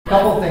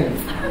Couple things.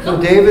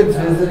 So David's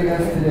visiting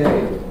us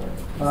today.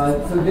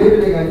 So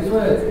David, I just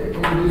want to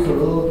introduce a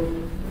little.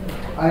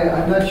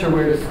 I'm not sure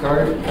where to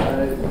start.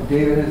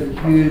 David has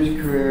a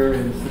huge career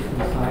in system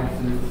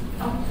sciences.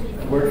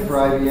 Worked for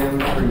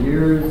IBM for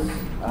years.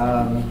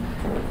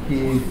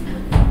 He's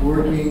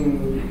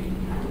working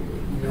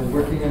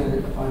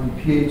on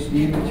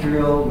PhD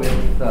material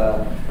in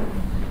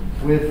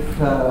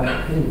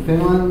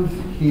Finland.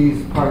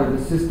 He's part of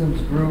the systems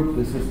group,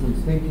 the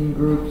systems thinking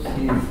groups.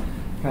 He's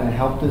kind of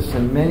helped us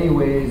in many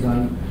ways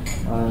on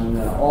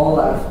all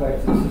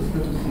aspects of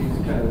systems. He's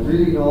kind of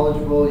really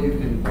knowledgeable. You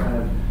can kind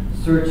of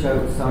search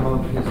out some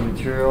of his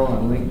material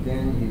on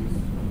LinkedIn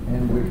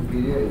and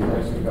Wikipedia. He's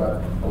actually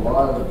got a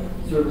lot of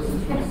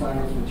services from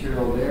science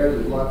material there.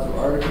 There's lots of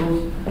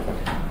articles.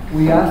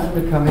 We asked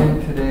him to come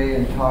in today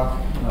and talk.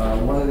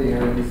 One of the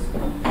areas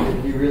that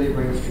he really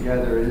brings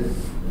together is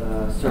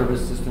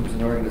service systems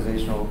and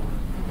organizational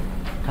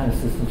kind of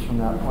systems from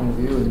that point of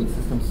view in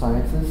system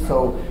sciences.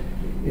 So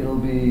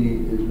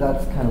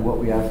that's kind of what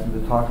we asked him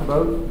to talk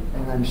about.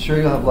 And I'm sure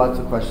you'll have lots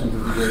of questions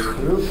as he goes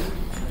through.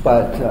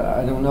 But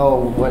I don't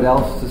know what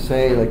else to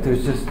say. Like,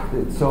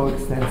 it's so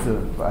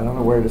extensive. I don't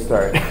know where to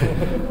start.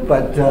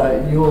 But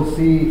you'll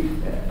see,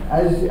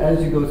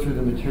 as you go through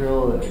the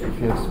material, if you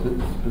have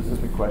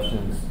specific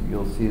questions,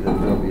 you'll see that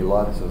there'll be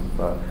lots of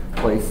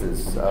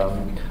places.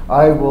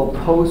 I will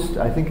post,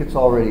 I think it's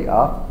already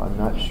up. I'm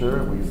not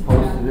sure. We've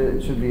posted it.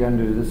 It should be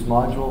under this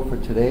module for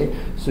today,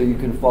 so you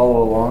can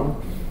follow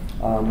along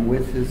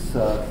with his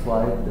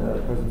slide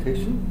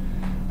presentation.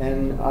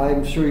 And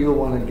I'm sure you'll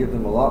want to give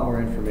them a lot more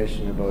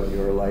information about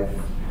your life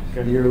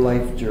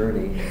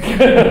journey.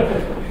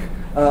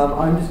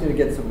 I'm just going to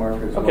get some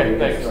markers. Okay,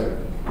 thanks.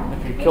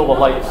 If you kill the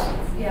lights.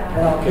 Yeah.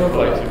 I'll kill the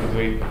lights.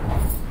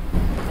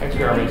 Thanks,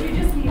 Jeremy. Did you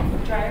just need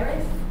dry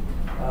erase?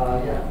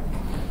 Yeah.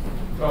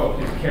 Oh,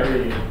 he's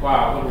carrying.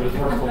 Wow, one of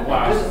his workful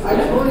glasses. I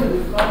told you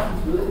this class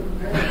is really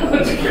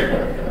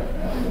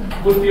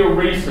prepared. With the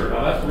eraser.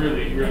 Now that's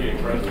really, really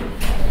impressive.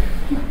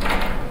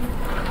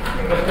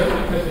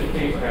 Just in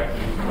case I have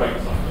to write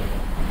something.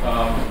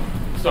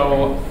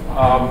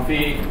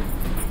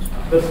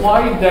 The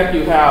slide deck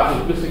you have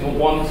is missing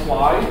one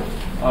slide,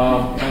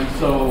 and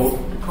so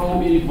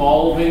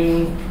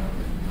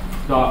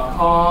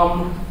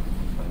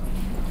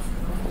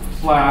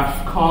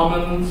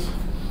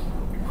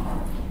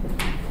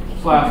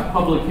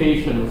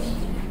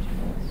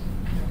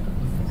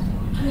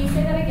Can you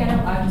say that again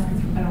out loud just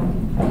because I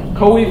don't...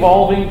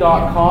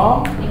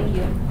 Coevolving.com. Thank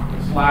you.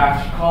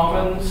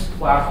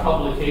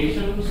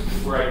 /commons/publications,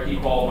 where I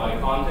keep all my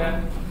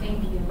content.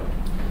 Thank you.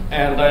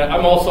 And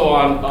I'm also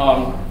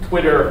on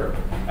Twitter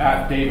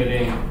at David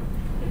Ing,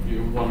 if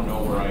you want to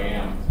know where I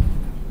am.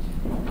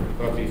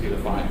 That's easy to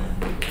find.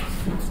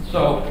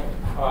 So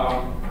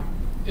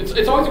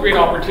it's always a great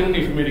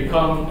opportunity for me to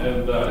come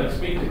and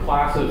speak to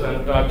classes.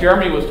 And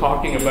Jeremy was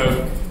talking about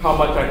how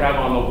much I have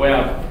on the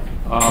web,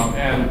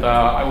 and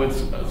I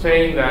was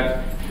saying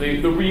that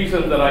the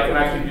reason that I can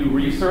actually do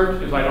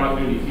research is I don't have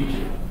to do any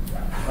teaching.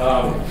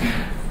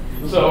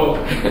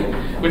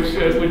 Which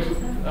is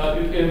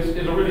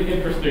a really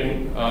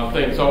interesting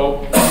thing.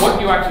 So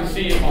what you actually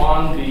see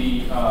on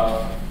the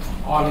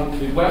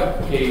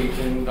web page,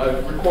 and I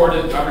record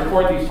these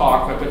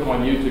talks, I put them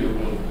on YouTube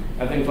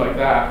and things like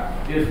that,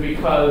 is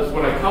because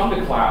when I come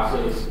to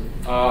classes,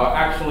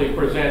 actually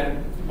present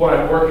what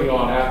I'm working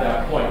on at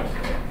that point.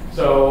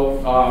 So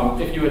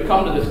if you had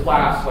come to this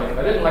class, like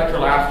I didn't lecture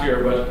last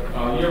year, but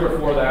a year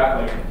before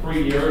that, like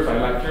 3 years, I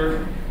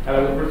lectured, and I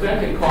was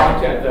presenting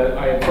content that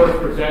I had first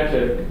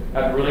presented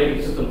at the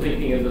Related System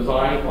Thinking and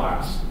Design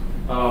class,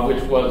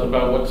 which was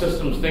about what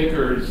systems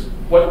thinkers,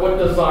 what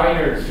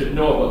designers should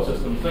know about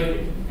systems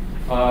thinking.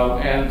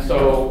 And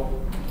so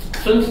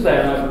since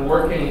then, I've been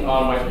working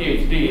on my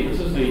PhD. This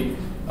is the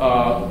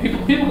people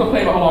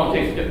complain about how long it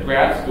takes to get to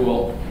grad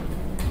school,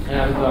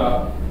 and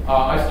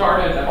I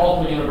started at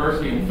OCAD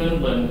University in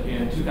Finland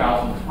in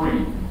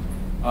 2003.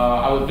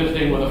 I was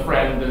visiting with a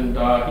friend, and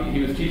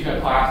he was teaching a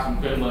class in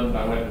Finland.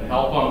 I went and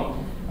helped him.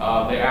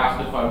 They asked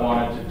if I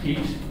wanted to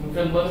teach in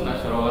Finland, and I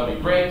said, "Oh, that'd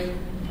be great."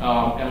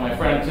 And my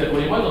friend said,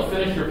 "Well, you might as well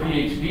finish your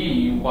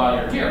PhD while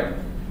you're here."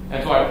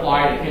 And so I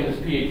applied, became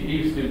this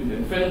PhD student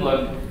in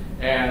Finland,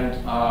 and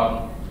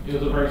it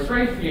was a very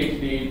strange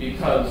PhD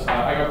because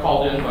I got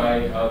called in by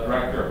a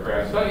director of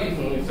grad studies,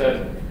 and he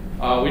said,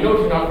 "We know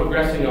you're not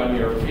progressing on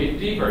your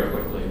PhD very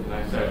quickly." And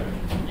I said,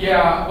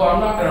 "Yeah, well, I'm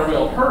not in a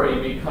real hurry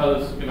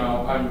because, I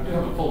do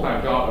have a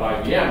full-time job at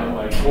IBM, and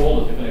my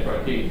goal is to finish my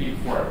PhD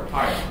before I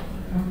retire."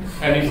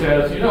 And he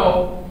says, we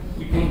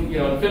can,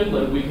 in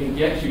Finland, we can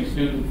get you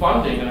student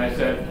funding. And I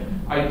said,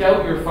 "I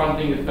doubt your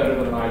funding is better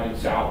than I do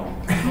salary."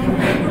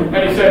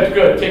 And he said,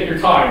 "Good, take your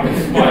time.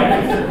 It's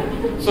fine."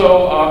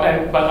 So,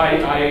 but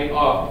I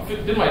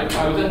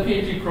was in the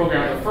PhD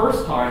program the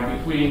first time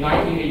between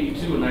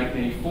 1982 and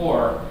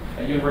 1984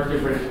 at University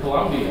of British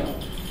Columbia.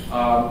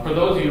 For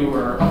those of you who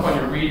are up on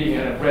your reading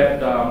and have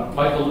read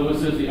Michael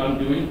Lewis's The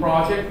Undoing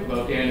Project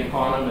about Danny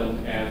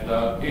Kahneman and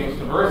Amos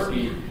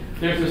Tversky,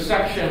 there's a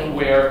section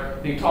where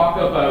they talk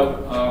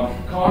about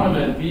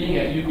Kahneman being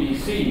at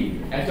UBC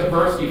and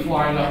Tversky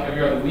flying up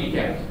every other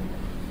weekend.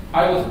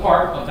 I was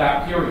part of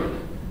that period.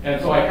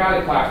 And so I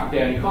had a class with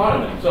Danny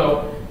Kahneman.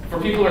 So for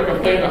people that are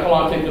complaining about how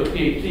long it takes to do a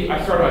PhD,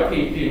 I started my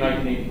PhD in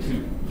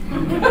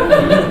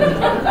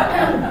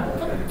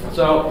 1982.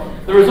 So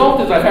the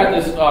result is I've had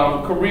this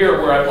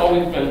career where I've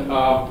always been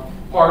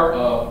part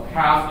of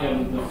half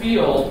in the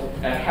field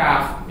and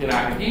half in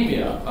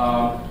academia.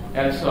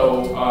 And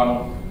so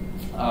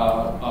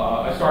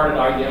I started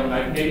at IBM in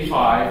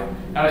 1985,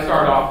 and I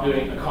started off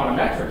doing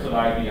econometrics at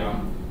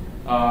IBM,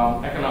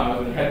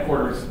 economics and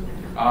headquarters.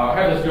 I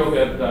had this joke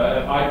at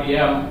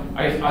IBM.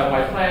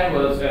 My plan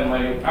was, and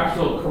my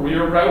actual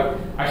career route,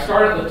 I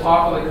started at the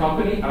top of the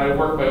company, and I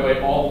worked my way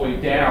all the way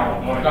down.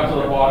 And when I got to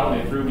the bottom,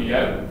 they threw me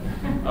out.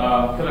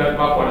 Because at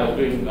that point, I was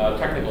doing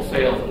technical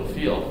sales in the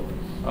field.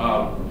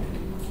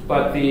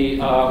 But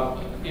in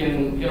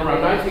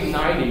around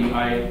 1990,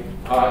 I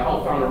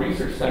helped found a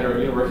research center at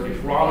the University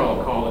of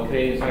Toronto called the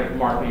Canadian Centre for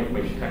Marketing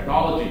Information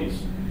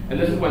Technologies. And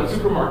this is when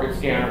supermarket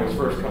scanner was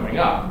first coming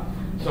up.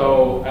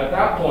 So at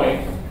that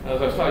point,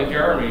 as I was telling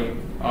Jeremy,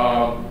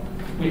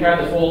 we had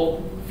this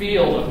whole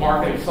field of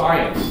marketing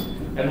science.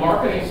 And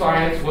marketing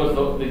science was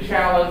the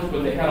challenge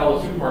when they had all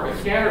the supermarket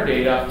scanner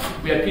data.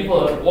 We had people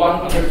that,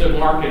 1, understood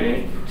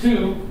marketing,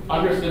 2,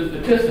 understood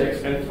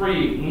statistics, and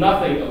 3,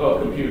 nothing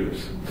about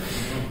computers.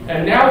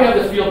 And now we have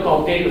this field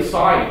called data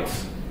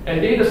science.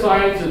 And data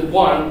science is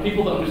 1,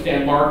 people that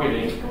understand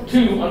marketing,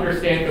 2,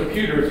 understand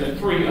computers, and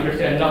 3,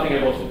 understand nothing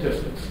about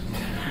statistics.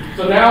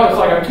 So now it's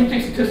like I'm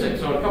teaching statistics.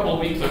 So in a couple of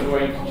weeks I'm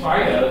going to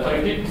China. It's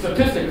like teaching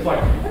statistics. It's like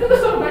I did this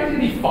stuff in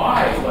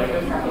 1985. Like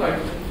it's kind of like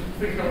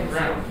things on the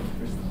ground.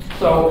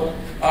 So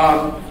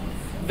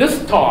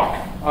this talk,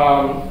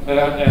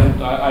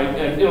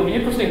 and it'll be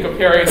interesting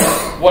comparing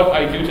what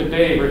I do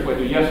today versus what I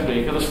did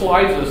yesterday, because the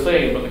slides are the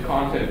same, but the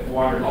content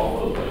wanders all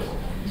over the place.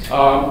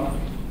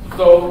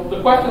 So the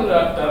question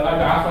that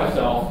I've asked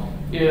myself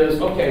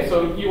is, okay,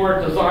 so you are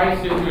a design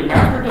student, you're a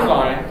master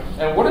design,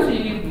 and what does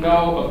he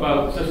know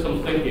about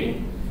systems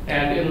thinking?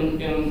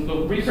 And in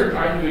the research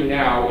I'm doing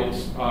now,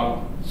 it's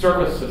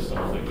service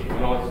systems thinking,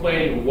 and I'll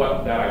explain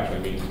what that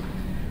actually means.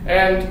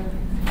 And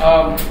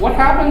what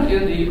happened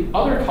in the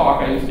other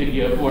talk I used to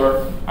give,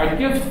 where I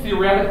give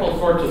theoretical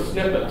sorts of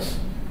snippets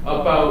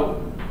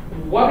about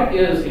what it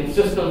is in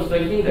systems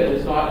thinking that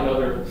is not in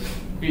other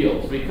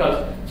fields,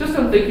 because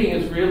system thinking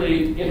is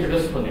really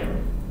interdisciplinary.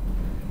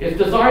 It's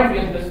designed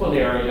to be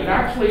interdisciplinary, and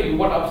actually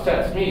what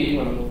upsets me,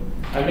 when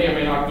I may or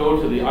may not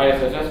go to the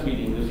ISSS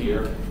meeting this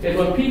year, is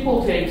when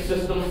people take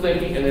systems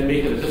thinking and then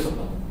make it a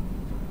discipline.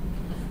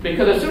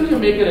 Because as soon as you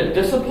make it a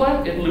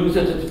discipline, it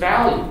loses its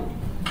value.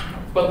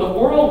 But the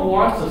world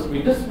wants us to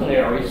be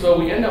disciplinary, so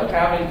we end up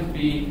having to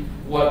be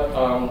what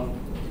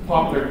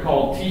popularly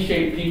called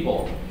T-shaped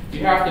people.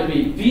 You have to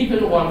be deep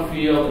in one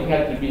field, and you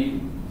have to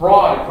be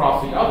broad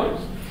across the others.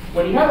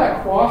 When you have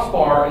that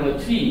crossbar in the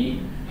T,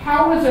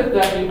 how is it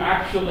that you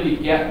actually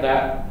get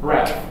that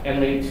breadth and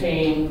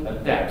maintain a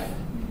depth?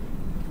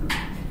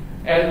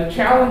 And the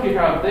challenge you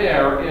have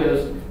there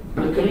is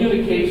the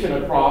communication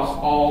across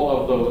all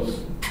of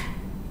those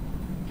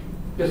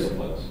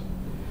disciplines.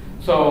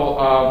 So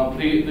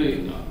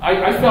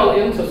I fell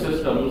into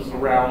systems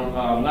around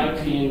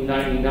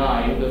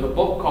 1999. There's a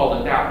book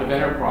called Adaptive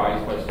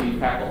Enterprise by Steve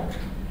Heckel.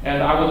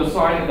 And I was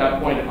assigned at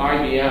that point at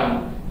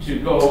IBM to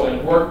go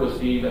and work with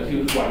Steve as he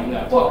was writing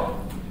that book.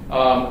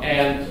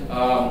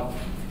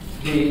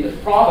 The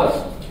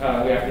provost,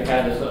 we actually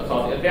had this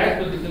called the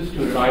Advanced Business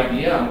Institute at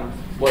IBM,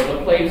 was a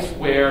place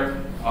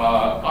where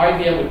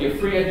IBM would give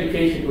free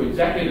education to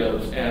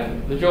executives,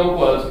 and the joke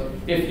was,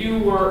 if you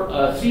were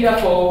a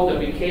CFO that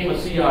became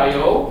a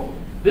CIO,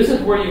 this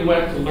is where you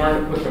went to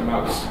learn to push a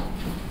mouse.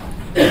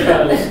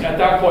 Because at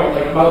that point,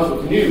 like, a mouse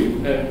was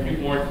new, and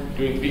people weren't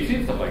doing PCs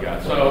and stuff like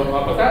that. So,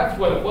 but that's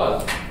what it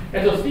was.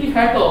 And so Steve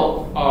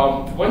Heckel,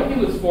 when he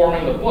was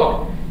forming the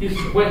book, he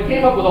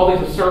came up with all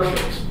these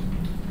assertions.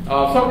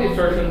 Some of the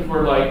assertions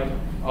were like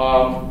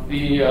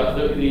the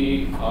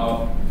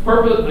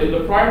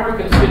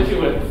primary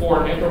constituent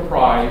for an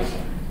enterprise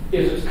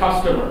is its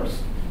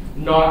customers,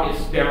 not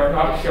its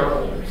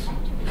shareholders.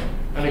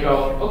 And they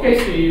go,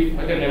 okay, Steve,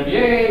 I did an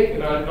MBA,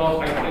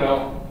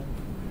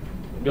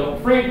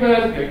 Milton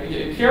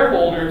Friedman,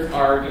 shareholders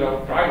are,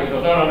 driving. He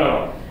goes,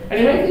 no. And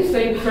he made these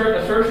things,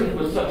 assertions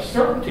with such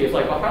certainty. It's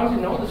like, well, how does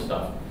he know this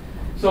stuff?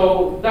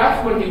 So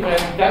that's when he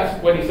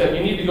said,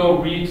 you need to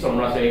go read some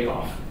Russ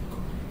Aikoff.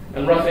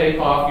 And Russ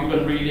Aikoff, you've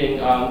been reading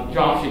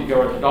Jamshid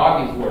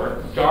Gerachtadaghi's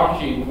work.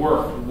 Jamshid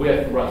worked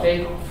with Russ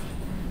Aikoff.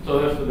 So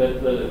that's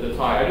the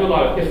tie. I do a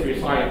lot of history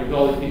of science because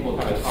all these people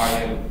kind of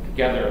tie in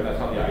together, and that's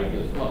how the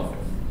ideas flow.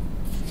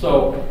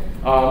 So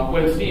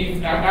when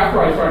Steve, after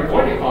I started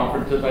going to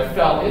conferences, I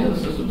fell into the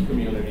systems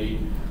community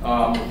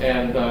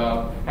and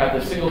had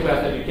the single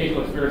best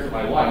educational experience of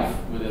my life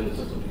within the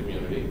systems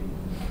community.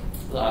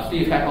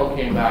 Steve Heckel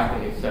came back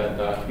and he said,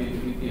 the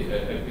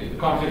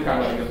conversation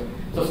kind of like this.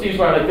 So Steve's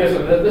right like this,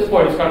 and at this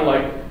point it's kind of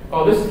like,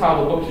 oh, this is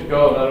how the book should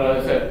go. And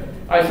I said,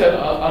 I said,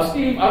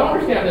 Steve, I don't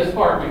understand this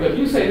part because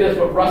you say this,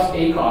 but Russ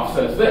Aikoff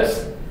says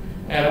this.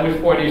 And at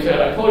which point he said,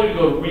 I told you to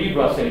go read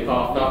Russ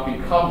Aikoff, not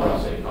become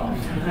Russ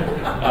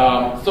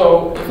Aikoff.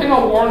 So the thing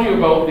I'll warn you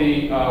about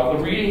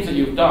the readings that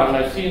you've done, and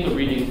I've seen the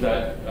readings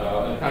that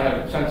and kind of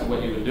have a sense of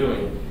what you've been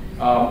doing.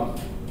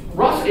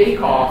 Russ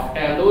Aikoff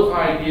and those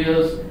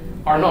ideas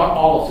are not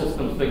all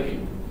systems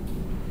thinking.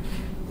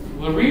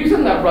 The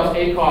reason that Russ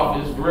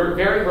Aikoff is very,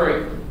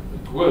 very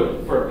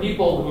good for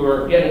people who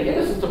are getting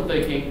into system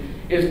thinking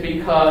is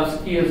because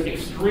he is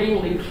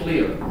extremely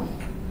clear.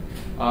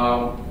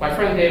 My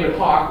friend David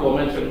Hawk, who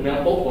I mentioned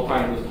multiple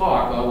times in this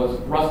talk, was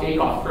Russ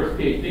Aikoff's first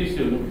PhD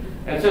student,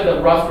 and said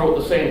that Russ wrote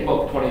the same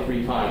book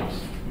 23 times.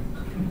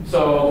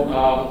 So,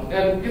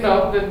 and you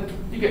know,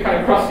 you get kind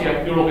of crusty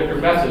after you don't get your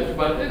message,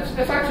 but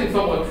it's actually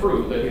somewhat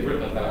true that he's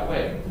written it that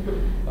way.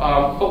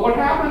 But what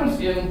happens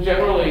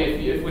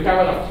generally, if we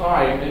have enough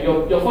time, and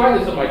you'll find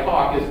this in my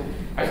talk, is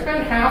I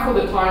spend half of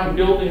the time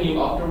building you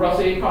up to Russ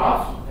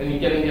Aikoff and you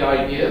getting the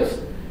ideas.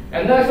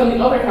 And then I spend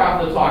the other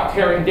half of the talk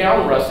tearing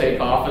down Russ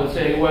Aikoff and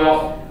saying,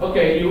 well,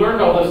 okay, you learned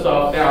all this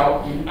stuff,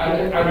 now you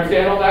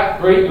understand all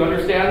that? Great, you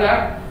understand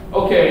that?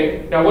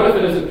 Okay, now what if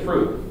it isn't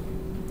true?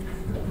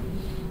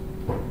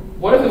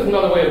 What if there's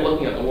another way of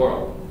looking at the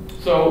world?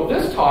 So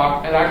this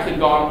talk had actually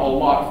gone a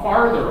lot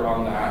farther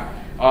on that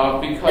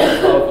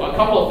because of a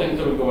couple of things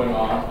that were going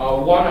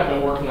on. One, I've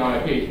been working on a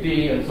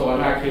PhD, and so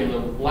I'm actually in the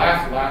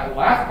last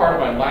part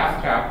of my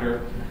last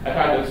chapter. I've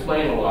had to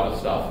explain a lot of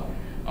stuff.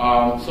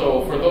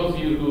 So for those of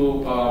you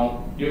who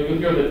you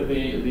hear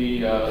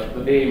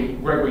the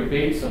name Gregory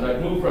Bateson,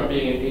 I've moved from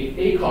being an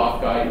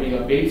Aikoff guy to being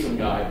a Bateson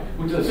guy,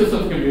 which in the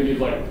systems community is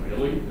like,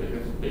 really?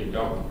 It's a big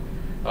jump.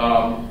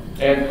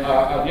 And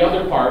the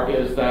other part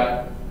is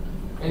that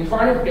in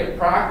trying to get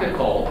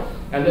practical,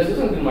 and this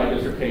isn't in my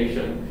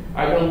dissertation,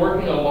 I've been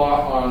working a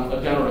lot on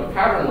a generative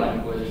pattern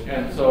language,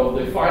 and so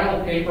the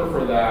final paper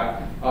for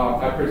that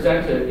I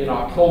presented in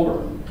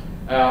October.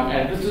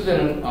 And this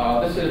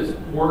is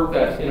work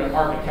that's in an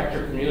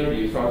architecture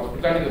community. So I was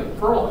presenting at the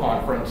Pearl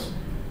conference,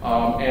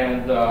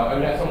 and I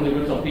met some of the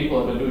original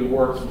people who have been doing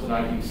work since the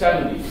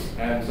 1970s.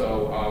 And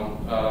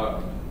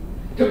so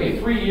it took me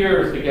 3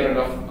 years to get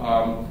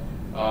enough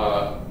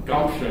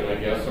gumption, I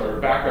guess, or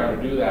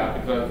background to do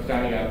that, because I was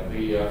standing at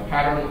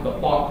the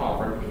plot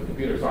conference, which is a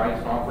computer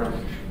science conference,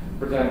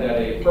 presented at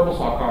a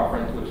PurpleSoft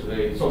conference, which is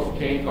a social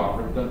change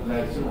conference,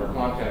 presented similar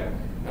content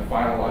and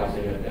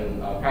finalizing it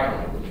in pattern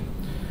language.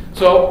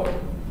 So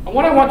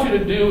what I want you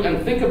to do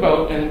and think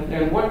about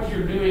and what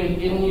you're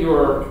doing in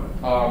your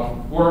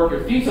work,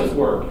 your thesis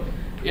work,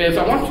 is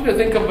I want you to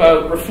think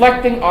about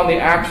reflecting on the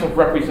action of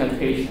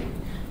representation.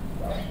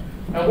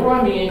 And what do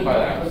I mean by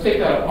that? Let's take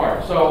that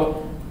apart.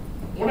 So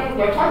when I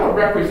talk about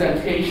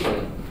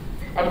representation,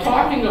 I'm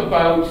talking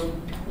about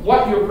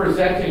what you're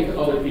presenting to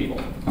other people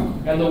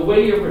and the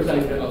way you're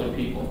presenting to other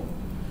people.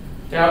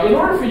 Now, in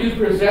order for you to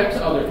present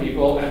to other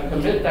people and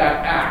commit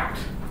that act,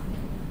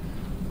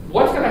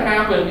 what's going to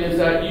happen is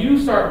that you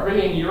start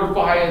bringing your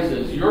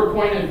biases, your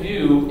point of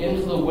view,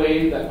 into the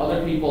way that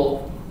other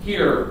people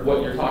hear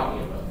what you're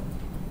talking about.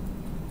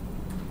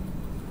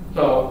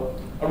 So,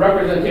 a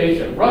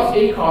representation. Russ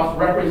Aikoff's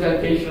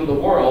representation of the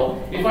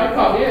world. If I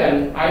come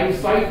in, I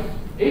cite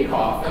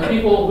Aikoff, and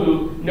people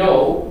who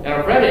know and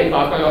have read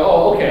Aikoff, I go,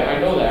 oh, okay, I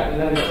know that.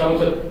 And then someone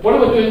says, what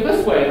am I doing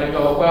this way? And I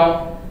go,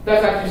 well,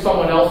 that's actually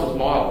someone else's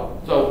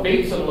model. So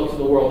Bateson looks at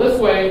the world this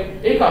way,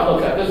 Aikoff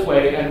looks at it this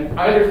way, and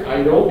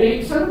I know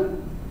Bateson,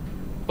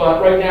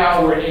 but right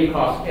now we're in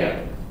Aikoff's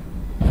camp.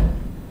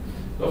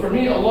 So for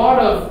me, a lot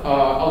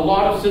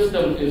of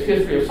systems is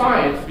history of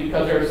science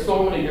because there are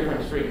so many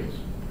different streams.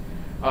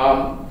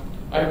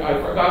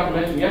 I forgot to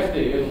mention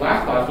yesterday in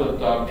last class,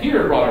 but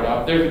Peter brought it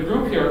up. There's a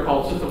group here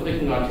called System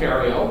Thinking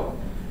Ontario.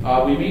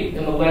 We meet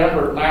in the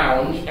Lambert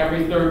Lounge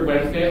every third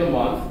Wednesday of the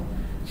month.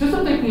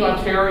 System Thinking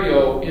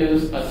Ontario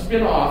is a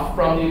spin-off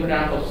from the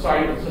International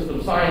Society of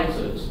System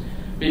Sciences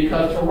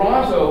because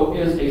Toronto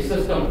is a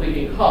system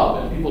thinking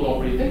hub, and people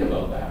don't really think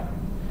about that.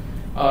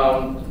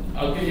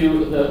 I'll give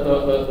you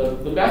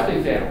the best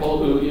example,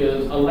 who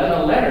is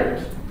Elena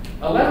Leonard.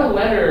 Elena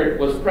Leonard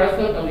was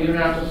president of the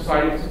International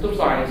Society of System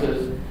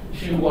Sciences.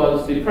 She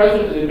was the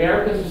president of the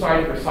American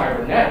Society for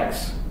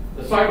Cybernetics.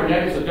 The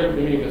cybernetics is different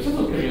from the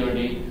systems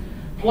community.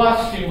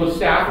 Plus, she was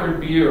Stafford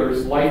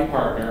Beer's life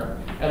partner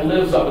and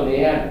lives up in the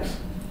Annex.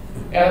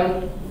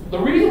 And the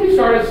reason we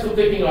started System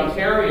Thinking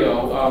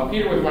Ontario,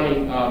 Peter was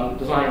running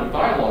Design with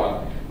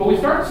Dialogue, but we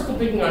started System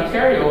Thinking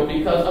Ontario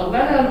because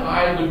Elena and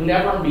I would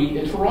never meet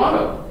in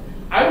Toronto.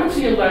 I would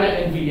see Elena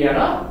in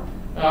Vienna.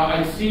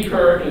 I'd see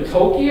her in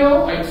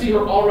Tokyo. I'd see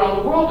her all around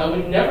the world, and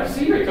we'd never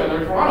see each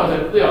other in Toronto. I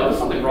said, there's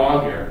something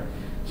wrong here.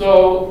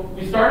 So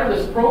we started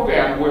this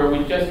program where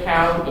we just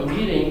have a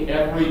meeting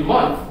every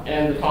month,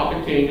 and the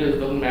topic changes. It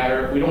doesn't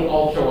matter. We don't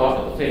all show up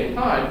at the same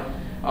time.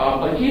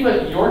 But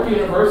even York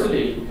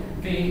University,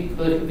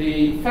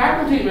 the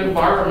Faculty of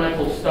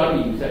Environmental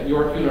Studies at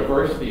York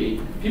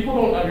University, people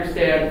don't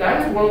understand,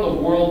 that is one of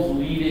the world's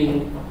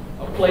leading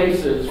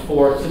places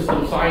for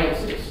system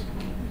sciences.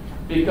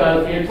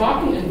 Because when you're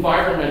talking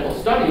environmental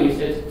studies,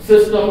 it's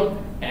system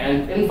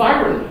and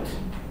environment.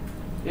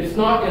 It's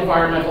not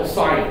environmental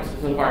science,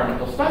 it's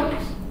environmental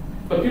studies.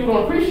 But people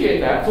don't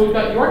appreciate that. So we've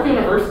got York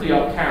University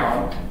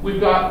uptown.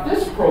 We've got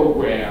this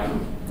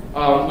program,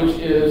 which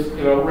is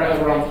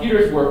around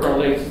Peter's work on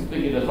latest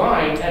thinking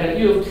design. And at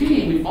U of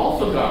T, we've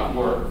also got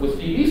work with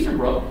Steve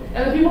Easterbrook.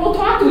 And the people don't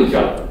talk to each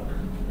other.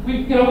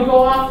 We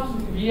go off to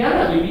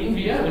Vienna. We meet in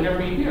Vienna. We never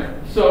meet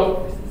here.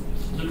 So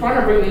to try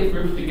to bring these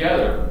groups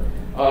together,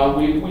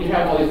 we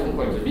have all these different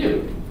points of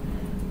view.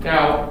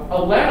 Now,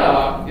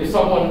 Elena is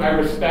someone I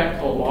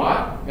respect a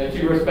lot, and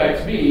she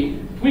respects me.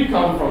 We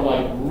come from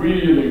like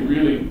really,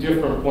 really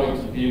different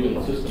points of view in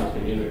the systems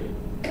community.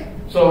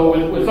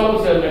 So when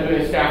someone says I'm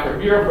doing a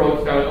Stafford Beer approach,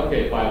 it's kind of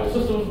okay, viable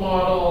systems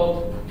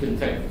models,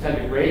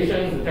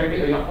 integrations,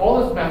 integrity,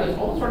 all this methods,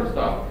 all this sort of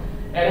stuff.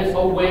 And it's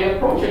a way of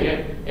approaching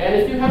it. And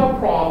if you have a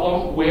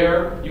problem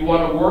where you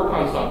want to work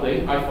on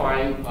something, I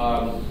find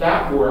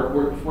that work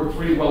works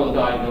really well in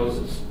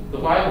diagnosis. The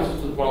viable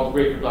systems model is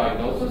great for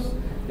diagnosis.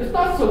 It's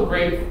not so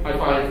great, I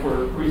find,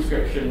 for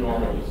prescription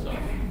normative stuff.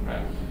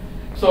 Right?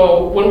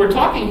 So when we're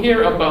talking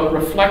here about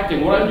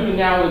reflecting, what I'm doing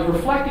now is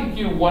reflecting to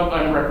you what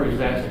I'm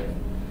representing.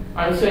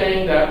 I'm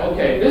saying that,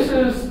 okay, this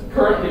is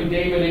currently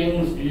David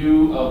Ing's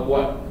view of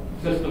what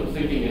systems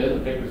thinking is,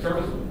 particularly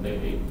services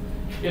thinking.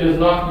 It is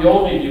not the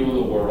only view of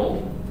the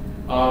world.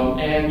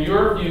 And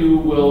your view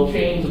will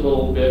change a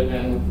little bit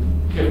and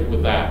shift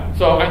with that.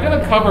 So I'm going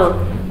to cover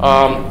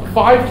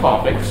 5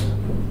 topics.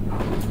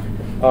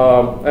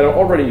 And I'm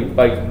already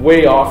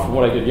way off from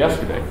what I did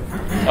yesterday.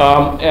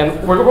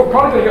 And we're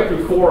probably going to get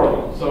through 4 of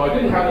them. So I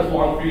didn't have this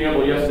long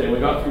preamble yesterday. We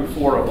got through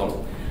 4 of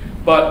them.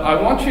 But I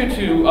want you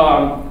to,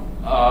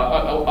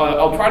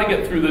 I'll try to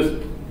get through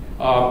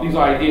these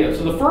ideas.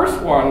 So the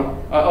first one,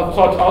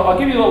 I'll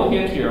give you a little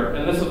hint here,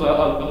 and this is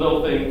a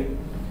little thing,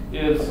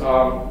 is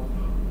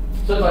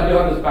since I do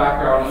have this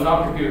background, I'm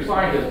not a computer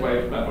scientist, but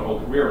I've spent my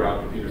whole career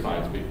around computer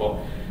science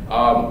people.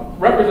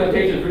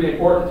 Representation is really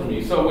important to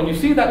me. So when you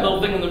see that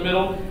little thing in the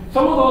middle,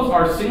 some of those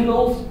are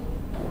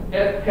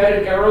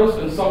singles-headed arrows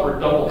and some are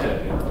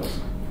double-headed arrows.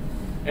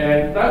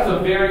 And that's a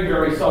very,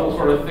 very subtle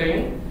sort of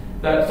thing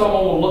that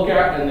someone will look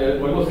at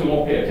and mostly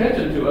won't pay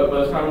attention to it,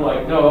 but it's kind of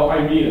like, no,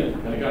 I mean it.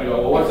 And they kind of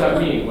go, well, what's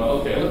that mean? Well,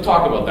 okay, let's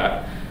talk about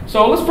that.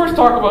 So let's first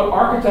talk about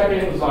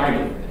architecting and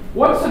designing.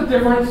 What's the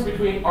difference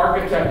between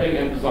architecting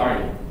and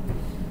designing?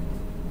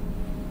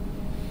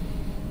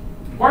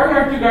 Why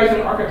aren't you guys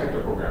in an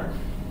architecture program?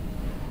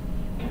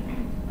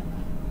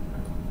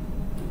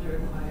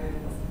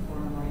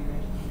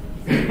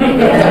 So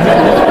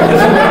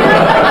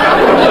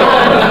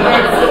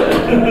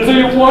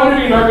you want to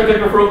be an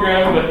architecture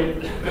program, but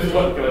this is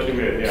what goes with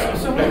it, yeah.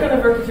 So what kind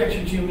of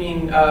architecture do you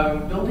mean?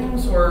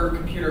 Buildings or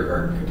computer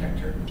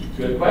architecture?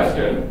 Good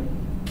question.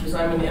 Because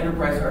I'm an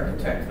enterprise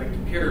architect, like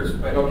computers,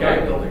 but okay.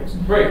 not buildings.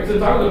 Great.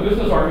 Since I was a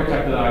business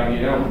architect at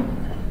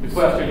IBM, the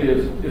question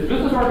is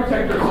business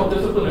architecture a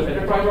sub-discipline of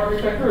enterprise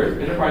architecture, or is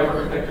enterprise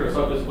architecture a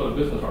sub-discipline of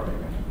business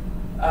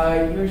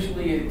architecture?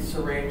 Usually it's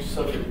arranged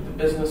so that the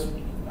business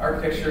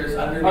architecture is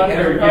under the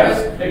enterprise.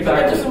 Yes, exactly.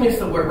 That doesn't mean it's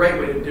the right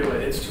way to do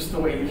it. It's just the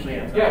way it usually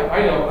ends up. Yeah,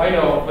 I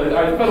know. But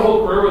I spent a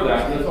whole career with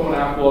that. And then someone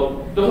asked,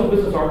 well, doesn't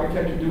business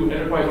architecture do what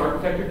enterprise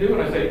architecture do?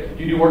 And I say,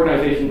 do you do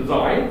organization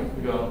design?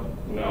 You go,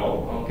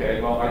 no. Okay,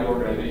 well, I do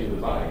organization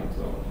design.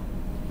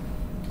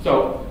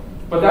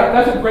 But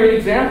that's a great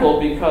example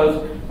because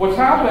what's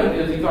happened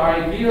is these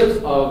ideas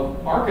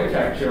of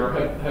architecture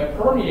have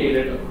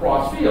permeated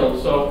across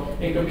fields. So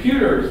in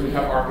computers, we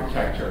have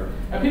architecture.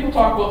 And people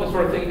talk about this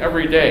sort of thing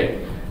every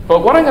day.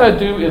 But what I'm going to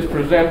do is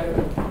present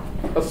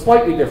a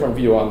slightly different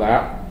view on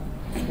that,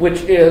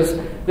 which is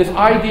this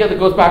idea that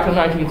goes back to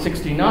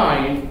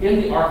 1969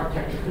 in the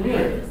architecture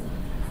community.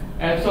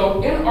 And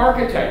so in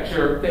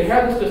architecture, they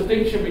had this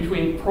distinction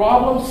between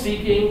problem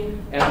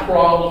seeking and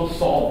problem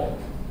solving.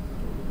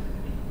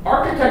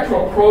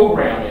 Architectural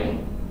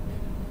programming,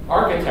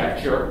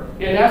 architecture,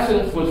 in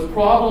essence, was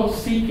problem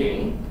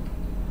seeking.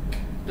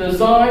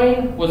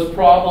 Design was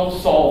problem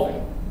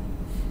solving.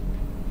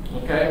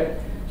 Okay?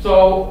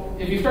 So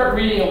if you start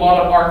reading a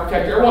lot of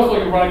architecture, every once in a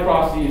while you run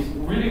across these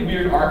really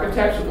weird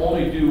architects who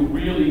only do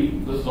really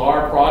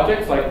bizarre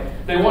projects. Like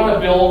they want to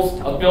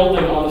build a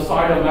building on the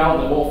side of a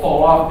mountain that won't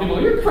fall off. People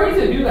go, you're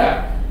crazy to do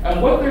that.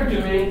 And what they're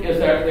doing is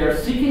that they're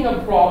seeking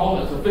a problem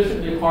that's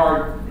sufficiently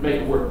hard to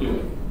make it worth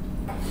doing.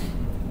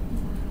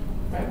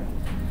 Okay?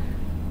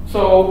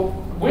 So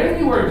when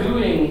you are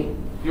doing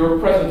your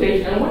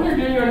presentation and when you're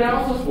doing your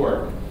analysis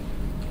work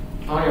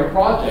on your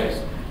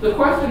projects, the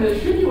question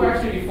is, should you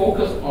actually be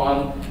focused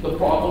on the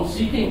problem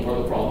seeking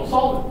or the problem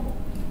solving?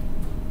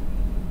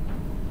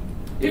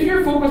 If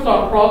you're focused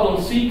on problem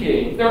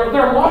seeking, there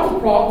are lots of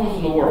problems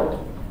in the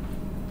world.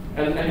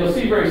 And you'll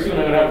see very soon I'm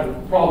going to have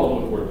a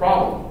problem with the word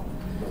problem.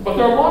 But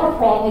there are a lot of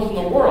problems in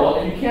the world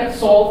and you can't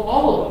solve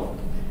all of them.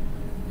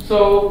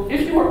 So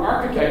if you are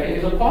architecting,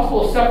 is it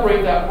possible to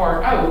separate that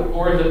part out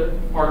or is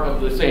it part of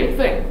the same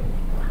thing?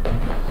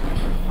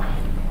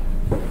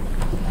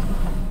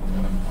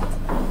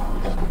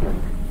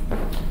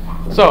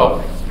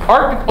 So,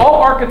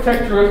 all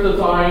architecture is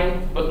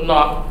design, but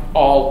not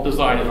all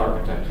design is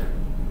architecture.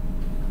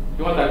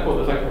 You want that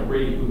quote? That's like from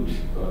Brady Hooch.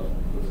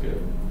 That's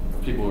good.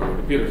 People who are in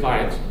computer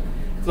science.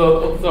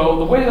 So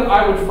the way that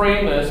I would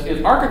frame this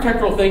is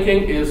architectural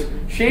thinking is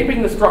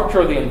shaping the structure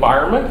of the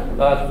environment.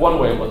 That's one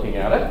way of looking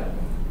at it.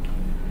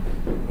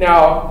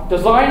 Now,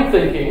 design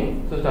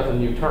thinking, since that's a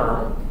new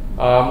term,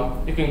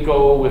 you can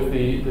go with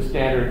the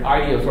standard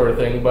idea sort of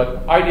thing,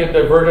 but idea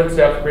divergent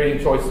steps,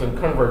 creating choices, and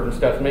convergent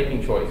steps,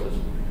 making choices.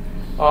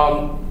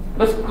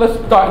 Let's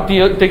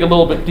dig a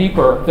little bit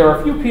deeper. There are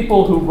a few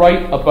people who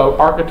write about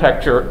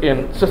architecture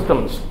in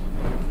systems.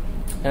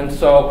 And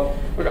so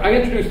I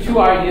introduced two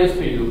ideas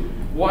to you.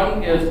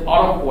 One is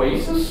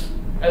autopoiesis,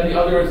 and the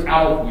other is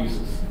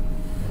allopoiesis.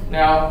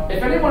 Now,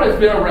 if anyone has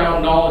been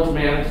around knowledge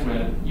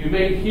management, you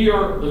may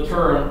hear the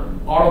term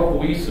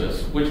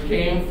autopoiesis, which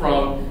came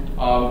from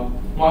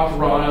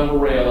Maturana and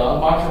Varela.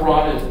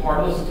 Maturana is part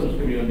of the systems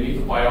community,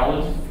 he's a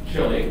biologist from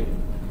Chile.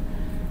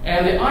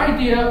 And the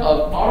idea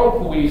of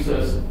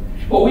autopoiesis,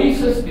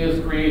 poiesis is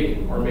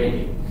creating or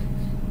making.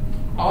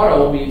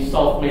 Auto means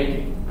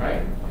self-making,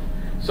 right?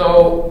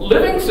 So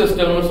living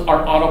systems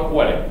are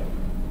autopoietic,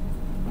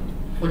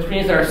 which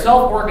means they're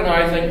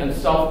self-organizing and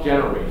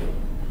self-generating.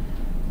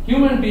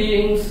 Human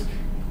beings,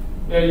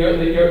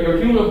 your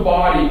human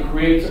body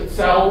creates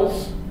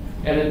cells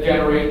and it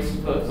generates,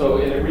 so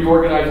it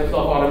reorganizes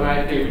itself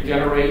automatically, it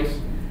regenerates,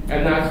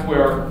 and that's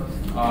where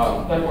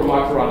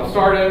Maturana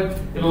started.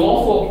 It'll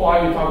also apply,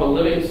 when we talk about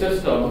living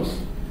systems,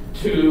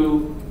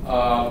 to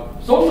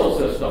social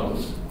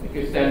systems, we can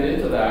extend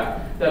into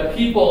that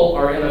people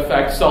are in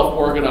effect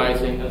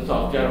self-organizing and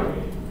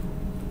self-generating.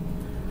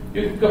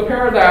 You can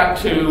compare that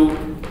to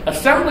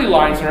assembly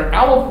lines that are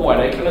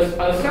allopoietic, and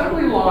an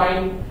assembly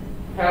line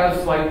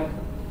has like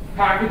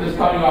packages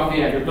coming off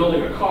the end. You're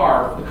building a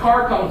car, the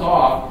car comes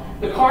off,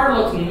 the car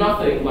looks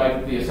nothing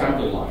like the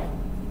assembly line.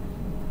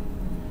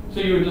 So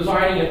you're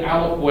designing an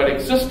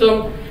allopoietic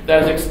system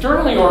that is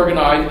externally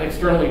organized and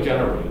externally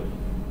generated.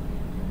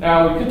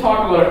 Now, we could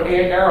talk about an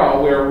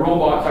era where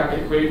robots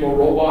actually create more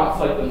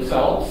robots like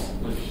themselves,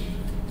 which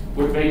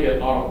would make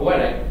it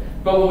autopoietic.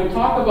 But when we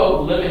talk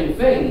about living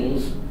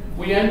things,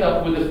 we end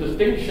up with this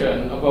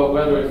distinction about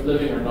whether it's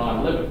living or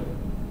non-living.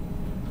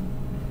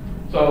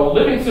 So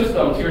living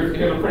systems, here's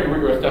a pretty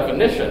rigorous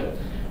definition.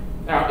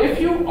 Now, if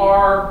you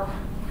are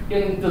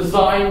in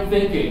design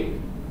thinking,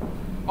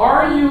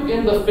 are you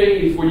in the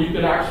phase where you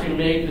can actually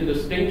make the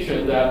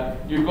distinction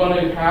that you're going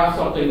to have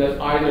something that's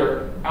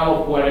either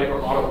allopoietic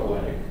or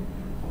autopoietic?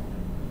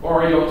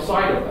 Or are you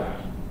outside of that?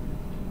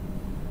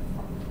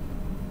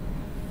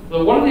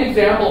 So one of the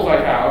examples I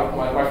have,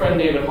 my friend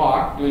David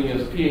Hawk, doing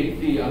his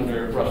PhD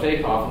under Russ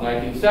Akoff in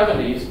the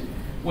 1970s,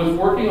 was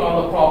working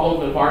on the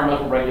problem of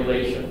environmental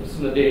regulation. This is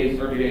in the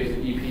early days of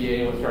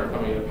EPA when it started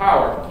coming into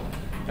power.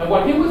 And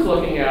what he was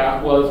looking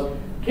at was,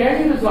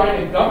 can you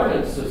design a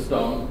governance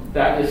system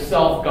that is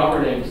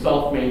self-governing,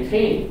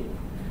 self-maintaining?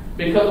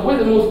 Because the way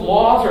that most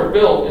laws are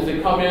built is they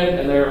come in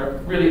and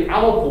they're really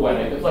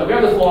allopoietic. It's like, we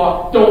have this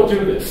law, don't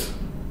do this.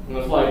 And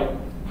it's like,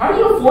 how do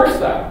you enforce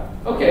that?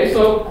 Okay,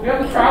 so we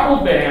have the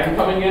travel ban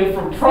coming in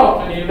from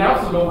Trump, and he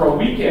announces it over a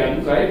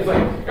weekend, right? It's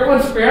like,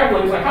 everyone's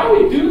scrambling. It's like, how do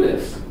we do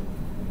this?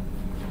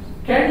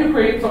 Can you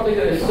create something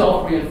that is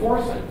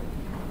self-reinforcing?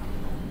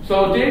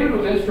 So David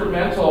was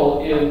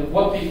instrumental in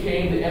what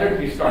became the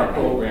Energy Star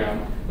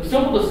program. The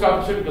simple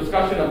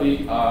discussion of the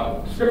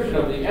description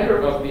of the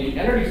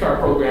Energy Star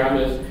program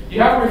is,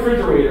 you have a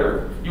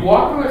refrigerator, you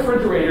walk to the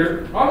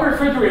refrigerator, on the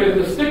refrigerator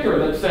there's a sticker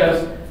that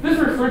says, this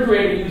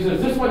refrigerator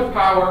uses this much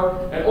power,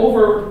 and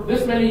over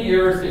this many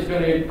years it's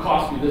going to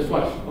cost you this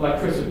much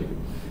electricity.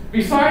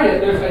 Beside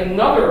it, there's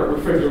another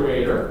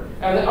refrigerator,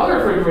 and the other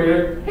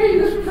refrigerator, hey,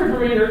 this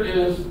refrigerator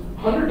is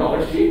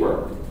 $100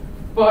 cheaper.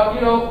 But,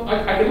 you know,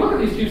 I can look at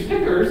these two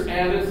stickers,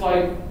 and it's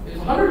like, it's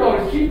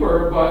 $100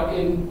 cheaper, but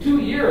in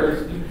 2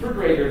 years, the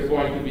refrigerator is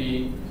going to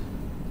be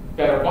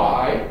better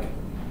buy.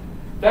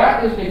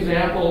 That is an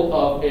example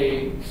of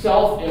a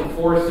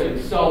self-enforcing,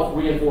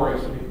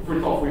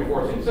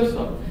 self-reinforcing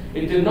system.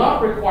 It did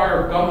not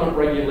require government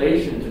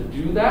regulation to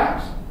do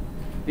that.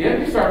 The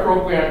Energy Star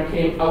program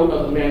came out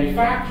of the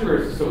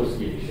Manufacturers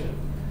Association,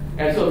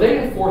 and so they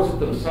enforce it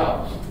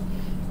themselves.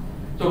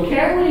 So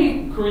can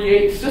we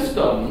create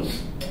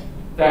systems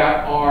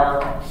that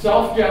are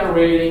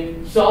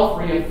self-generating,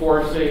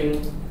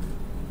 self-reinforcing?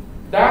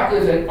 That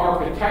is an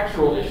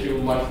architectural issue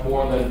much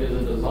more than it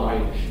is a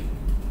design issue.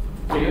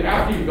 So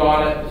after you've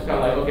got it, it's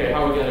kind of like, okay,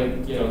 how are we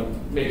going to,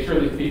 make sure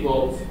these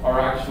people are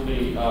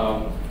actually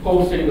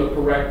posting the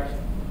correct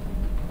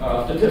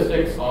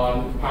statistics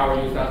on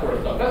power use, that sort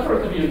of stuff. That's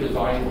sort of to be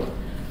design work.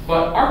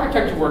 But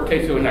architecture work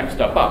takes you a next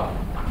step up.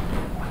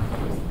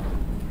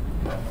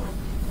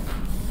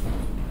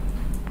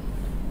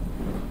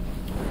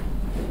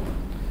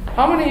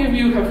 How many of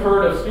you have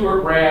heard of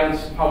Stuart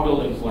Brand's How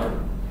Buildings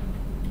Learn?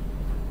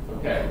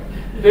 Okay.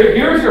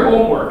 Here's your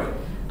homework.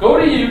 Go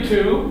to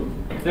YouTube.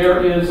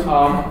 There is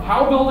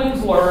How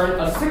Buildings Learn,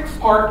 a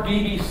 6-part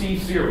BBC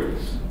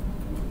series.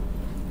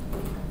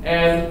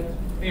 And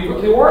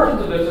the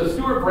origins of this is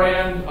Stuart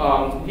Brand.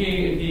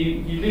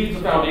 He leads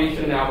a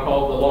foundation now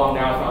called the Long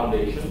Now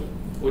Foundation,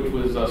 which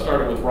was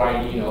started with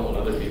Brian Eno and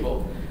other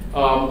people.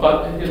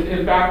 But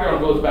his background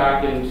goes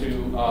back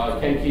into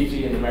Ken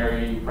Kesey and the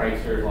Merry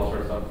Pranksters and all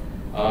sorts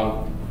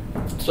of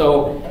stuff.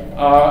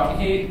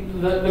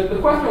 The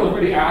question was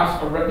really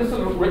asked, this is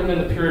written in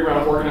the period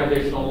around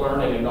organizational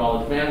learning and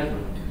knowledge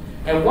management.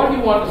 And what he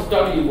wanted to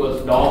study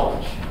was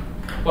knowledge.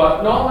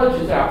 But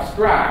knowledge is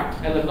abstract,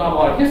 and there's not a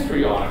lot of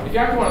history on it. If you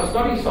actually want to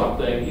study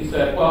something, he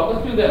said, well,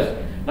 let's do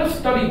this. Let's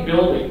study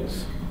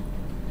buildings.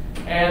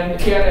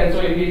 And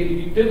so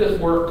he did this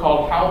work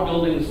called How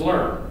Buildings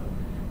Learn.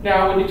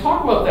 Now, when you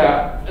talk about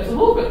that, it's a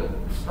little bit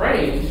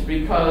strange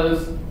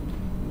because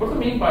what does it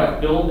mean by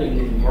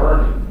building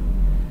learning?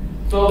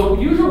 So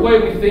the usual way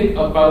we think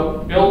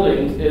about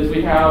buildings is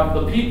we have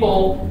the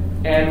people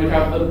and we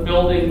have the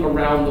building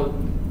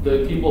around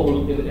the people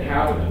who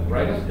inhabit it,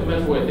 right? That's a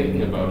conventional way of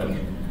thinking about it.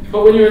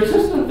 But when you're in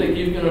system thinking,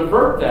 you can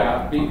avert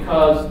that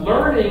because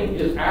learning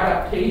is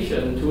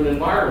adaptation to an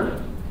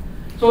environment.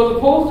 So as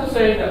opposed to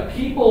saying that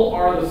people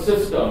are the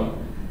system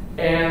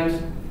and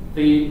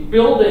the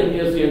building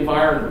is the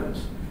environment,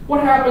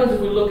 what happens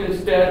if we look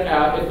instead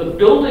at if the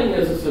building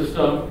is a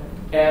system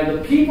and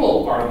the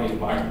people are the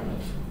environment?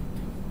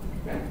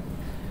 Okay.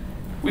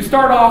 We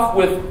start off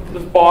with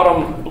this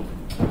bottom,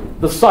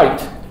 the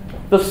site.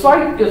 The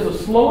site is the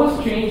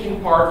slowest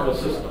changing part of a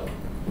system.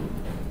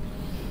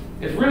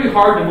 It's really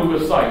hard to move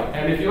a site,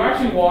 and if you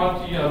actually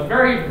want,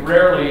 very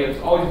rarely, it's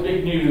always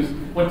big news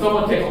when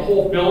someone takes a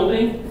whole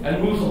building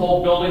and moves the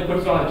whole building,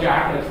 puts it on a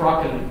jack in a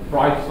truck and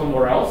drives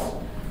somewhere else,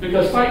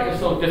 because site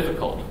is so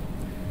difficult.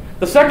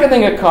 The second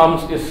thing that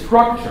comes is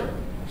structure.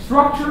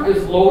 Structure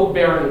is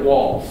load-bearing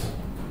walls.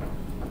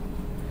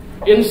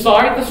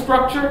 Outside the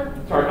structure,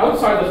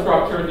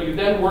 you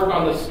then work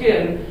on the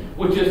skin,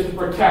 which is to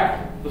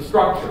protect the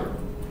structure.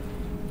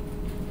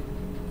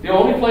 The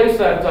only place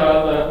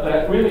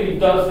that really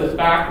does this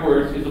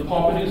backwards is the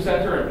Pompidou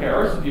Center in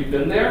Paris, if you've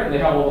been there, and they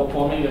have all the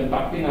plumbing and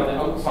ducting on the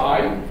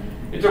outside.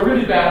 It's a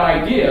really bad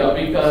idea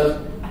because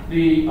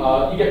you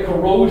get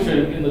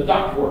corrosion in the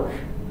ductwork,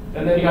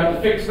 and then you have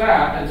to fix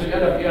that, and so you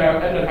end up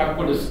having to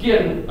put a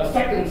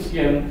second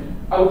skin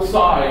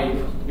outside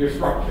your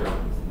structure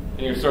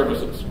and your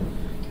services.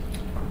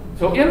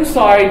 So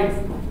inside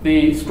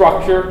the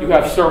structure, you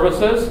have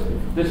services.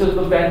 This is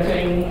the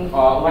venting,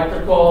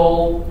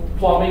 electrical,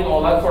 plumbing,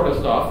 all that sort of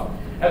stuff.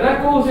 And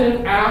that goes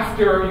in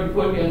after you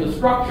put in the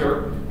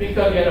structure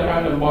because you end up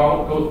having to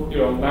mount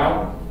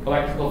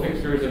electrical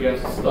fixtures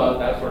against the stud,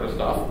 that sort of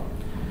stuff.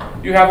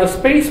 You have the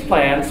space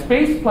plan.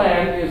 Space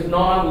plan is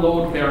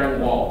non-load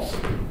bearing walls.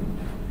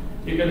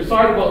 You can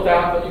decide about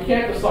that, but you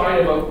can't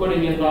decide about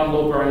putting in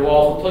non-load bearing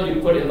walls until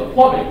you put in the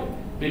plumbing,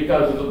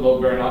 because is it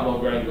load bearing, not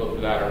load bearing, you go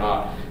through that or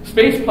not.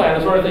 Space plan,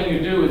 the sort of thing you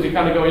do is you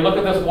kind of go, you look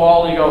at this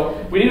wall and you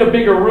go, we need a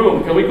bigger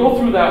room. Can we go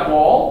through that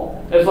wall?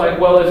 It's like,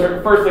 well, is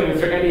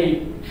there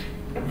any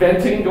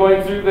venting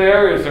going through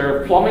there? Is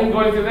there plumbing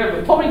going through there? If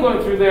there's plumbing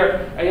going through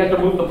there and you have to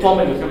move the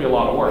plumbing, it's going to be a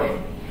lot of work.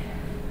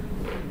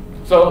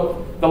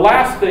 So the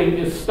last thing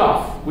is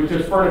stuff, which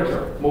is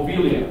furniture,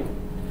 mobilia.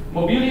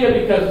 Mobilia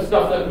because it's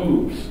stuff that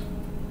moves.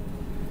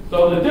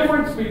 So the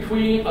difference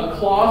between a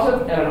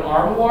closet and an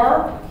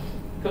armoire,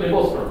 because they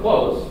both store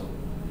clothes,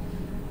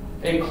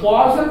 a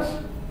closet,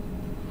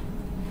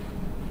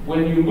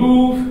 when you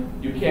move,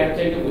 you can't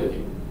take it with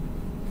you.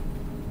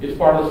 It's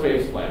part of the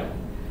space plan.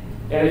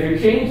 And if you're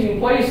changing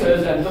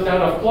places and don't have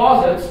enough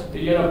closets,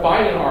 you end up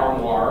buying an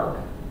armoire,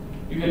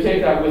 you can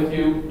take that with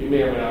you, you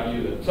may or may not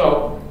use it.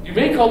 So you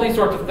make all these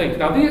sorts of things.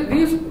 Now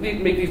these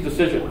make these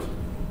decisions.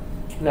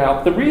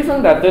 Now the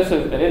reason that this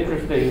is an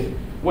interesting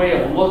way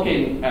of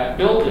looking at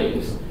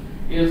buildings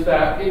is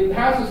that it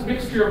has this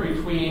mixture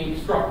between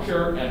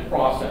structure and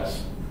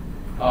process.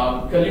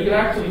 Because you can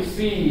actually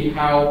see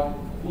how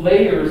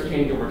layers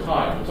change over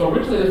time. So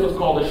originally this was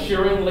called a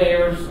shearing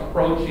layers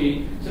approach.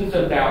 He since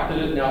adapted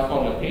it, now it's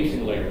called a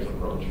pacing layers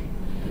approach.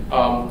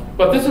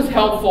 But this is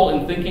helpful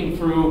in thinking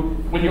through,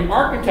 when you're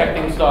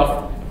architecting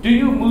stuff, do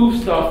you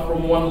move stuff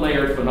from one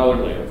layer to another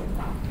layer?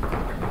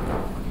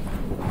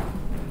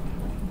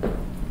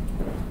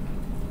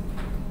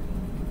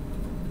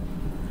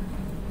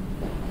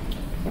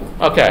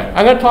 Okay,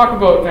 I'm going to talk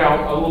about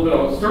now a little bit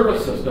about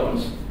service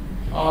systems.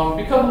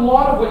 Because a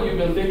lot of what you've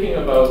been thinking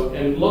about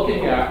and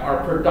looking at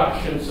are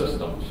production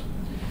systems.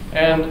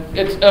 And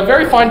it's a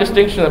very fine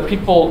distinction that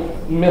people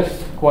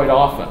miss quite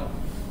often.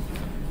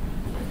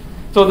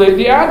 So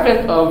the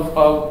advent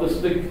of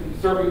this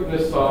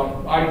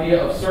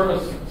idea of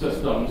service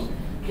systems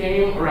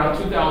came around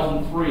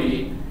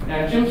 2003,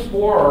 and Jim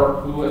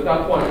Sporer, who at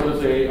that point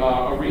was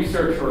a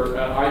researcher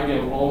at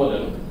IBM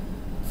Ulm,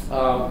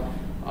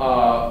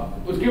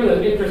 was given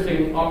an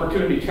interesting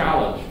opportunity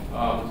challenge.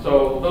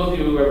 So those of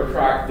you who ever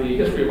tracked the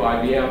history of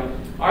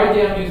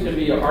IBM used to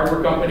be a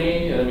hardware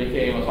company and then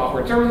became a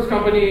software and services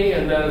company,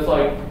 and then it's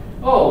like,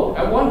 oh,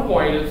 at one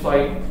point it's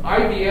like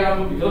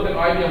IBM, if you look at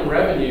IBM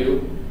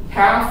revenue,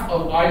 half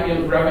of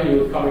IBM's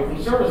revenue is coming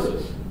from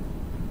services.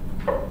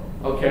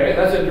 Okay. Okay,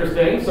 that's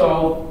interesting.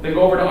 So they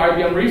go over to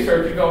IBM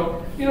Research and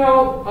go, you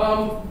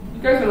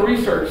guys in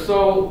research,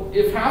 so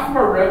if half of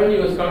our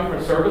revenue is coming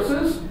from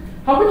services,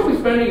 how much are we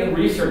spending in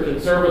research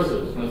and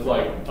services? And it's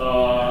like,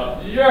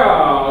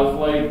 yeah, it's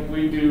like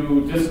we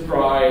do disk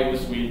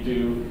drives, we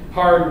do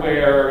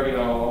hardware,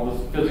 all this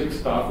physics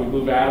stuff, we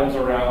move atoms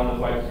around.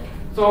 It's like,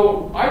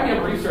 so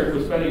IBM Research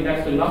was spending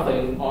next to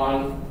nothing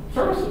on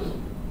services.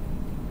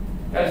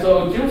 And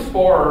so Jim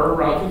Sporer,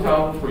 around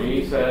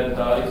 2003, said,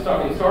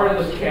 he started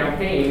this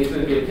campaign. He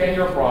said it'd be a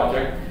 10-year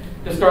project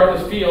to start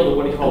this field of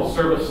what he called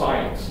service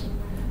science,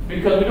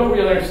 because we don't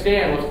really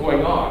understand what's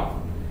going on.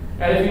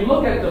 And if you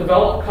look at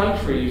developed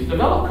countries,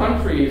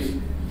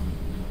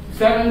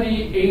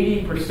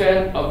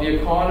 70–80% of the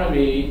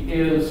economy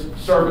is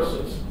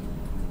services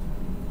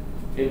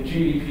in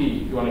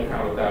GDP, if you want to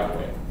count it that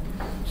way.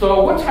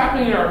 So what's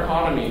happening in our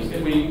economies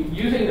if we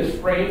using this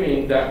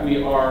framing that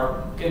we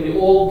are in the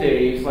old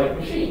days like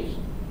machines?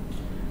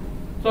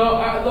 So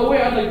the way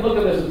I'd like to look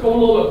at this is go a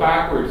little bit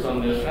backwards on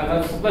this,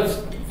 and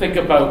let's think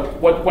about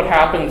what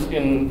happens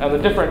in the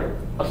different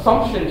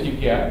assumptions you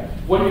get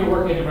when you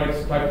work in different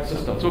types of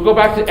systems. So we'll go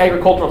back to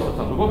agricultural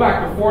systems. We'll go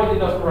back before the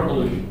Industrial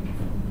Revolution.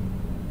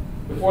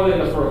 Before the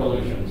Industrial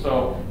Revolution.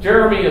 So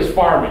Jeremy is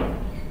farming.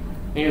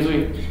 He's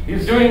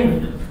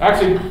doing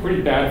actually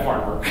pretty bad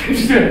farmer.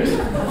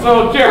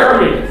 So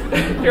Jeremy,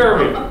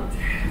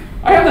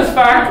 I have this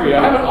factory.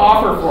 I have an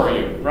offer for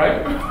you,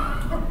 right?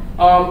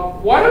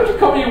 Why don't you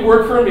come and you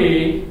work for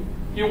me?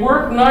 You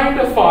work 9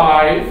 to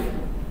 5.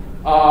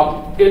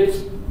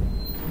 It's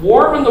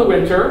warm in the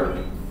winter.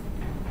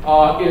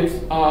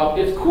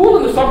 It's cool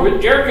in the summer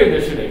with air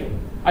conditioning.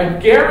 I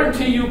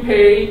guarantee you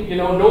pay,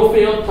 no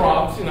failed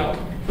props, So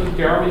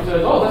Jeremy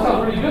says, oh, that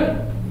sounds pretty good.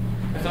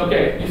 I said,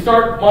 okay, you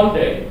start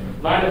Monday,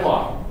 9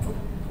 o'clock.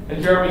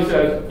 And Jeremy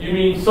says, you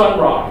mean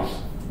sunrise?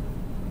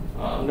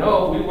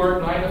 No, we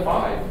work 9 to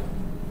 5.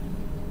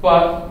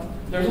 But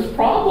there's this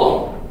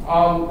problem.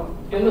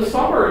 In the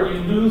summer, you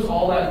lose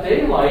all that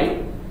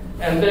daylight.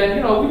 And then,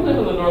 we live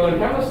in the northern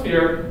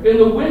hemisphere. In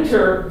the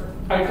winter,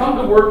 I come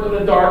to work in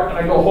the dark and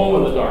I go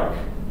home in the dark.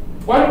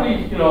 Why don't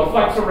we,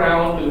 flex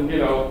around and,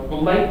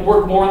 we'll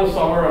work more in the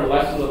summer and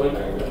less in the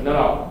winter?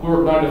 No, we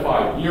work 9 to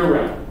 5, year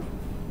round.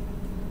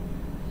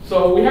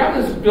 So we have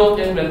this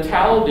built-in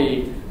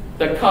mentality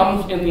that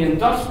comes in the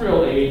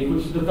industrial age,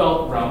 which is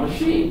developed around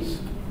machines.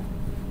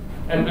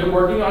 And been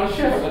working on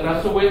shifts, and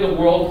that's the way the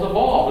world has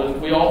evolved, and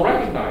we all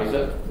recognize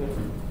it.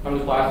 I'm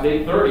in class at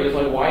 8:30. It's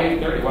like, why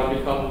 8:30? Why don't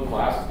we come to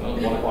class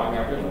 1 o'clock in the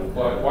afternoon?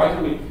 Why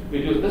do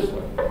we do it this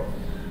way?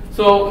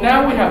 So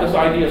now we have this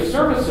idea of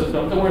service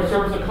systems, and we're a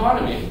service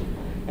economy.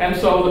 And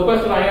so the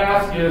question I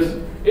ask is,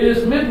 it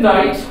is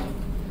midnight,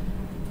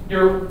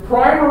 your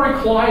primary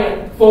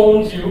client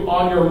phones you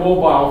on your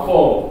mobile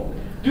phone.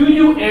 Do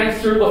you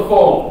answer the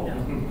phone?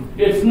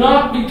 It's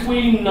not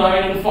between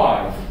 9 and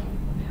 5.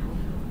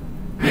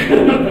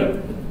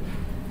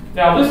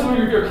 Now, this is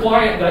your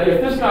client that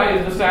if this guy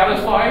is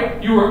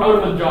dissatisfied, you are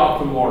out of a job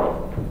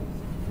tomorrow.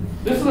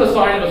 This is a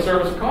sign of a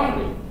service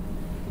economy.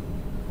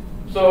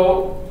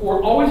 So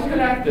we're always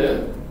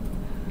connected,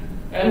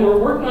 and we're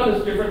working on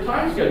this different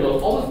time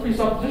schedules. All these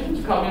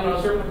presuppositions come in on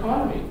a certain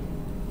economy.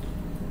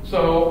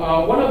 So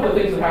one of the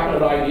things that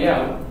happened at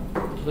IBM,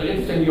 the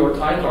interesting New York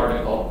Times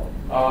article,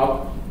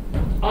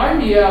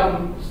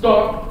 IBM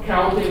stopped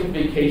counting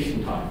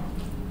vacation time.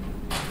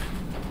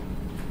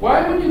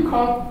 Why would you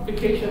count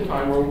vacation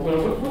time? Why do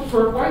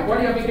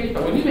you have vacation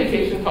time? We need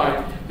vacation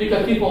time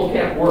because people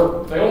can't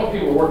work. They don't want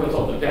people to work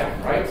themselves to death,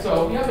 right?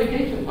 So you have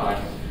vacation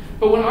time.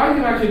 But when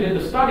IBM actually did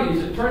the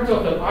studies, it turns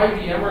out that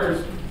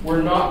IBMers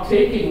were not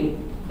taking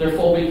their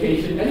full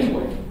vacation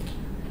anyway.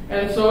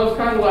 And so it's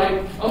kind of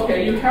like,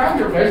 okay, you have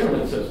your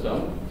measurement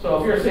system. So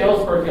if you're a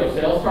salesperson, you have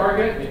a sales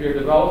target. If you're a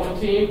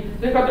development team,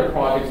 they've got their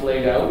projects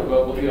laid out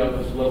about what you have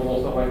this deliverable,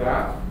 stuff like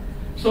that.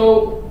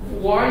 So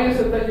why is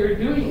it that you're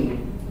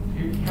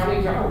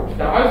counting hours?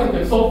 Now, I was in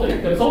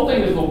consulting.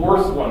 Consulting is the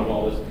worst one of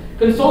all this.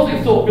 Consulting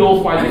still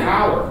bills by the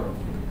hour.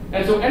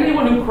 And so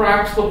anyone who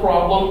cracks the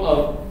problem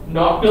of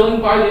not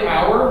billing by the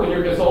hour when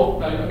you're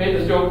consulting, I made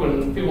this joke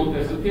when people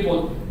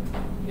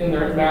in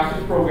their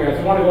master's programs,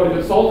 they want to go to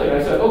consulting.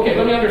 I said, okay,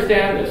 let me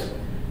understand this.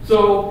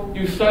 So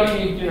you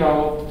studied,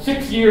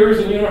 6 years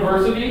in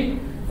university.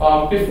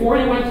 Before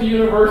you went to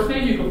university,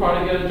 you could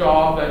probably get a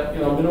job at,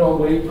 minimum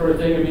wage sort of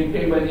thing and being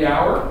paid by the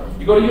hour.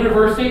 You go to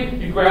university,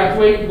 you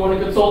graduate, you go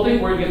into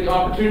consulting, where you get the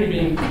opportunity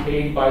of being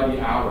paid by the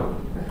hour.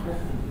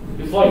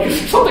 It's like,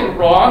 is something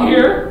wrong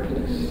here?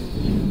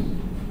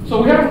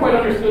 So we haven't quite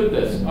understood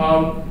this.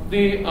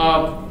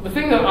 The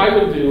thing that I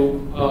would do,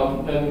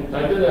 and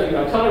I did that,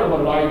 I tell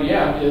everyone at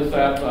IBM, is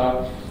that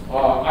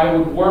I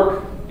would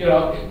work.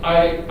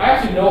 I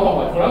actually know how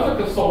much. When I was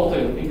a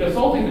consultant, in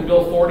consulting to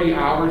bill 40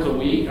 hours a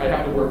week, I'd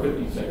have to work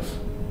 56.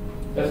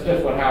 That's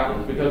just what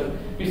happens, because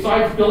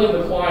besides billing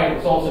the client,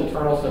 it's also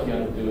internal stuff you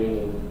end up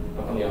doing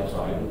on the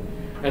outside.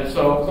 And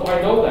so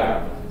I know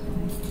that.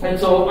 And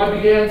so I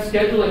began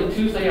scheduling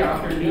Tuesday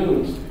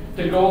afternoons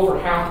to go for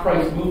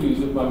half-price movies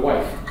with my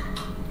wife,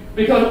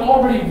 because I'm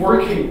already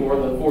working more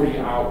than 40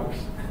 hours.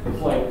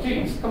 It's like,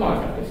 geez, come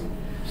on, guys.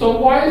 So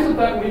why is it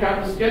that we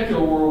have to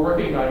schedule where we're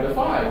working 9 to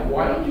 5?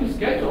 Why don't you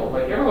schedule,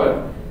 like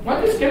everyone, why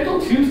don't you schedule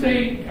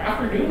Tuesday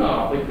afternoon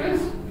off? Like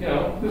this,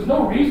 there's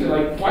no reason.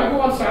 Like, why go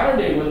on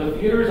Saturday when the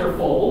theaters are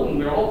full and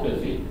they're all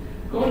busy?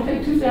 Go and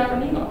take Tuesday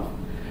afternoon off.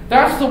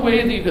 That's the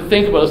way that you could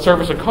think about a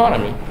service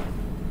economy.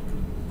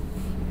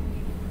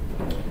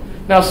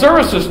 Now,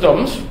 service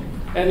systems,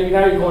 and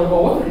now you're going,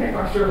 well, what the heck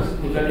are service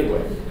systems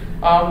anyway?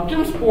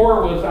 Jim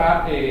Spohr was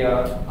at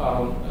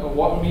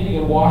a meeting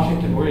in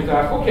Washington where he's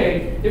asked,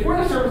 okay, if we're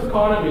in a service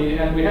economy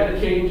and we had to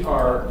change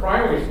our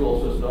primary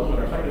school system and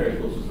our secondary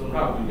school system,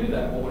 how would we do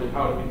that? How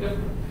would it be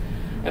different?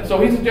 And so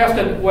he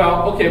suggested,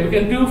 well, okay, we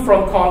can do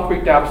from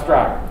concrete to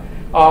abstract.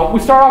 We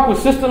start off with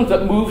systems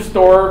that move,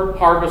 store,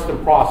 harvest,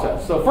 and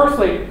process. So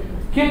firstly,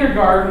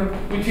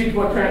 kindergarten, we teach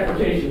about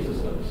transportation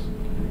systems.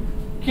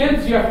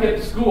 Kids, you have to get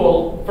to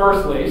school,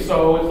 firstly,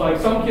 so it's like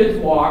some kids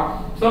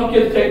walk, some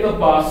kids take the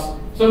bus,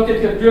 some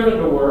kids get driven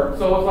to work,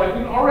 so it's like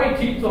we can already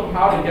teach them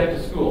how to get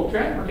to school.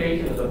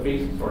 Transportation is a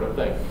basic sort of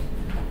thing.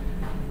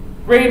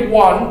 Grade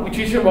 1, we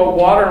teach them about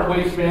water and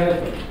waste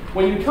management.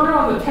 When you turn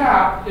on the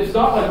tap, it's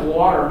not like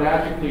water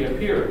magically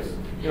appears.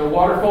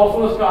 Water falls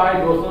from the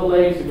sky, it goes to the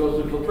lakes, it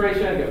goes to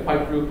filtration, it gets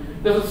piped through.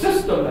 There's a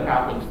system that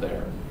happens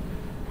there.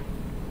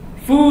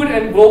 Food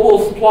and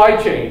global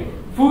supply chain.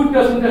 Food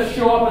doesn't just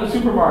show up in a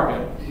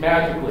supermarket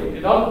magically.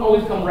 It doesn't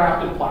always come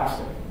wrapped in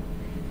plastic.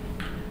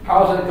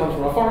 How is it? It comes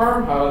from a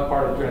farm, how it's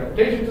part of the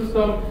transportation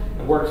system,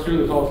 it works through,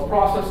 there's all this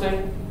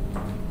processing.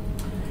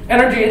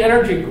 Energy and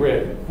energy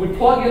grid. We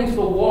plug into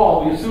the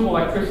wall, we assume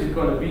electricity is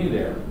going to be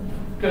there.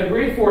 Can a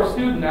grade 4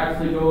 student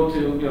actually go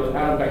to the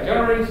atom-back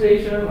generating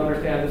station and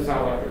understand this is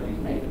how electricity is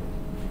made?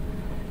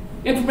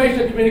 Information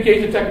and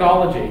communication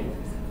technology.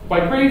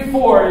 By grade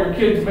 4, your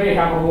kids may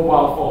have a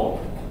mobile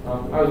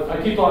phone.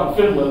 I teach on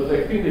Finland.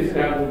 I think they said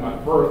having my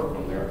birth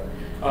from there.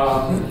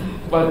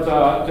 But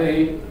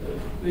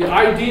the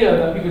idea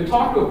that we could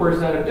talk to a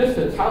person at a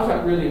distance, how does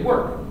that really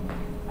work?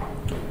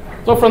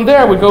 So from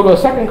there, we go to a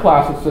second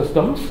class of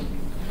systems.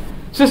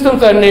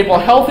 Systems that enable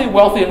healthy,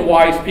 wealthy, and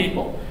wise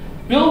people.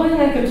 Building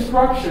and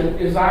construction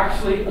is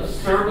actually a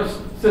service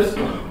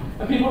system.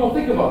 And people don't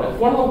think about it. It's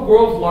one of the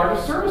world's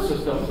largest service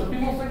systems. And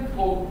people think,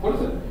 well, what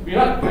is it? You're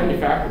not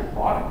manufacturing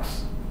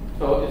products.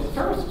 So it's a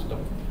service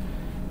system.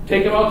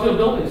 Take them out to the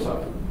building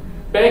site.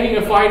 Banking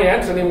and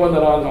finance, anyone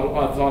that's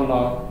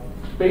on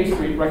Bay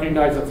Street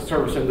recognizes that's the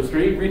service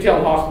industry. Retail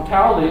and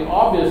hospitality,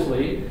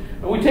 obviously.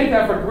 And we take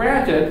that for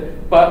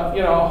granted, but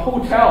a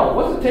hotel,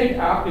 what does it take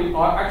to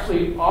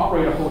actually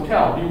operate a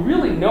hotel? Do you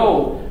really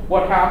know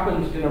what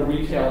happens in a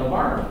retail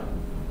environment?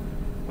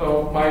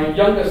 So my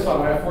youngest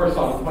son, I have 4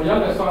 sons. My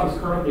youngest son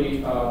is currently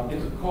he's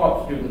a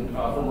co-op student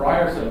from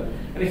Ryerson,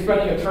 and he's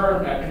spending a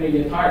term at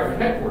Canadian Tire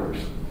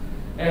headquarters.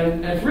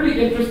 And it's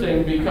really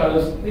interesting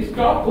because these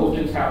job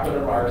postings happen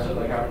at Ryerson,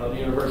 like happen at the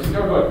university.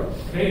 They're going,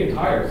 Canadian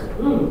Tire. It's like,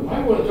 ooh, I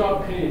want a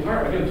job at Canadian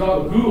Tire. I get a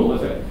job at Google. I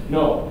say,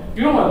 no,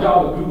 you don't want a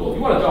job at Google.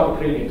 You want a job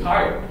at Canadian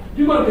Tire. If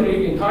you go to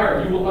Canadian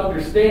Tire, you will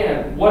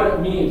understand what it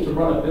means to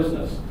run a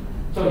business.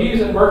 So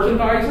he's in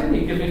merchandising.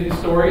 He gives me these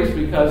stories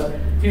because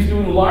he's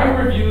doing line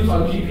reviews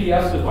on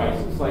GPS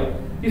devices. Like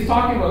he's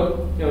talking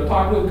about,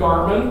 talking with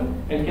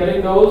Garmin and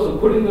getting those and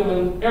putting them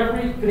in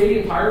every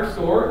Canadian Tire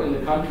store in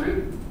the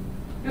country.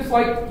 It's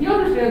like he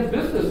understands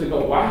business and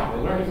go, wow,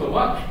 they're learning so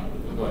much.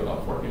 They're going,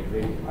 oh, working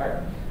Canadian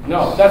Tire.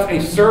 No, that's a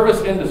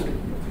service industry.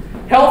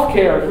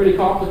 Healthcare is really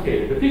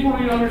complicated. If people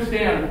really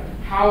understand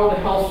how the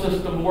health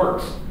system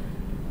works,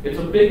 it's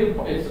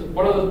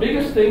one of the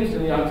biggest things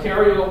in the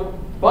Ontario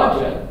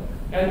budget,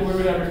 and we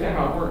really understand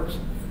how it works.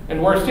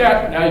 And where it's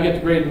at, now you get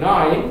to grade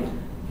 9,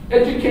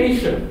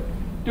 education.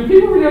 Do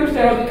people really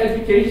understand how the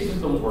education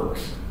system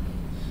works?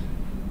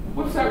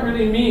 What's that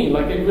really mean?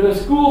 Like, you've been in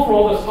school for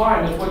all this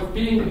time, it's like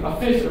being a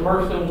fish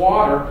immersed in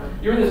water.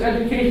 You're in this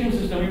education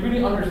system, you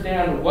really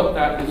understand what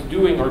that is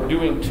doing or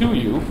doing to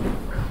you.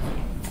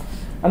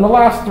 And the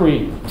last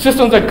 3,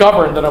 systems that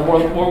govern that are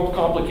more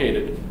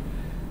complicated.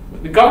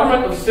 The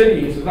government of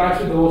cities is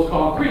actually the most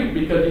concrete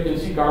because you can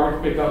see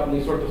garbage pickup and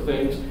these sorts of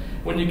things.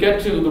 When you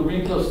get to the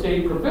regional,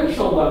 state,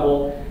 provincial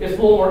level, it's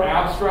a little more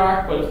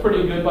abstract, but it's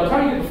pretty good. By the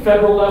time you get to the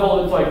federal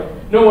level, it's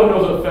like no one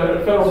knows what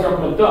the federal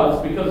government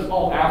does because it's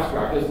all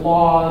abstract. There's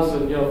laws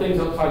and things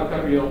outside the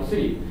country you don't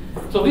see.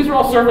 So these are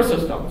all service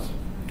systems.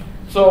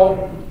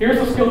 So here's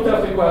the skill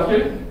testing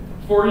question.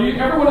 For you,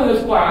 everyone in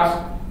this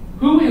class,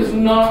 who is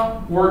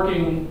not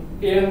working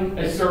in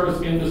a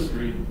service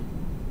industry?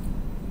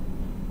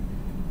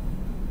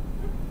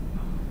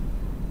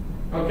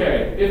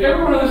 Okay, if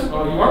everyone in this, you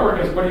are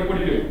working, what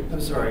do you do? I'm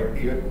sorry,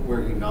 you're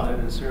working not in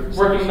a service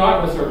Working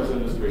not in the service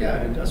industry. Yeah,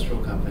 an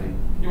industrial company.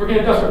 You work in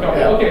an industrial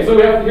company. Yeah. Okay, so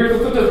here's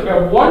the statistic. We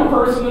have 1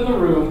 person in the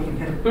room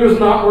who is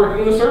not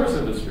working in the service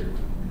industry.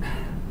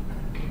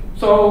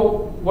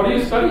 So what are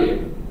you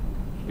studying?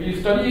 You're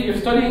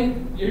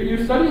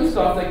studying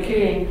stuff that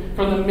came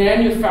from the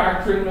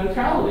manufacturing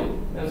mentality.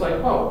 And it's like,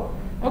 oh,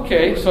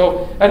 okay,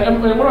 so,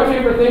 and one of my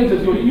favorite things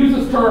is you use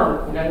this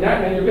term,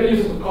 and you're going to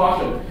use this with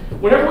caution.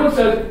 When everyone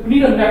says, we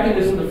need a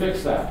mechanism to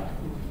fix that.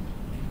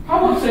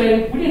 How about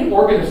saying, we need an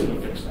organism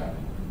to fix that?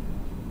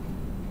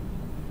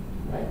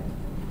 Right?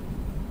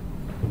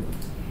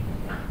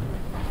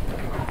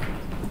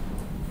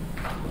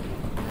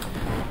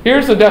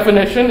 Here's the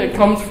definition. It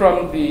comes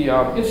from the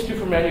Institute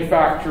for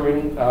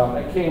Manufacturing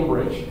at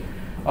Cambridge.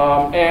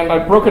 And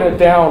I've broken it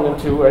down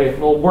into a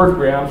little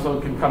wordgram so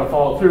it can kind of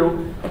follow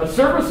through. A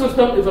service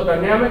system is a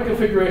dynamic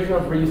configuration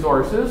of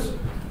resources.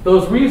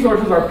 Those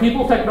resources are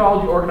people,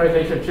 technology,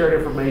 organization, shared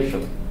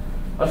information.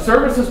 A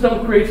service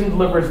system creates and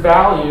delivers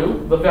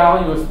value. The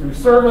value is through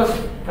service,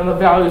 and the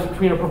value is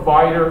between a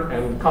provider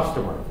and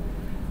customer.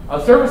 A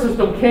service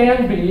system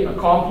can be a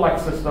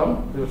complex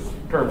system. There's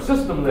the term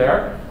system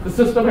there. The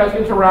system has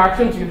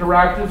interactions. The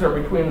interactions are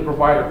between the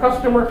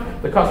provider-customer,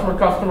 the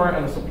customer-customer,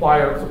 and the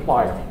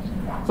supplier-supplier.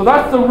 So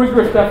that's the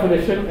rigorous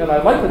definition, and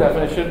I like the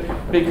definition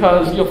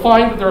because you'll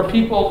find that there are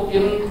people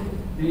in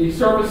the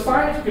service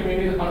science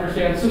community that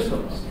understand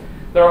systems.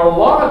 There are a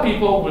lot of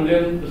people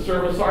within the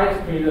service science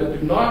community that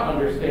do not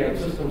understand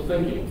systems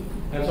thinking.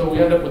 And so we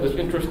end up with this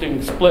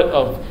interesting split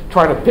of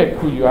trying to pick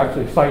who you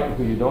actually cite and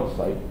who you don't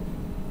cite.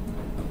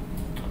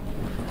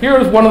 Here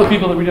is one of the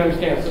people that really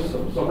understand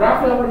systems. So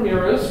Rafael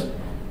Ramirez,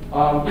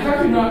 he's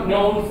actually not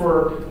known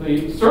for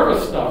the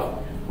service stuff.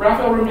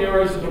 Rafael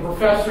Ramirez is a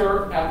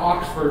professor at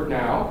Oxford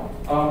now.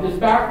 His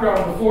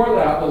background before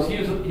that was he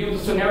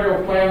was a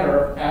scenario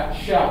planner at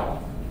Shell.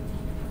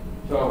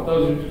 So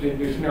those who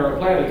do scenario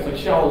planning, it's like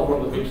Shell is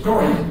one of the big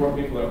stories, one of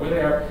the people that were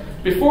there.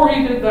 Before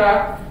he did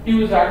that, he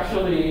was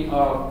actually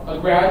a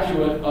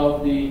graduate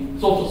of the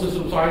Social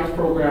System Science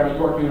program at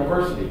York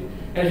University.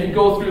 And if you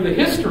go through the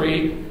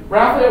history,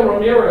 Rafael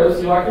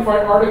Ramirez, you'll actually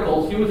find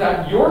articles, he was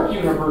at York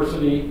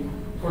University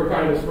for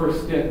kind of his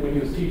first stint when he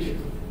was teaching.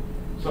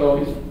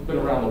 So he's been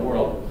around the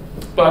world.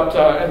 But,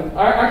 and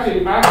I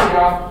actually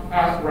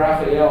asked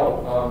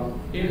Rafael,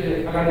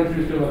 I got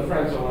introduced to him with a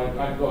friend, so when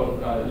I go to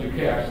the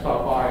UK, I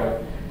stopped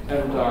by,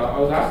 and I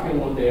was asking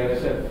him one day, and I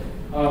said,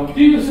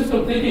 do you use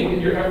system thinking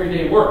in your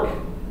everyday work?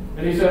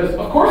 And he says,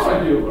 of course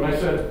I do. And I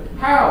said,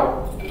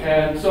 how?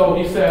 And so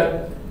he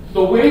said,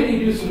 the way that you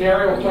do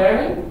scenario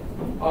planning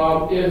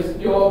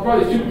is,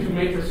 probably two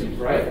matrices,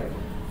 right?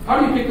 How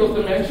do you pick those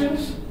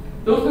dimensions?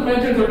 Those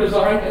dimensions are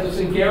designed as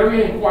a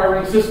Singerian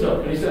inquiring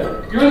system. And he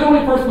said, you're the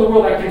only person in the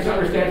world that actually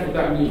understands what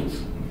that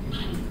means.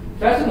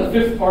 That's in the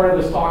fifth part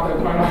of this talk that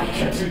I'm not going to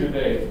get to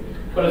today.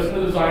 But it's in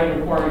the design of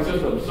inquiring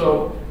systems.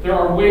 So there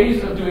are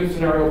ways of doing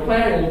scenario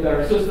planning that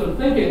are system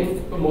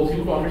thinking, but most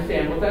people don't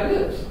understand what that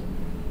is.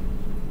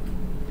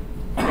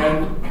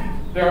 And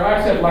there are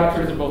actually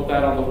lectures about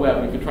that on the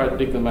web. You can try to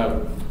dig them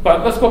out.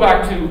 But let's go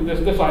back to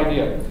this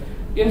idea.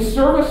 In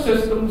service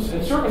systems,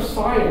 in service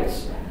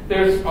science,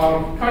 there's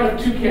kind of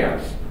two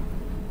camps.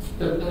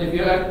 If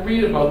you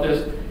read about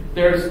this,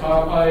 there's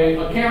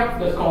a camp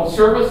that's called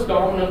service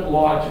dominant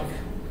logic.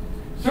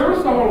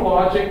 Service dominant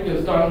logic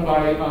is done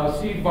by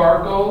Steve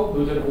Barco,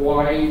 who's in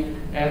Hawaii,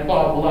 and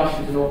Bob Lush,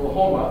 who's in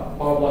Oklahoma.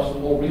 Bob Lush is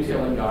an old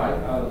retailing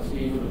guy.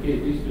 Steve was a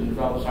PhD student who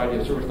developed this idea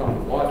of service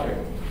dominant logic.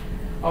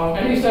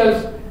 And he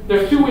says,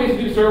 there's two ways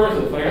to do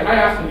services. Like I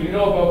asked him, do you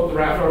know about the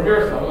Rafael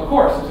Ramirez stuff? Of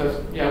course. He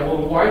says, yeah, well,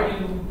 why do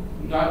you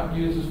not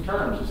use his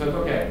terms? He says,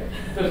 okay,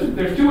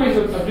 there's two ways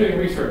of doing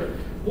research.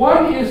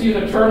 One is use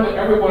a term that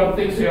everyone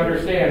thinks they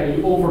understand and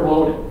you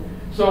overload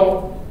it.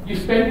 So you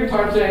spend your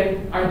time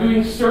saying, I'm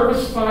doing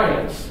service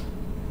science,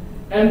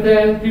 and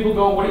then people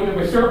go, what do you mean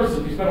by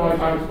services? You spend all your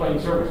time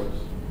explaining services.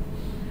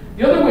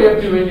 The other way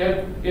of doing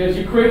it is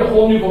you create a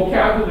whole new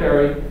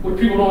vocabulary which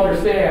people don't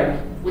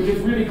understand, which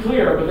is really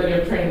clear, but then you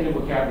have to train a new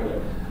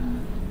vocabulary.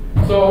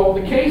 So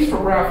the case for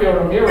Rafael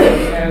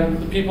Ramirez and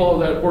the people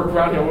that worked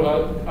around him,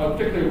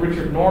 particularly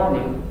Richard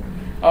Norman,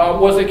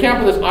 was they came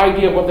up with this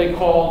idea of what they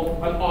called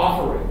an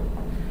offering.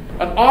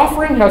 An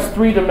offering has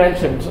three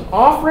dimensions. An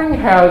offering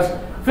has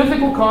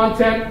physical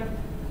content,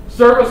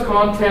 service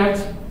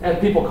content, and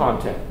people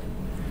content.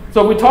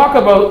 So we talk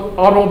about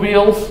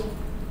automobiles.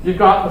 You've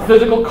got the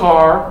physical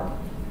car.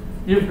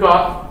 You've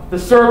got the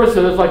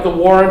services like the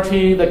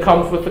warranty that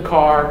comes with the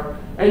car.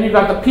 And you've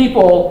got the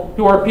people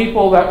who are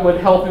people that would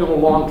help you on a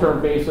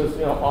long-term basis.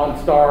 You know,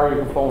 OnStar,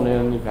 you can phone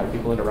in, you've got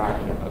people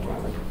interacting with that kind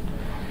of thing.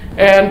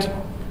 And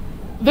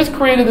this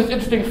created this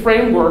interesting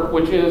framework,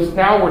 which is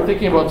now we're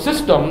thinking about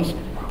systems.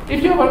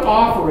 If you have an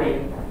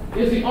offering,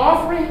 is the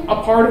offering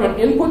a part of an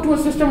input to a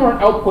system or an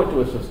output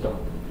to a system?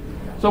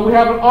 So we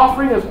have an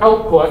offering as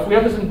output. We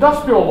have this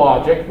industrial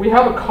logic. We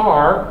have a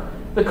car.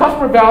 The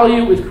customer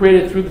value is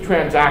created through the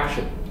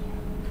transaction.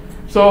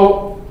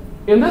 So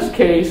in this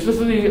case, this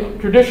is the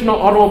traditional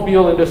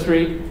automobile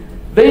industry.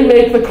 They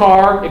make the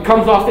car. It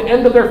comes off the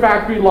end of their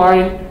factory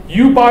line.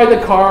 You buy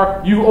the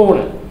car. You own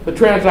it. The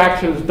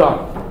transaction is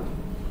done.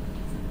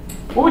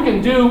 What we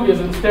can do is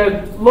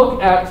instead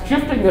look at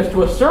shifting this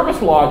to a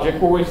service logic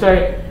where we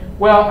say,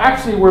 well,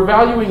 actually, we're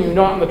valuing you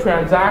not in the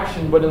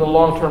transaction, but in the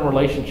long-term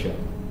relationship.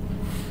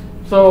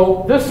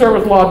 So this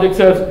service logic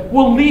says,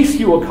 we'll lease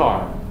you a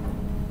car.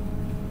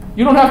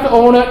 You don't have to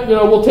own it. You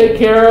know, we'll take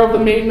care of the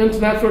maintenance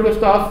and that sort of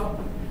stuff.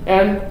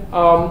 And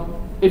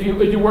if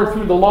you work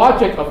through the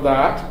logic of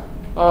that,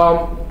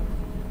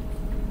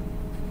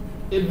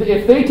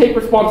 if they take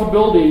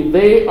responsibility,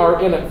 they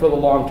are in it for the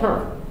long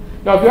term.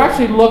 Now, if you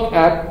actually look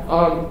at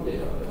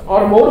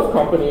automotive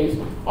companies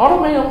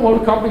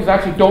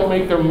actually don't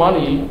make their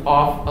money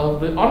off of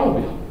the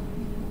automobile.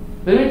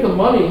 They make the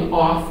money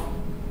off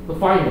the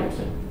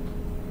financing.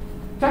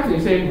 It's actually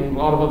the same in a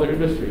lot of other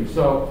industries.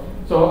 So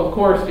of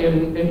course,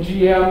 in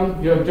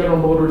GM, you have General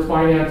Motors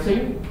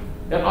financing.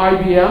 At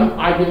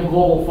IBM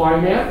Global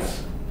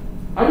Finance.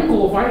 IBM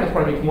Global Finance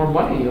probably makes more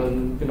money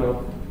on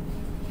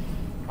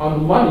the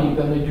money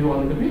than they do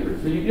on the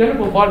computers. So you end up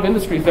with a lot of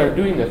industries that are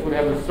doing this, where they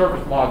have the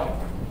service logic.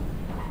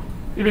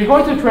 If you go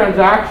into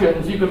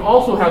transactions, you can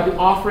also have the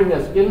offering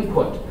as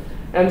input.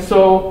 And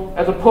so,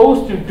 as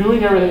opposed to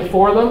doing everything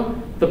for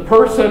them, the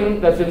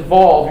person that's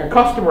involved, your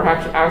customer,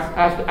 has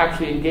to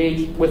actually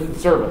engage with the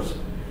service.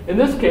 In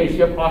this case,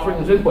 you have offering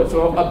as input.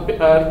 So an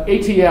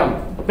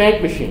ATM, a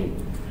bank machine.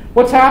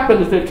 What's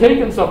happened is they've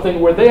taken something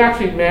where they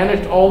actually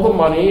managed all the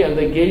money and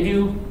they gave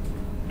you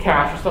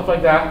cash and stuff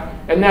like that,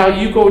 and now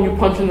you go and you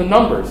punch in the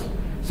numbers.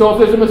 So if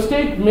there's a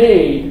mistake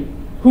made,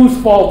 whose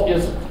fault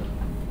is it?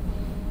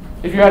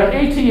 If you're at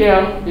an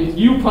ATM, it's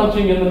you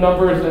punching in the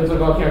numbers and it's like,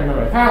 oh, I can't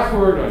remember my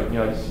password, or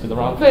I just did the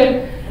wrong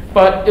thing.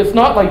 But it's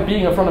not like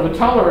being in front of a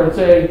teller and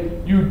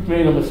saying, you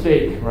made a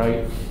mistake,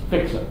 right?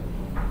 Fix it.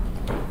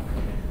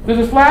 There's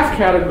this last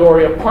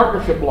category of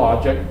partnership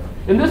logic.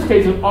 In this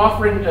case, it's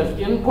offering as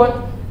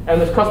input,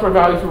 and this customer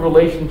value through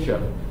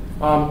relationship.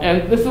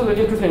 And this is an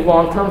interesting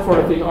long-term sort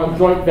of thing on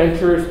joint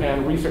ventures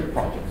and research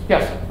projects.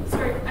 Yes?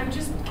 Sorry, I'm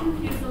just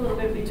confused a little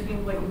bit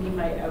between what you mean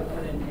by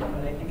output and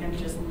input. I think I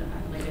just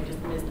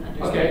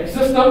misunderstood. Okay,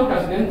 system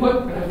has an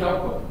input and has an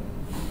output.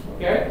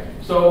 Okay?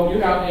 So you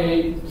have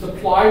a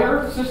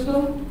supplier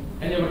system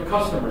and you have a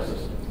customer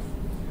system.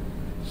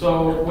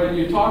 So when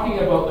you're talking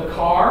about the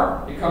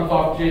car, it comes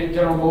off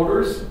General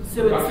Motors.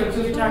 So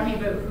you're talking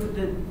about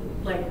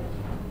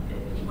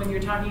when you're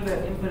talking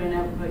about input and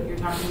output, you're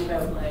talking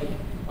about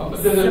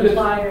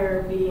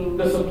supplier being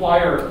the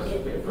supplier,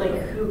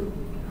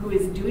 who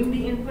is doing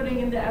the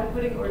inputting and the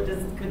outputting, or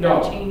could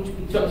no. that change?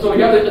 So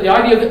you have the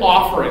idea of the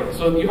offering.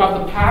 So you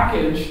have the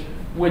package,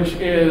 which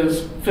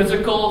is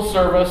physical,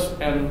 service,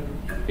 and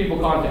people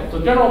content. So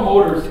General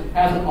Motors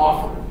has an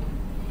offering.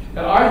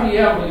 At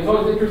IBM, it's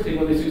always interesting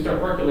when they start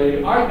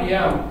percolating.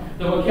 IBM,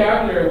 the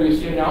vocabulary we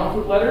see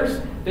announcement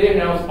letters, they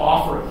announce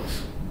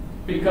offerings,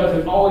 because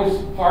there's always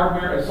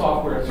hardware and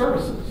software and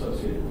services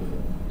associated with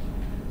it.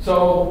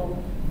 So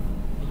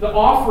the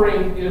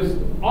offerings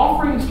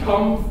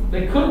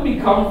they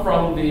could come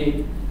from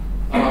the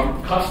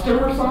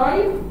customer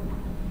side,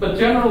 but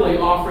generally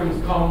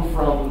offerings come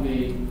from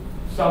the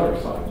seller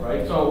side,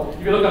 right? So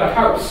if you look at a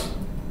house,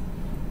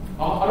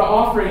 a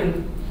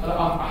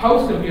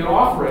house can be an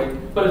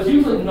offering, but it's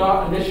usually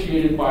not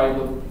initiated by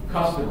the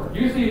customer.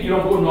 Usually you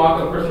don't go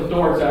knock on a person's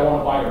door and say, I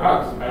want to buy your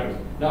house.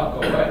 No,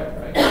 go away.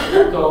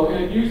 So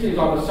it usually is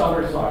on the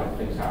seller side that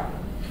things happen.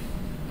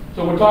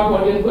 So we're talking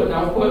about input and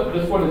output, but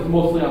this one is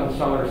mostly on the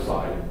seller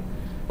side.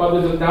 But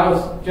there's now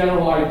this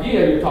general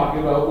idea you're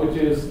talking about, which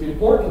is the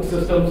important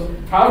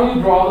systems. How do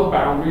you draw the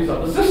boundaries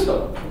of the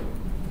system?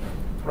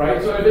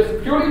 Right? So if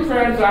it's purely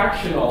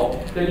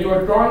transactional, then you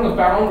are drawing the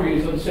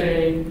boundaries and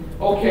saying,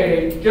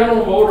 okay,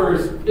 General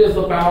Motors is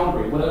the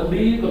boundary. When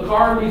the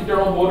car leaves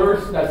General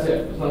Motors, that's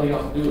it. There's nothing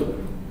else to do with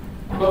it.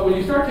 But when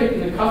you start taking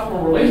the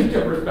customer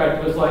relationship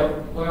perspective, it's like,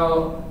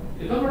 well,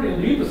 it doesn't really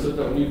leave the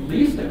system. When you've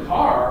leased a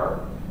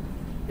car,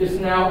 it's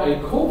now a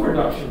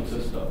co-production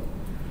system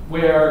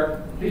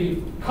where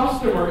the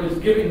customer is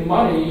giving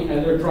money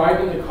and they're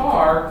driving the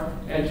car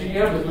and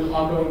GM is doing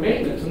ongoing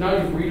maintenance. So now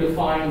you've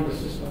redefined the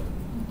system.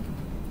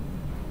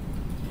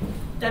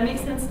 That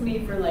makes sense to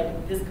me for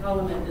this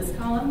column and this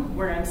column.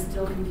 Where I'm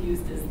still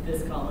confused is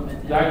this column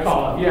and that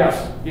column.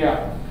 Yes,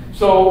 yeah.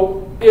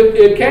 So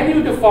can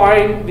you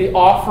define the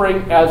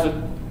offering as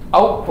an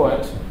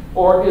output,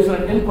 or is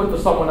it an input to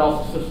someone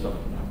else's system?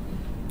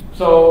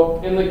 So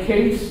in the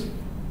case,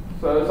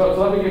 so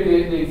let me give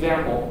you the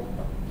example.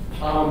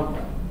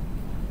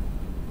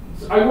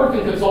 I worked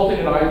in consulting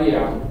at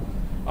IBM,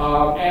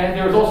 and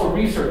there's also a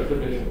research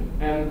division.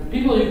 And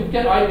you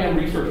get IBM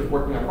researchers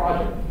working on a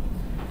project.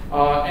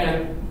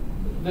 And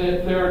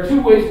there are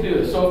two ways to do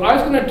this. So if I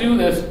was going to do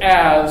this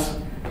as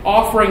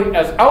offering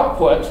as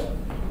output,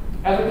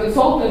 as a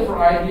consultant for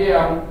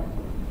IBM,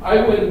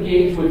 I would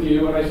engage with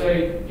you and I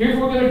say, here's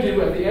what we're going to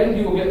do. At the end,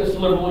 you will get this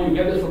deliverable, you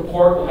get this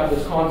report, we'll have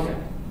this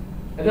content.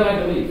 And then I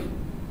can leave.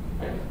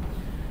 Right?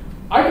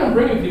 I can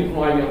bring you people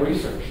from IBM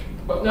research,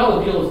 but now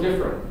the deal is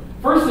different.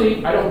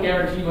 Firstly, I don't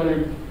guarantee you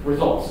any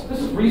results. This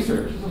is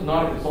research. This is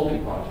not a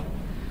consulting project.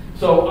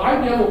 So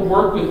IBM will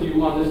work with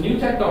you on this new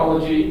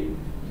technology,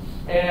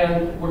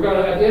 and we're going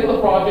to, at the end of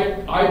the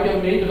project,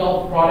 IBM may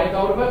develop a product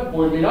out of it,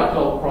 or it may not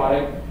develop a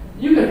product.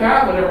 You can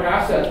have whatever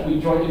assets we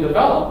jointly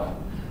develop,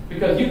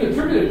 because you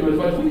contributed to it as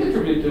much as we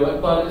contributed to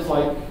it, but it's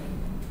like,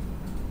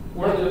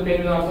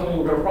 maybe not something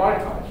we're going to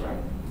productize, right?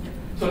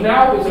 So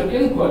now it's an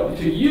input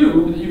to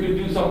you that you could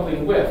do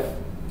something with.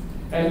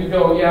 And you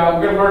go, yeah,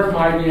 we're going to learn from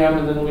IBM,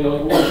 and then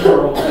we'll do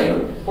our own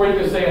thing. Or you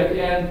can say at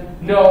the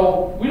end,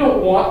 no, we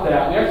don't want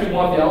that. We actually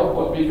want the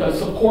output, because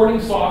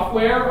supporting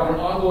software on an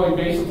ongoing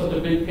basis is such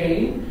a big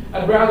pain.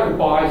 I'd rather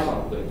buy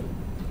something.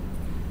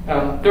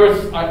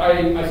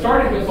 I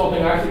started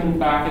consulting, I actually moved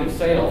back in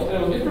sales.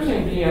 And it was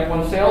interesting being at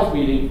one sales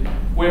meeting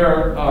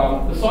where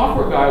the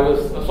software guy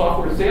was, a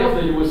software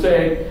sales leader, was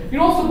saying, you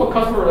know what's about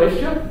customer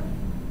relationship?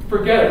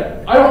 Forget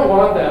it. I don't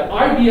want that.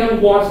 IBM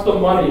wants the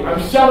money.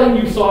 I'm selling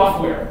you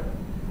software.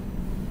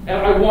 And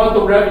I want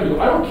the revenue.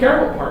 I don't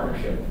care about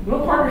partnership. You know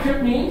what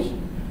partnership means?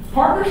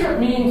 Partnership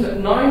means at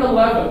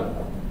 9/11,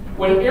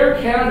 when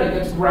Air Canada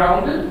gets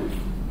grounded,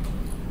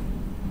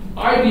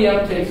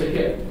 IBM takes a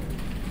hit.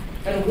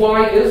 And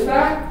why is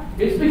that?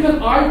 It's because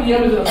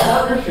IBM is in a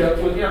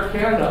partnership with Air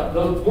Canada.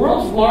 The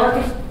world's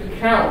largest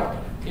account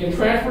in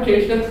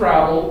transportation and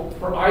travel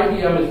for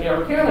IBM is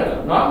Air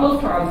Canada. Not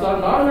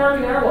Lufthansa, not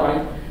American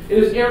Airlines.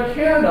 It is Air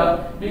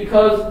Canada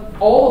because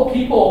all the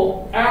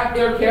people at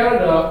Air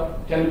Canada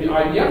tend to be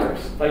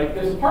IBMers. Like,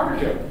 it's a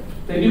partnership.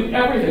 They do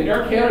everything.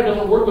 Air Canada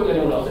doesn't work with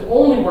anyone else. They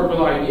only work with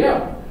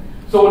IBM.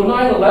 So when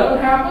 9/11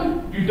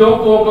 happened, you don't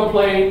go and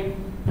complain,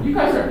 you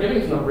guys aren't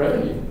giving us enough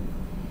revenue.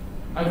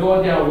 I'm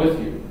going down with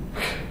you.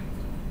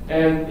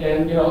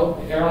 and you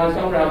know, airlines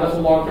come around, that's a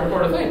long-term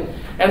sort of thing.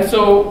 And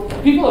so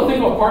people that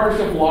think about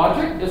partnership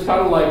logic is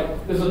kind of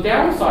like, there's a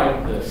downside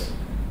of this.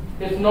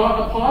 It's not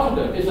a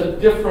positive. It's a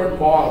different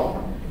model.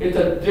 It's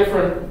a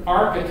different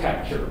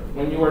architecture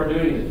when you are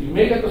doing it. You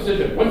make a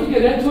decision. Once you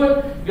get into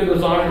it, you can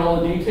design all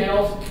the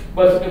details,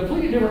 but it's a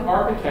completely different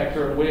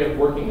architecture and way of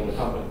working in the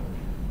company.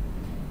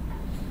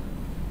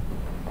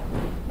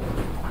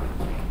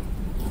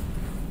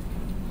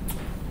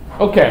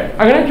 Okay,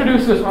 I'm going to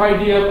introduce this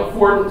idea of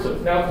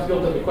affordances. Now, this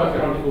goes to the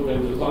question, how many people have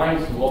been to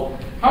design school?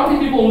 How many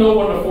people know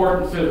what an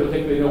affordance is or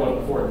think they know what an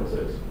affordance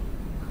is?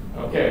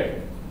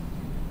 Okay.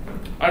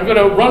 I'm going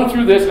to run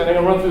through this, and I'm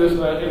going to run through this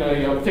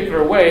in a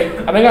particular way,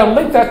 and I'm going to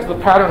link that to the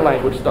pattern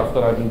language stuff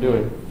that I've been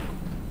doing.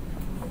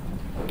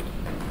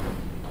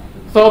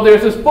 So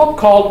there's this book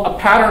called A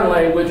Pattern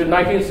Language in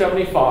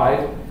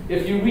 1975.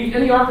 If you read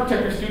any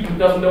architecture student who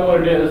doesn't know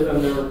what it is,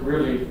 then they're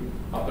really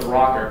up the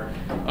rocker.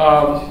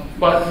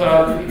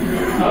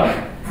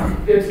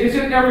 It's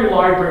in every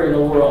library in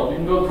the world. You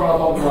can go to the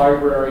public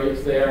library,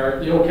 it's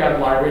there. The OCAD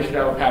library should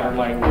have a pattern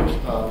language.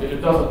 If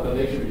it doesn't, then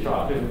they should be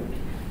shot.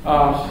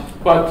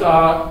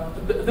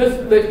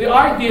 The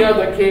idea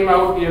that came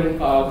out in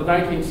the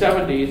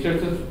 1970s,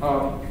 there's this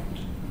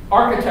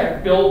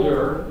architect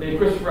builder named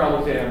Christopher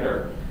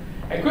Alexander.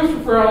 And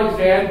Christopher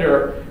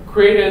Alexander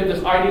created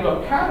this idea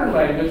of a pattern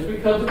language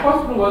because the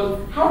question was,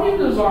 how do you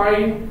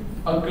design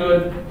a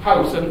good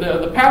house? And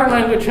the pattern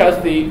language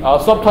has the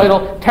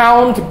subtitle,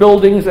 Towns,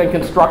 Buildings, and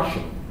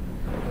Construction.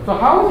 So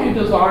how does he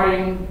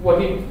design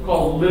what he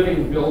called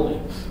living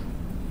buildings?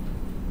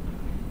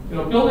 You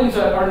know, buildings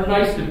that are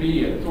nice to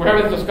be in. So we're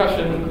having a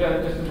discussion,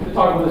 just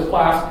talking about this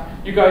class.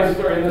 You guys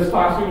are in this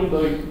classroom,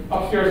 the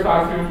upstairs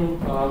classroom,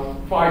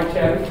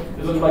 510,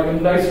 is it like a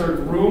nicer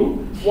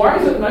room? Why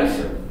is it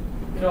nicer?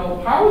 You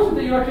know, how is it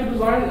that you actually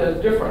design it that's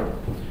different?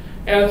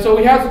 And so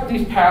he has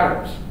these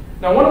patterns.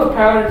 Now, one of the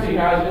patterns he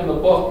has in the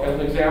book, as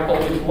an example,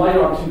 is light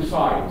on two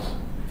sides.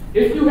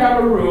 If you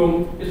have a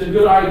room, it's a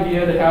good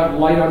idea to have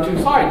light on two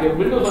sides. You have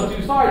windows on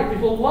two sides.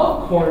 People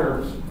love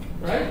corners,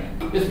 right?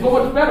 It's so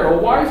much better. Well,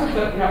 why is it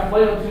that you have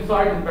light on two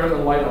sides is better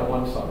than light on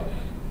one side?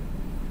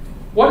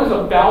 What is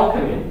a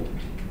balcony?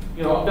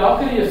 You know, a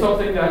balcony is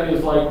something that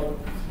is like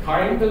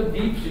kind of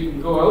deep, so you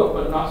can go out,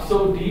 but not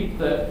so deep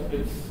that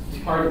it's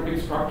part of a big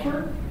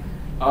structure.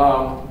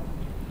 I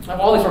have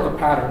all these sorts of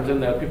patterns in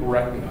there that people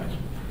recognize.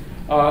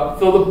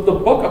 So the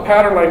book, A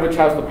Pattern Language,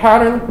 has the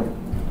pattern.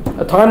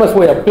 A Timeless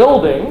Way of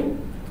Building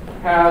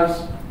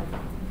has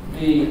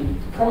the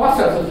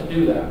processes to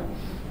do that.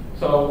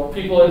 So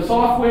people in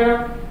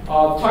software,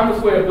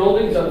 Timeless Way of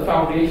Building is at the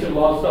foundation, a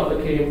lot of stuff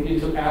that came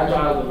into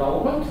agile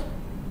development.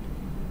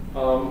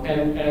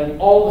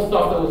 And all the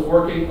stuff that was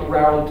working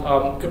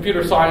around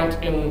computer science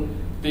in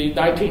the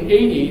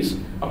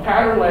 1980s, A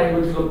Pattern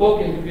Language is a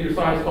book in computer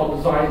science called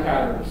Design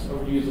Patterns of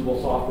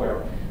Reusable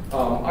Software.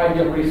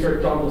 IBM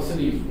Research, John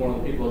Lasity is one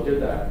of the people that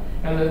did that.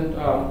 And then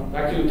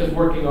actually just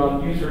working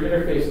on user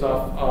interface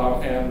stuff,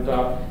 and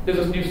there's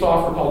this new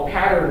software called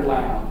Pattern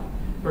Lab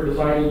for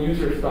designing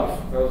user stuff.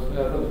 I was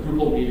at the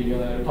Drupal meeting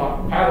and I talked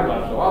about Pattern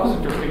Lab, so oh, this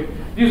is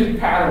interesting. Using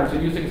patterns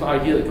and using this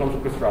idea that comes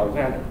from Christopher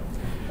Alexander.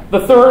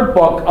 The third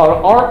book,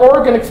 Our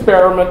Oregon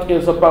Experiment,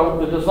 is about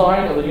the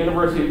design of the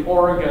University of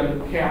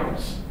Oregon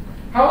campus.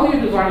 How do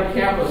you design a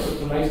campus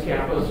that's a nice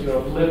campus, you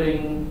know,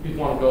 living,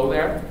 people want to go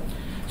there?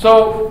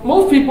 So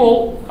most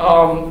people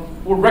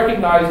would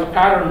recognize a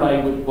pattern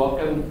language book,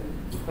 and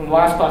in the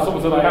last class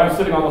someone said I have it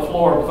sitting on the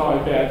floor beside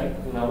my bed.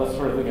 You know, that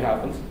sort of thing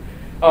happens.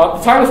 The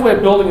Timeless Way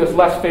of Building is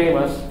less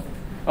famous.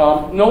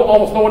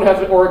 Almost no one has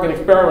an Oregon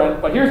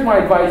Experiment, but here's my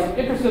advice. If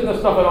you're interested in this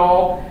stuff at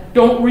all,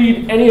 don't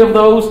read any of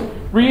those.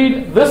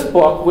 Read this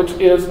book, which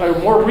is a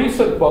more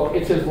recent book.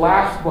 It's his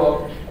last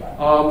book,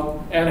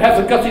 and it has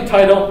a gutsy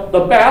title,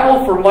 The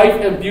Battle for Life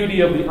and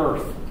Beauty of the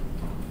Earth.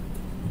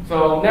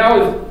 So now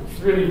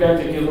it's really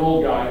venting, he's an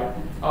old guy.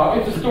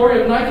 It's a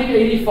story of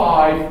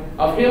 1985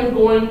 of him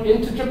going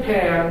into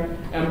Japan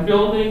and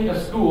building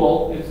a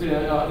school. It's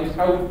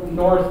out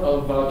north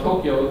of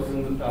Tokyo. It's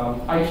in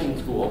Aishin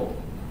School.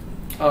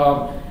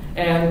 How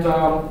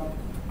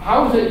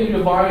is it you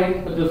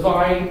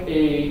design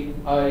a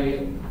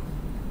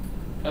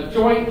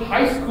joint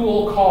high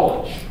school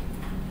college?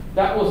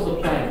 That was the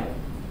plan.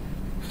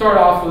 Start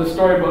off with a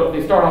story about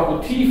they start off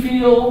with tea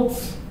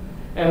fields,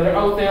 and they're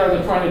out there and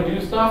they're trying to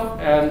do stuff.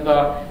 And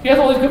he has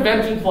all these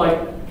conventions like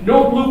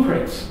no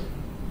blueprints.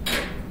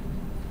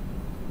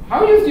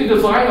 How do you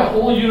design a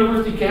whole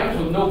university campus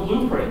with no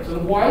blueprints?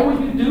 And why would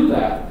you do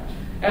that?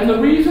 And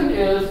the reason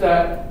is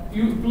that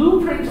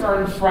blueprints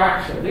are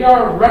abstraction. They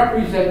are a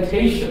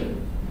representation.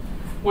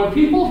 When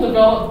people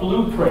develop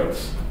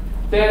blueprints,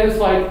 then it's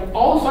like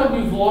all of a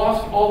sudden you've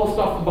lost all the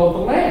stuff about the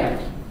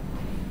land.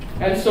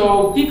 And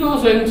so he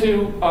goes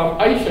into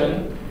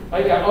Aishin,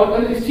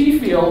 on these tea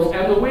fields,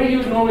 and the way he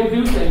would normally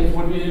do things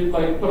would be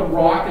like put a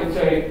rock and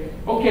say,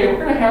 okay, we're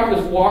going to have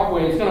this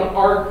walkway, it's going to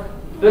arc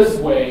this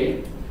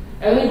way.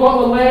 And then you go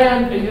on the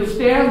land and you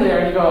stand there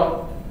and you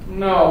go,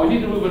 no, we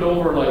need to move it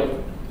over like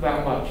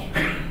that much.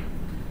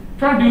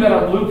 Trying to do that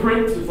on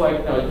blueprints, it's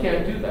like, no, you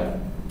can't do that.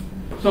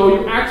 So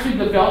you're actually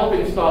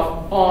developing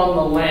stuff on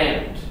the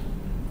land.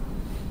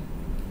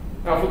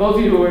 Now, for those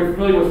of you who are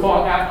familiar with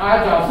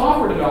agile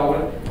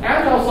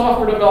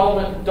software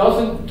development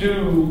doesn't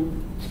do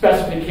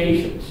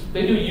specifications.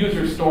 They do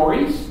user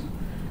stories.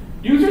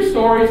 User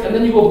stories, and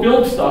then you go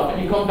build stuff,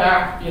 and you come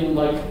back in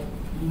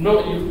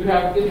you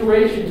have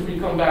iterations where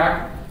you come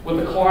back with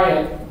the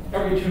client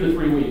every 2 to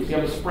 3 weeks. You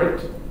have a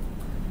sprint.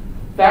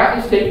 That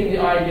is taking the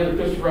idea of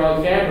Christopher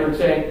Alexander and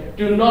saying,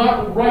 do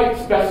not write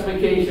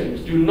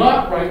specifications. Do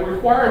not write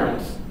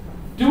requirements.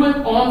 Do it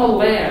on the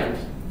land.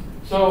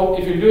 So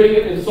if you're doing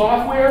it in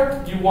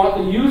software, you want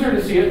the user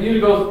to see it.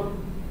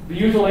 The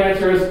usual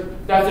answer is,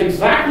 that's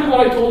exactly what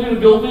I told you to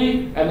build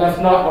me, and that's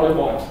not what I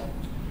want.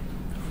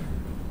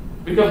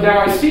 Because now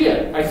I see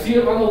it. I see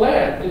it on the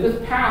land. And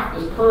this path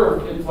is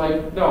curved. It's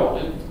like, no,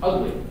 it's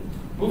ugly.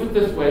 Move it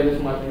this way,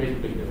 this much makes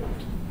a big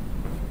difference.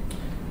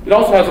 It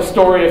also has a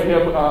story of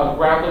him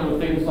grappling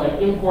with things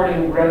like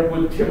importing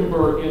redwood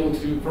timber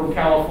from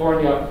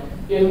California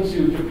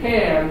into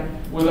Japan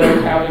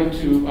without having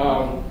to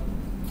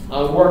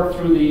work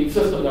through the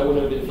system that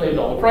would have inflated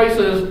all the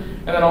prices,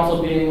 and then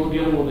also dealing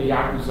with the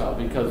Yakuza,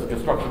 because the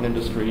construction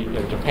industry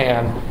in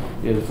Japan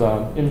is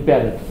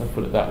embedded, let's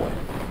put it that way.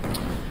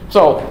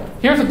 So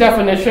here's a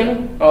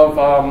definition of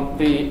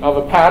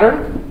a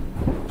pattern.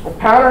 A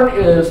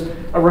pattern is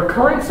a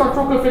recurring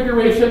structural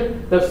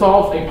configuration that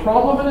solves a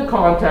problem in a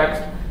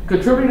context,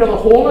 contributing to the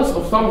wholeness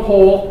of some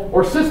whole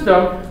or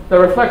system that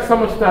reflects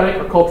some aesthetic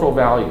or cultural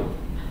value.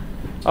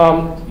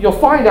 You'll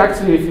find,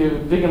 actually, if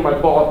you dig in my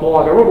blog,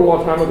 I wrote a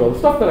long time ago, the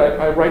stuff that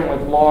I write in my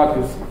blog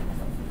is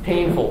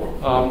painful.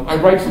 I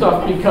write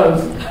stuff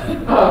because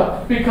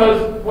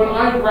when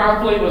I'm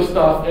grappling with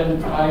stuff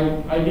and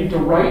I need to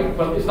write,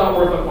 but it's not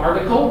worth an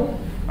article,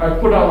 I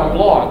put it on my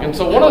blog. And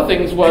so one of the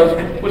things was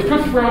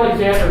Christopher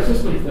Alexander, a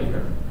systems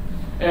thinker.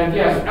 And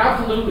yes,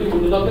 absolutely,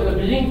 when you look at the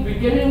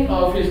beginning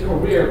of his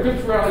career,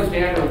 Christopher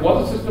Alexander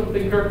was a system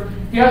thinker.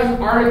 He has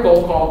an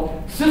article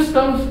called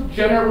Systems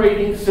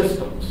Generating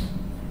Systems.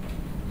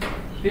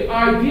 The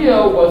idea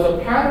was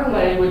a pattern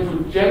language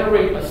would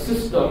generate a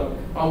system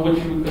on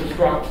which you would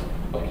construct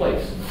a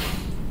place.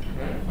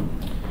 Okay.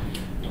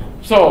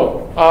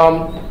 So,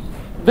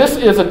 this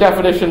is a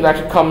definition that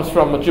actually comes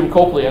from Jim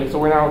Copley, and so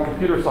we're now in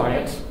computer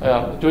science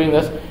doing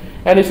this.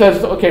 And he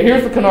says, okay,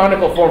 here's the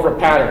canonical form for a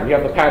pattern. You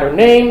have the pattern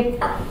name,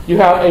 you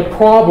have a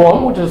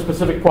problem, which is a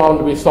specific problem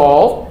to be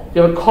solved,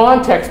 you have a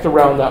context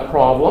around that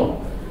problem,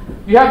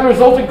 you have the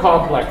resulting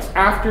complex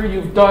after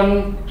you've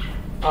done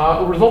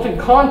the resulting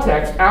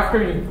context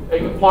after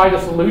you apply the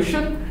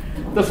solution.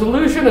 The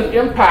solution is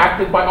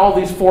impacted by all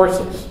these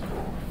forces.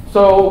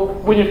 So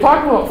when you're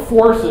talking about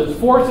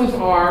forces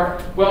are,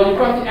 well, you've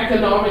got the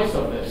economics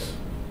of this.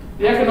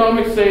 The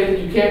economics say that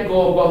you can't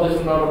go above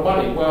this amount of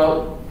money.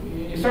 Well,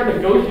 you start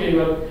negotiating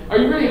about, are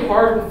you really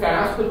hard and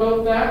fast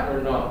about that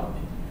or not?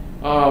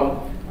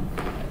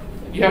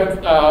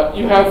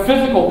 You have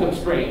physical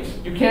constraints.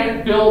 You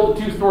can't build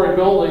a 2-story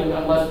building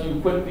unless you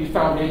put these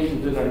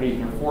foundations in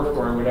underneath, or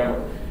 4-story,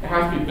 whatever. It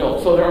has to be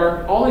built. So there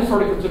are all these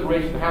sort of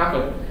considerations that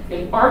happen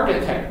in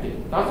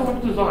architecting, not so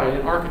much design,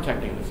 in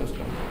architecting the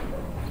system.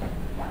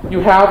 You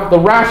have the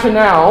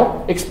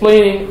rationale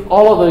explaining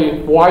all of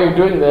the why you're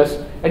doing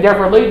this, and you have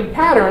related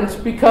patterns,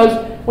 because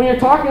when you're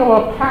talking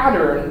about a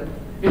pattern,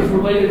 it's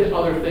related to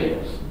other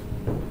things.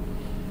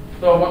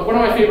 So one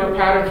of my favorite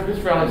patterns of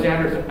Christopher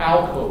Alexander is an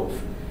alcove.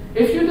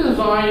 If you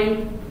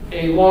design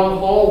a long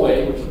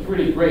hallway, which is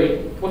really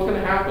great, what's going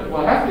to happen?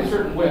 Well, it has to be a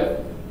certain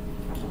width.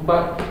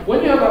 But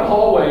when you have that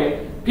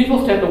hallway,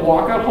 people tend to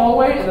walk that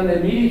hallway, and then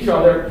they meet each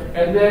other,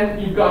 and then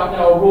you've got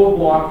now a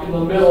roadblock in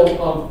the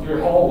middle of your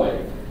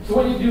hallway. So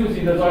what you do is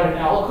you design an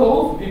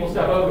alcove, people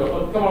step out and go,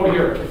 oh, come over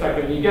here for a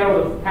second. And you get out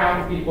of the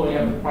path of people and you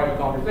have a private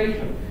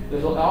conversation.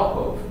 There's an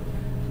alcove.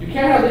 You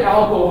can't have the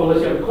alcove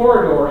unless you have a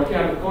corridor. You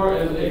can't have a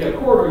corridor. If you have a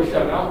corridor, you should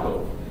have an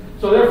alcove.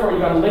 So therefore,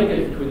 you've got a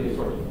linkage between these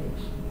sorts of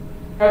things.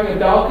 Having a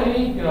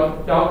balcony,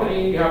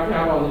 balcony you have to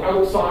have on the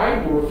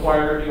outside will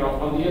require,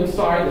 on the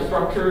inside, the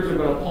structures are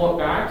going to pull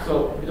it back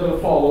so it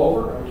doesn't fall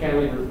over, a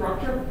cantilever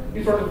structure,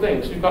 these sorts of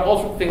things. So you've got all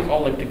sorts of things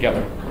all linked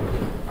together.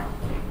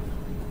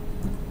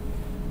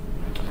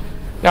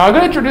 Now, I'm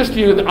going to introduce to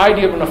you the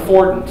idea of an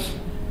affordance.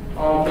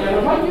 And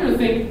I'd like you to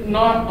think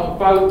not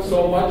about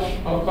so much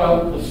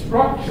about the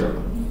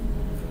structure,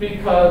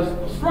 because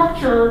the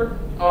structure,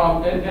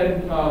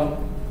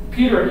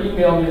 Peter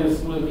emailed me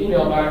this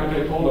email back, which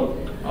I told him.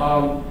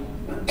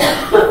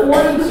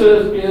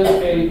 Affordances is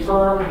a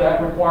term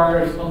that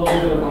requires a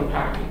little bit of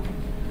unpacking.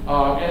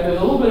 And there's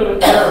a little bit of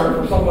an error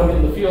for someone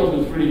in the field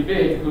who's pretty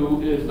big,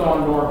 who is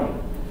Don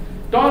Norman.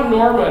 Don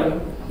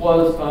Norman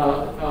was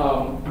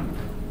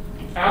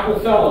Apple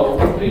Fellow.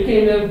 He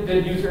came in,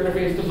 did user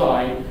interface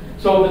design.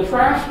 So the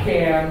trash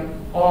can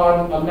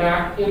on a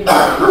Mac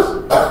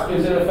interface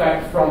is in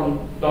effect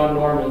from Don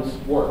Norman's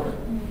work.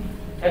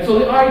 And so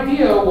the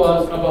idea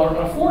was about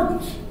an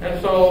affordance.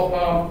 And so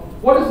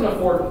what is an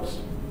affordance?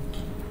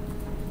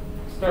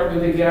 Start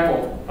with the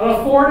example. An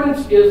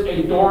affordance is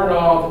a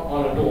doorknob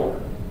on a door.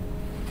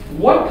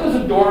 What does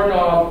a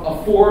doorknob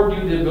afford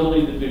you the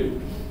ability to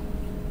do?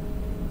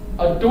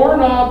 A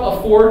doorknob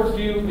affords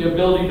you the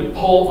ability to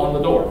pull on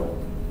the door.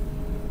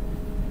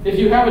 If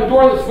you have a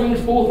door that swings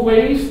both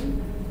ways,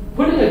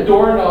 putting a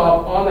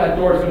doorknob on that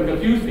door is going to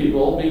confuse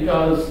people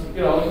because,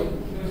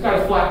 it's got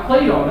a flat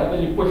plate on it,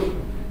 then you push,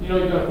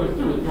 you're going to push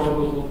through it, the door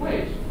goes both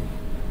ways.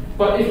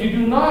 But if you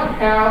do not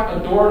have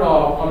a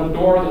doorknob on a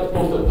door that's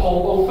supposed to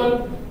pull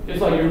open, it's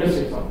like you're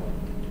missing something.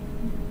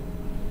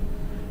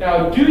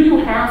 Now, do you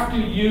have to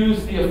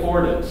use the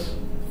affordance?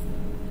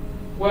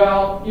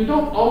 Well, you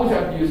don't always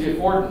have to use the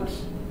affordance.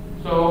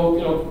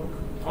 So,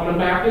 on a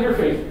Mac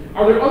interface,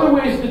 are there other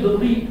ways to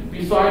delete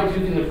besides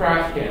using the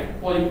trash can?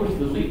 Well, you push the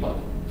delete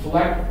button.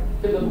 Select,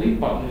 hit the delete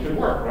button, it should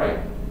work, right?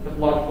 That's a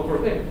logical sort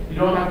of thing. You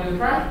don't have to use the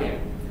trash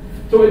can.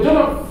 So it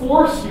doesn't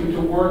force you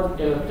to work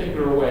in a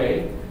particular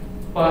way,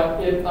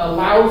 but it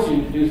allows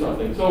you to do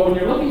something. So when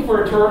you're looking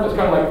for a term that's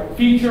kind of like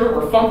feature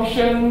or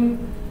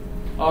function,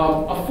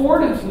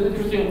 affordance is an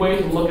interesting way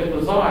to look at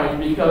design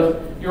because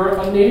you're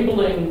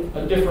enabling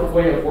a different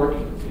way of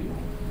working with people.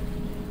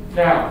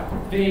 Now,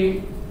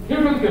 here's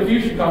where the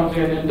confusion comes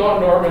in, and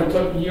Don Norman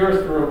took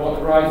years to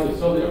rise this.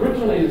 So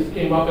originally this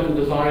came up in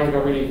the design of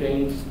everyday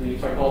things, the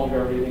psychology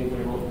of everyday things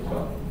when he wrote this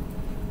stuff.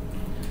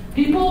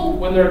 People,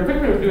 when they're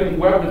doing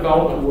web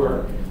development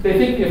work, they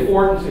think the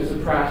affordance is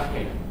the trash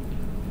can.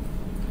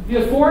 The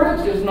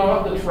affordance is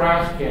not the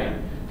trash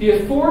can. The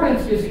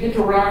affordance is the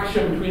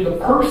interaction between the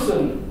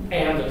person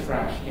and the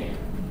trash can.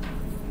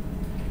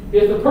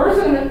 If the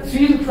person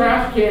sees the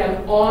trash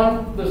can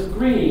on the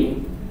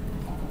screen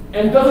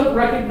and doesn't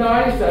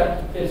recognize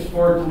that it's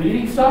for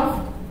deleting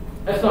stuff,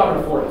 that's not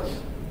an affordance.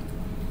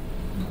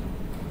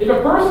 If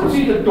a person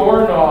sees a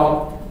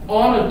doorknob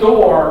on a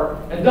door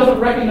and doesn't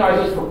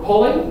recognize it's for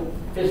pulling,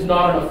 it's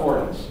not an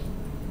affordance.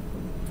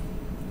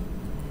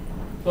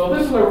 So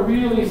this is a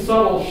really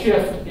subtle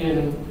shift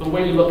in the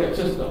way you look at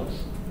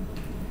systems.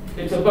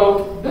 It's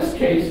about, in this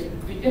case,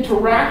 the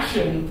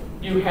interaction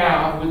you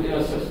have within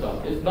a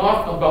system. It's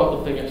not about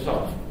the thing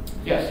itself.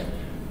 Yes?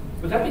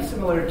 Would that be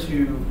similar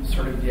to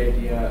sort of the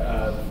idea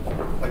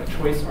of like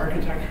choice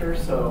architecture?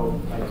 So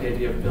like the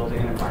idea of building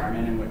an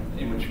environment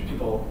in which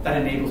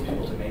that enables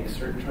people to make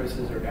certain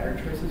choices or better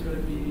choices, would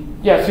it be?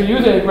 Yeah, so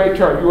using a great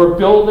term, you are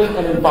building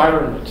an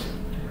environment.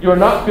 You are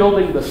not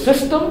building the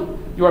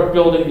system, you are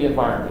building the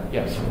environment.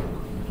 Yes.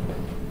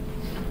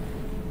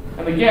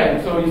 And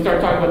again, so you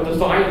start talking about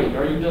designing.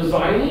 Are you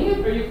designing it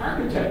or are you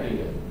architecting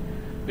it?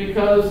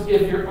 Because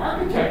if you're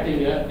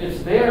architecting it,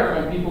 it's there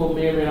and people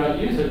may or may not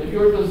use it. If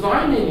you're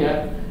designing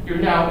it, you're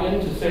now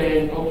into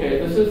saying, okay,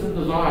 this is the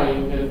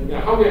design, and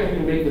how are we actually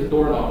going to make this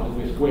doorknob?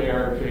 Is we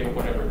square, shape,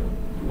 whatever?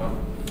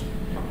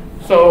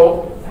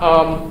 So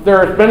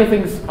there are many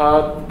things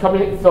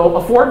coming. So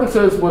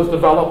Affordances was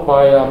developed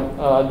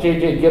by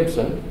J.J.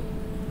 Gibson,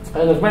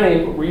 and there's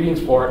many readings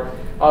for it.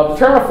 The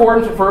term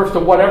affordance refers to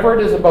whatever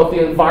it is about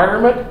the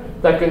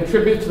environment that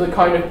contributes to the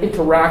kind of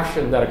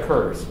interaction that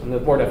occurs. And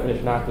there's more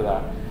definition after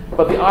that.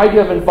 But the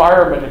idea of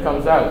environment that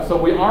comes out.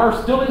 So we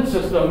are still in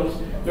systems.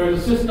 There's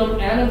a system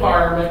and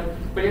environment,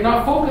 but you're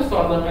not focused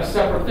on them as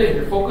separate things.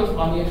 You're focused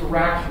on the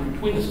interaction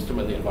between the system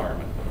and the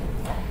environment.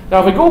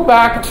 Now, if we go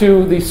back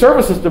to the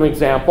service system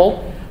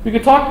example, we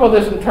could talk about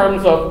this in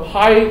terms of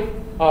high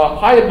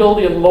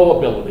ability and low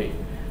ability.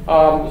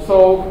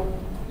 So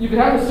you could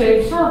have the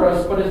same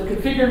service, but it's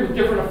configured with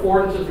different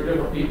affordances for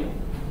different people.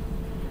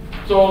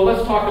 So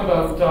let's talk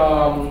about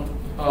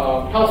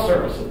health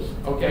services.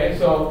 Okay,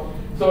 so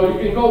you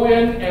can go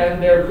in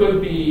and there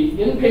could be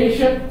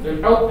inpatient, there's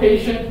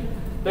outpatient,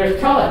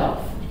 there's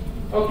telehealth.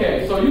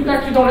 Okay, so you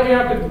actually don't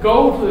have to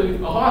go to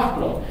the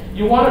hospital.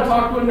 You want to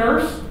talk to a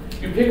nurse,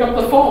 you pick up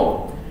the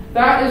phone.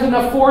 That is an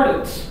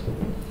affordance.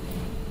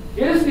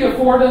 Is the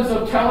affordance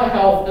of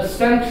telehealth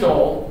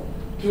essential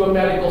to a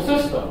medical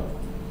system?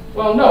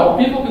 Well, no,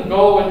 people can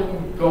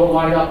go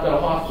line up at a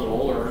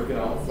hospital or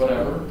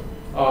whatever.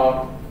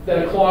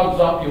 Then it clogs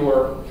up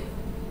your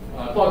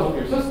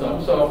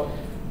system. So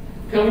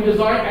can we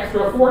design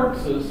extra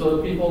affordances so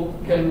that people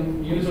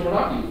can use them or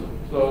not use them?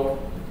 So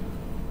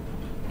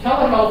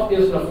telehealth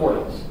is an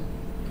affordance.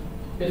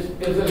 Is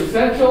it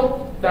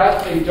essential?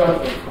 That's a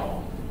judgment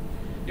call.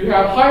 You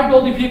have high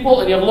ability people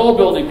and you have low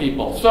ability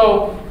people.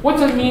 So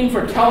what's it mean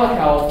for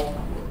telehealth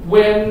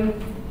when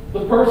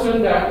the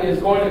person that is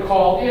going to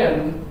call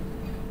in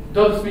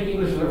doesn't speak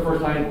English as their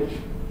first language?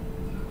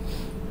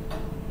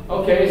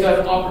 Okay, is that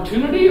an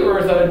opportunity or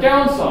is that a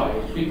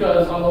downside?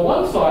 Because on the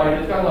one side,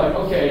 it's kind of like,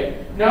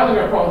 okay, now they've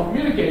got problems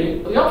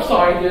communicating. The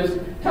upside is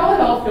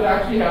telehealth could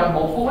actually have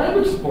multiple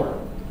language support.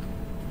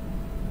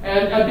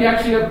 And be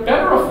actually a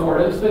better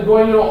affordance than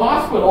going to a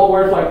hospital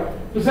where it's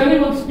like, does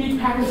anyone speak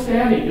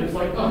Pakistani? It's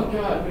like, oh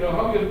God, how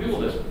are we going to deal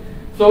with this?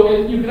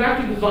 So you can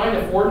actually design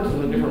affordances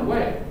in a different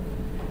way.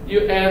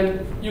 You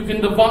can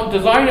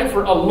design it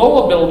for a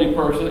low ability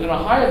person and a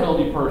high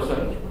ability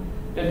person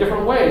in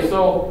different ways.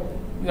 So,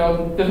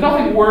 there's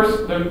nothing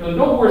worse, there's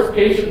no worse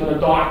patient than a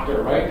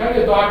doctor, right?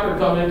 Having a doctor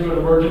come into an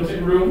emergency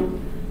room,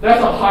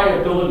 that's a high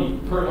ability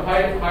person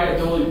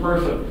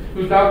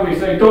who's not going to be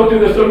saying, don't do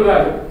this, don't do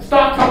that.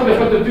 Stop telling us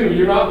what to do.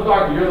 You're not the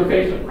doctor, you're the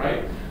patient,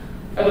 right?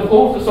 As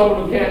opposed to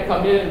someone who can't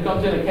come in and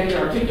comes in and can't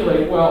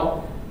articulate,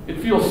 well, it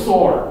feels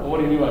sore. Well, what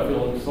do you mean by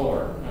feeling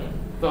sore? Right?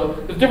 So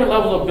there's different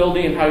levels of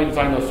ability in how you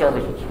design those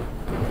services.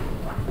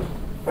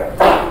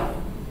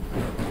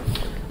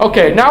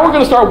 Okay, now we're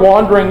going to start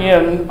wandering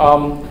in.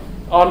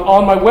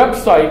 On my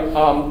website,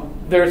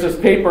 there's this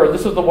paper.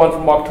 This is the one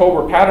from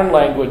October, Pattern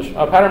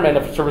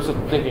Management Services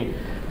Thinking.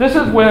 This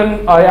is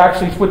when I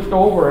actually switched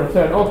over and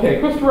said, okay,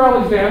 Christopher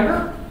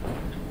Alexander,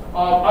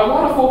 I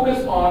want to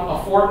focus on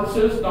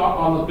affordances, not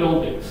on the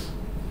buildings.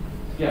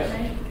 Yes?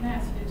 Can I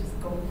ask you to just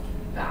go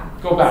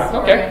back? Go back,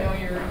 Sorry, okay. I know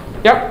you're...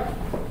 Yep.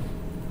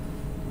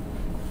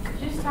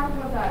 Could you just talk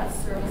about that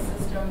service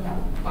system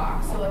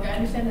box? So, I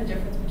understand the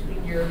difference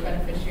between your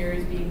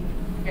beneficiaries being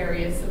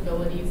various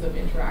abilities of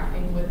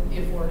interacting with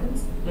the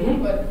affordance,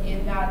 but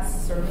in that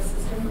service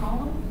system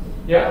column,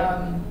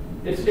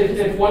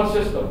 it's one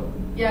system.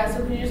 Yeah,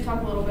 so can you just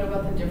talk a little bit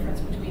about the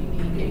difference between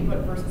the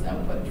input versus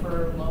output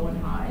for low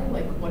and high?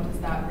 Like, what does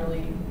that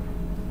really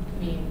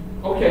mean?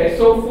 Okay,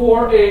 so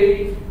for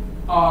a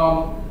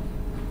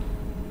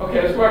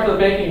let's go back to the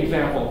banking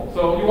example.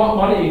 So you want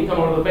money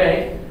coming out of the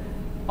bank.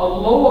 A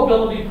low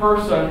ability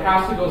person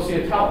has to go see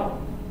a teller,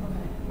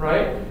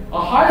 right? A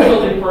high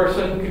ability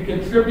person could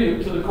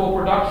contribute to the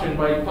co-production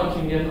by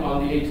punching in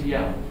on the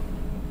ATM.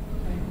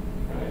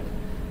 Right?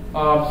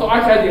 So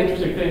I've had the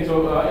interesting thing.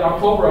 So in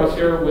October I was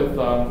here with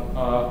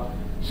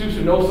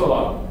Susu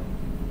Nosala,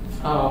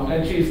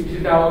 and she's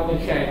now in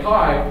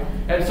Shanghai.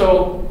 And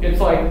so it's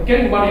like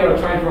getting money out of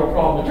China is a real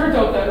problem. It turns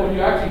out that when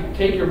you actually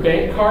take your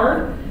bank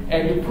card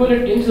and you put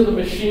it into the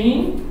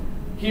machine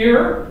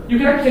here, you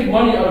can actually take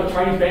money out of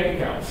Chinese bank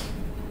accounts.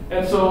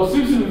 And so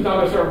Susan is now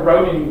going to start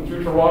routing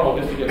through Toronto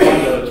just to get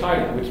money out of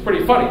China, which is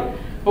pretty funny.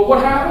 But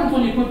what happens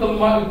when you put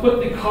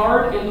the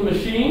card in the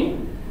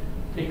machine?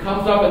 It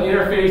comes up and the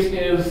interface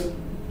is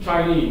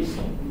Chinese.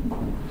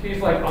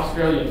 She's like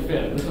Australian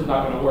Finn. This is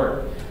not going to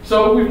work.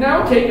 So we've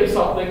now taken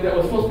something that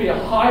was supposed to be a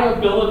high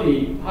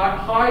ability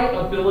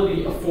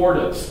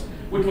affordance,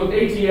 which was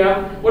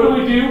ATM. What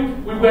do?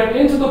 We went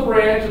into the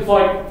branch. It's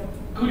like,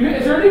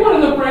 is there anyone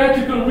in the branch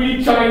who can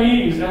read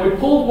Chinese? And we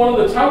pulled one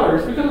of the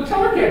tellers, because the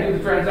teller can't do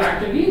the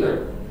transaction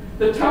either.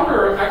 The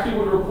teller actually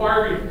would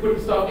require you to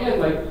put stuff in,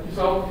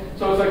 so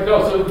it's like,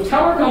 no. So the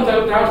teller comes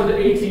out now to the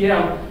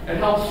ATM and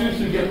helps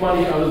Susu get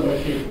money out of the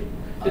machine.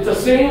 It's the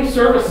same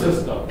service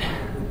system.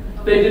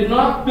 They did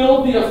not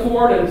build the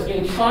affordance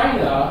in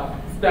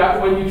China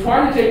that when you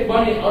try to take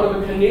money out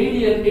of a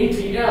Canadian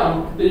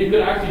ATM, that you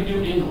could actually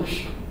do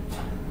English.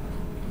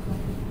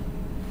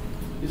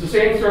 It's the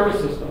same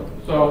service system.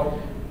 So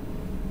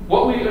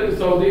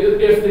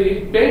if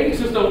the banking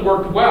system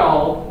worked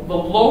well, the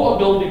low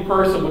ability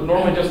person would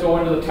normally just go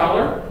into the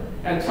teller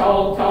and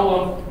tell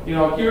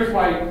them, here's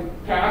my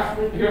cash,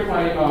 here's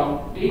my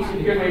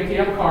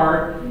ATM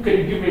card. Can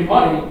you give me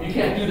money? You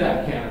can't do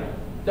that in Canada.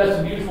 That's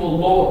a beautiful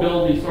low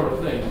ability sort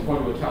of thing,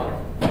 going to a teller,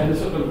 and the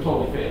system would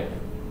totally fail.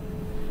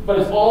 But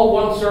it's all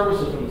one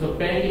service system. It's a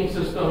banking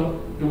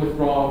system to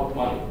withdraw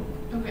money.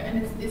 Okay,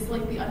 and it's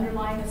like the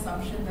underlying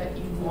assumption that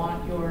you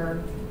want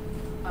your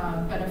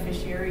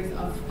beneficiaries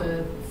of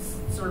the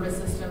service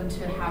system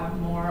to have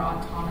more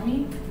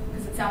autonomy,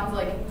 because it sounds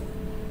like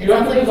you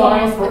have to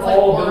design for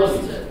all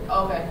abilities.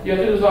 Okay. You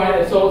have to design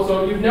it.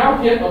 So you've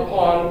now hit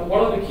upon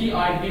one of the key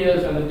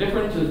ideas and the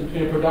differences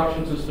between a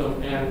production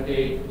system and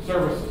a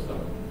service system.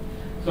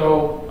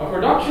 So a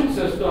production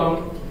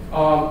system,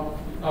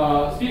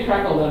 Steve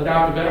Heckel in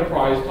Adaptive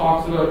Enterprise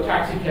talks about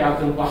taxi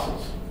cabs and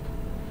buses.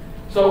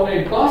 So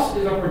a bus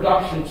is a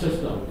production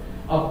system.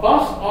 A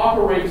bus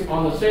operates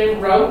on the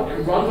same route,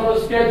 it runs on a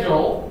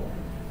schedule,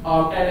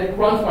 and it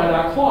runs by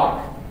that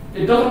clock.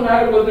 It doesn't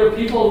matter whether there are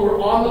people who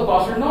are on the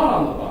bus or not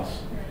on the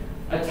bus.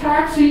 A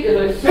taxi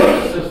is a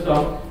service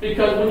system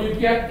because when you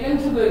get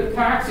into the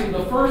taxi,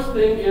 the first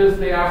thing is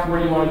they ask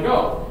where you want to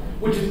go,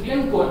 which is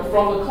input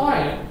from the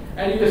client.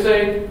 And you can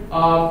say,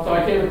 so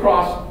I came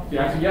across,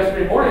 actually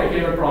yesterday morning I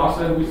came across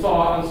and we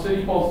saw on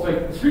city posts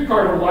like the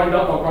streetcars were lined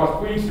up across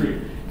Queen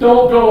Street.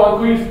 Don't go on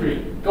Queen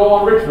Street, go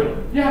on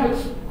Richmond. Yeah, but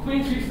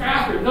Queen Street's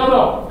faster.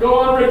 No, go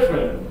on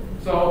Richmond.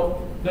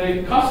 So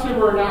the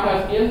customer now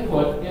has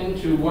input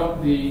into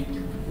what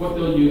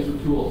they'll use the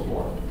tools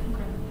for.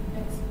 Okay,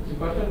 thanks. Is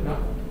there a question? No?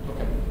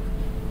 Okay.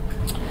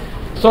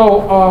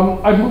 So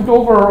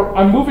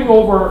I'm moving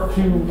over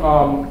to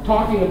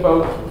talking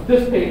about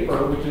this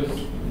paper, which is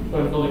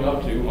what I'm building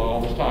up to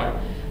all this time.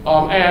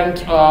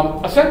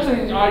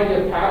 Essentially the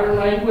idea of pattern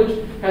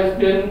language has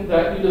been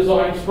that you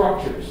design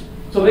structures.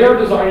 So they are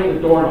designing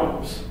the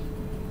doorknobs.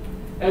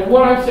 And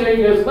what I'm saying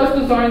is, let's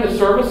design a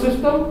service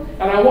system,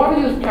 and I want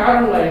to use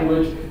pattern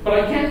language, but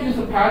I can't use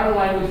the pattern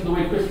language the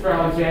way Christopher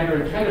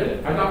Alexander intended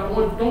it. I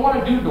don't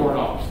want to do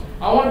doorknobs.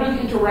 I want to do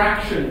the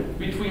interaction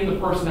between the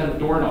person and the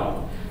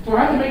doorknob. So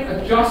I have to make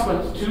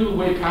adjustments to the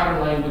way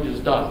pattern language is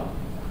done.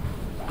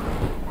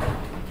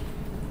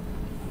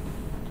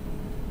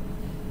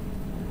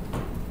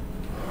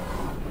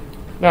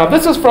 Now,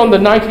 this is from the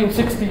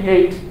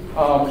 1968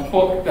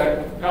 book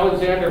that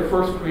Alexander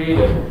first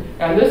created.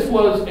 And this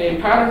was a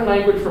pattern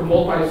language for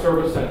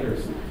multi-service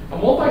centers. A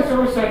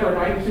multi-service center in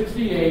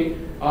 1968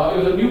 it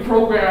was a new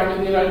program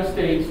in the United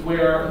States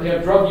where they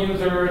have drug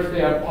users,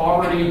 they have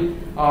poverty,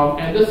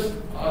 and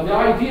the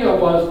idea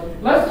was,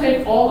 let's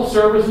take all the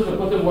services and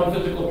put them in one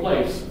physical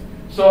place.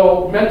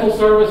 So mental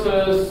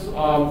services,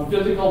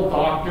 physical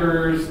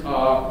doctors,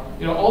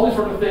 all these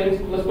sort of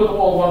things, let's put them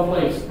all in one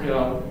place.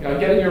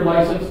 Getting your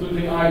license,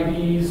 losing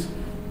IDs,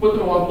 put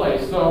them in one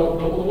place. So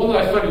the one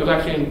that I studied was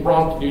actually in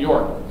Bronx, New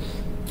York.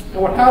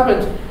 And what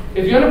happens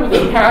is you end up with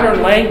this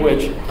pattern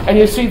language, and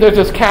you see there's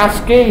this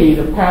cascade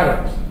of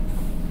patterns.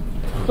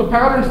 So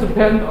patterns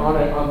depend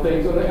on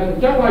things, and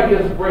the general idea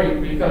is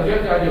great because you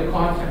have the idea of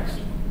context.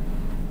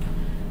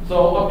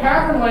 So a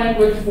pattern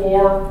language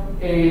for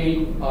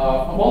a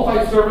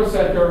multi-service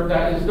center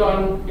that is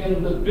done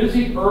in the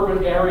busy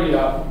urban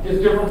area is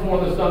different from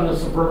one that's done in the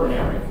suburban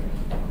area.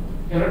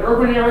 In an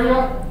urban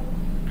area,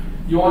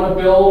 you want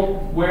to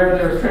build where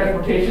there's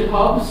transportation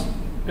hubs,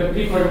 because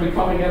people are going to be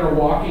coming in or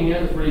walking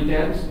in, it's really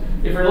dense.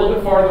 If you're a little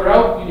bit farther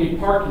out, you need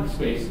parking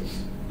spaces.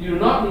 You do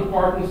not need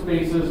parking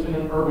spaces in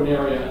an urban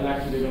area, and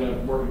actually they're going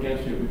to work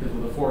against you because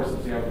of the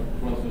forces you have to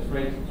run some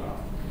straight stuff.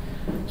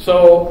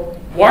 So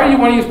why do you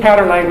want to use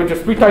pattern language?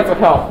 There's three types of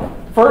help.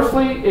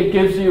 Firstly, it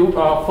gives you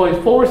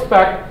full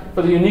respect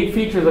for the unique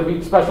features of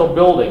each special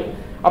building.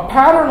 A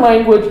pattern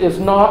language is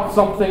not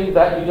something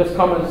that you just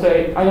come and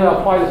say, I'm going to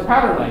apply this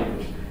pattern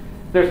language.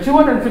 There's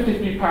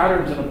 253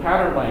 patterns in a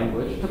pattern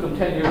language. It took them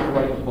 10 years to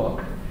write the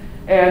book.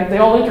 And they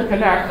all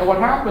interconnect. And what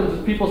happens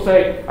is people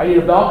say, I need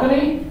a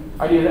balcony,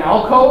 I need an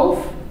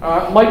alcove,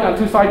 light on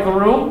two sides of the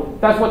room.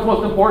 That's what's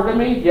most important to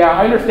me. Yeah,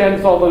 I understand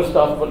it's all those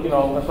stuff, but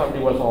that's not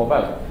really what it's all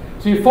about.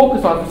 So you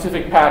focus on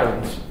specific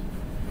patterns.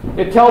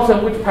 It tells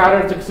them which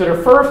patterns to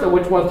consider first and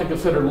which ones to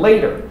consider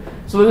later.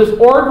 So there's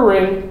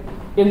ordering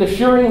in the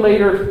shearing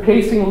layer,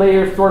 pacing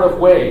layer sort of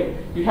way.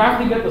 You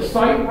have to get the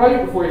site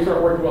right before you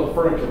start working with the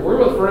furniture. Work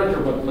with the furniture,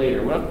 but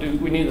later.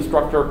 We need the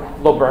structure,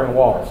 load-bearing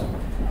walls.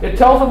 It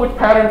tells them which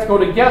patterns go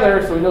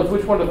together, so he knows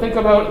which one to think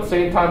about, at the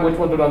same time which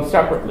ones are done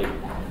separately.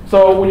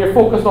 So when you're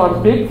focused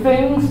on big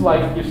things,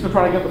 like you're still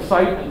trying to get the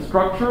site and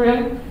structure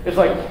in, it's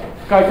like,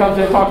 guy comes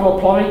in, talks about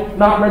plumbing,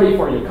 not ready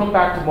for you, come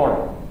back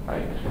tomorrow.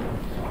 Right?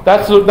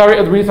 That's the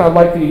reason I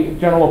like the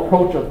general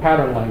approach of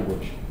pattern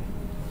language.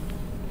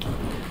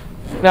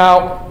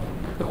 Now,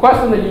 the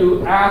question that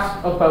you asked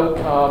about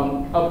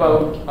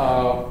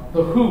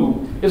the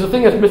who is the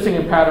thing that's missing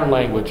in pattern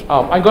language.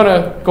 I'm going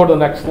to go to the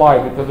next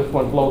slide because this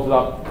one blows it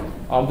up.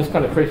 This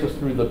kind of traces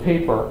through the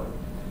paper.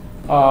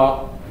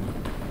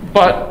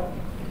 But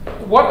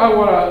what I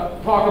want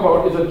to talk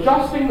about is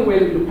adjusting the way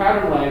we do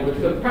pattern language,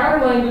 because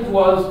pattern language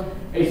was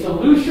a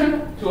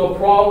solution to a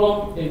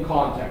problem in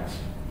context.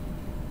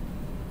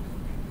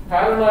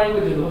 Pattern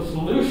language is a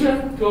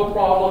solution to a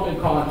problem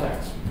in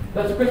context.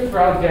 That's what Christopher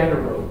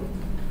Alexander wrote.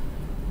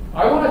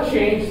 I want to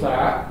change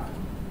that,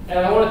 and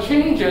I want to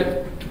change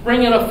it to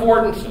bring in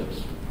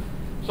affordances.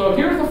 So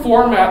here's the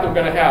format we're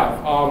going to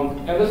have,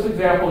 and this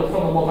example is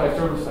from the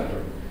multi-service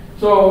center.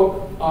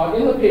 So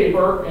in the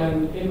paper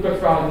and in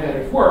Christopher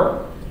Alexander's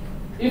work,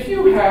 if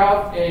you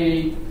have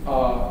a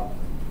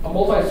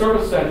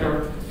multi-service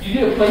center, you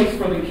need a place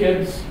for the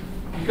kids,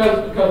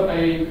 because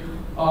a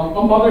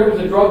mother who's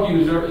a drug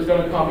user is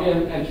going to come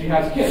in and she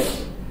has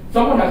kids.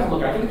 Someone has to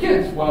look after the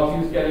kids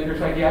while she's getting her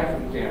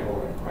psychiatric exam or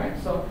whatever,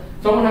 right? So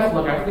someone has to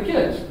look after the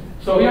kids.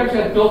 So he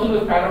actually has built into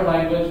this pattern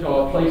language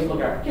a place to look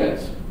after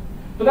kids.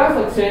 But that's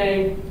like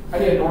saying, I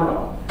need a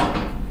doorknob.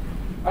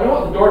 I don't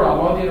want the doorknob,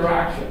 I want the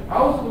interaction.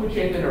 How else do we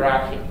change the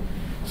interaction?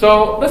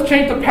 So let's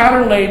change the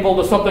pattern label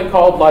to something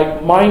called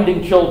like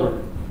minding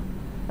children.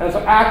 And it's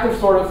an active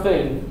sort of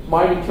thing.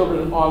 Minding children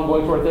is an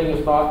ongoing sort of thing.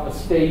 It's not a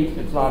state.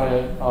 It's not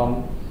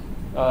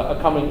a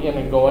coming in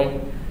and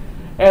going.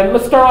 And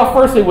let's start off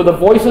firstly with the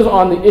voices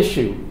on the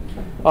issue.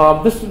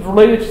 This is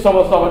related to some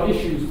of the stuff on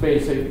issues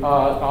basic.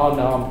 Have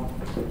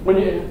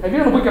you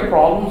done Wicked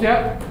Problems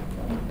yet?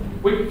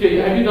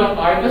 Have you done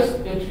IBIS,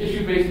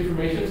 issue-based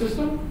information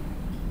system?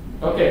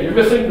 Okay, you're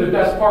missing the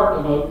best part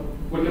about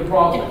Wicked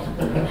Problems.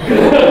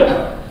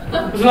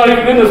 It's not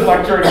even in this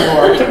lecture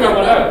anymore. I took that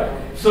one out.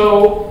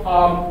 So,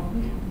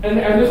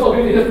 and this will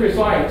be the history of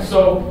science.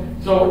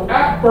 So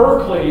at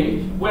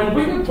Berkeley, when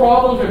Wicked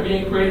Problems are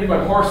being created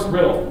by Horst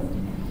Riddle,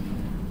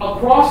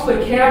 across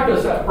the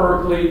campus at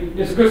Berkeley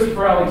is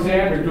Christopher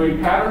Alexander doing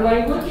pattern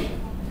language.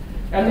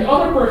 And the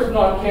other person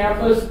on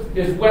campus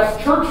is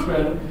Wes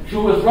Churchman,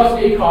 who was Russ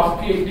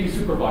Acoff's PhD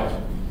supervisor.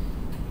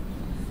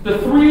 The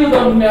three of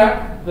them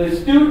met, the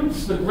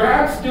students, the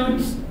grad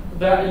students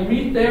that you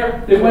meet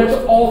there, they went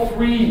to all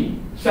three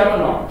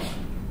seminars.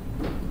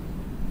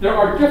 There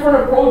are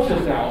different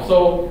approaches now.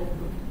 So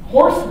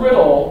Horst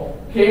Riddle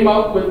came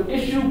up with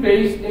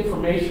issue-based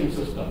information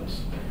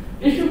systems.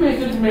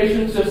 Issue-based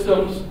information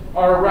systems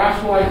are a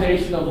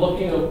rationalization of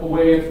looking at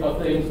ways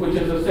of things, which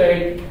is to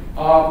say,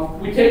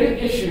 we take an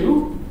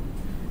issue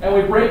and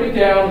we break it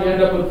down, we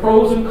end up with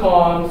pros and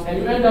cons, and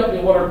you end up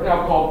in what are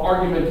now called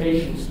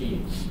argumentation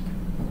schemes.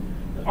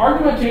 The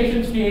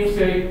argumentation schemes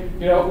say,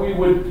 we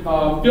would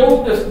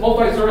build this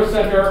multi-service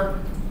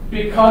center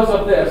because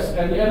of this,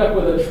 and you end up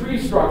with a tree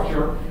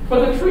structure,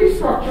 but the tree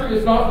structure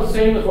is not the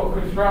same as what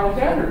Christopher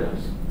Alexander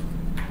does.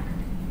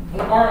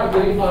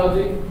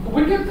 The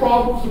Wicked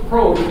Problems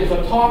approach is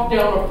a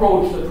top-down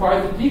approach that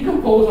tries to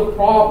decompose a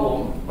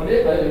problem.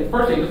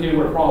 First thing, just need the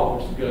word problem,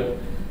 which is good.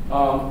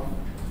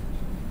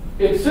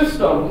 Its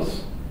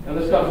systems, and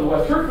this comes from the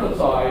Wes Churchman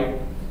side,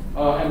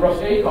 and Russ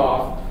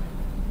Acoff.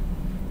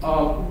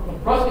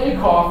 Russ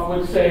Acoff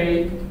would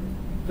say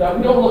that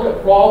we don't look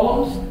at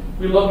problems,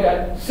 we look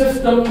at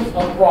systems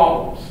of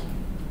problems.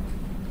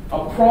 A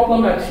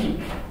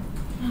problematique.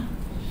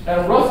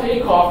 And Russ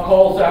Acoff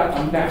calls that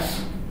a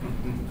mess.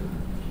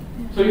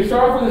 So you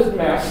start off with this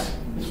mess,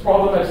 this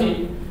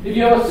problematique. If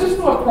you have a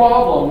system of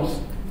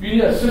problems, you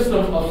need a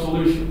system of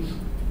solutions,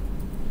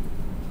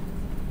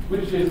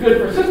 which is good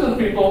for systems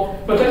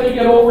people, but then you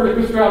get over to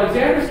Christopher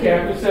Alexander's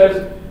camp, which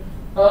says,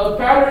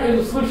 pattern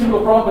is a solution to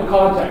a problem in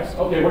context.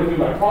 Okay, what do you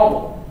mean by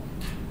problem?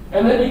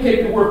 And then you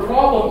take the word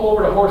problem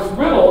over to Horst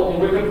Riddle in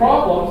Wicked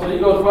Problems, and he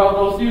goes,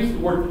 well, let's use the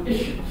word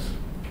issues,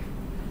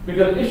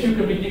 because an issue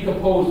can be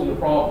decomposed into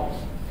problems.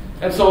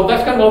 And so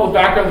that's kind of all the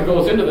background that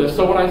goes into this.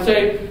 So when I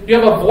say you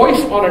have a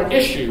voice on an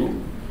issue,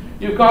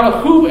 you've got a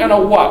who and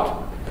a what.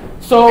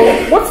 So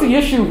what's the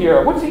issue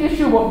here? What's the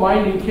issue about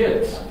minding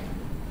kids?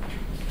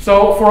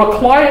 So for a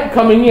client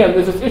coming in,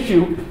 there's this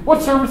issue,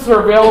 what services are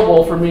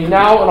available for me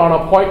now and on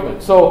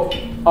appointment? So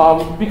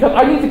because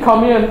I need to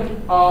come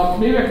in,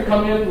 maybe I can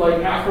come in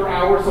like after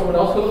hours, someone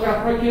else can look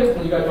after my kids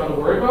and you guys don't have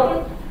to worry about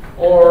it?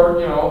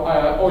 Or,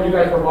 or you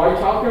guys provide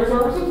childcare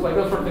services? Like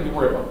that sort of thing to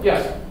worry about.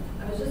 Yes?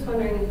 I was just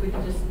wondering if we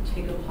could just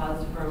take a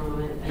pause for a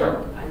moment.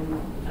 Sure. I'm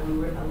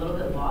a little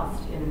bit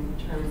lost in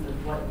terms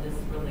of what this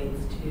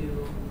relates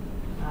to,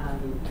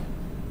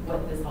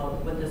 what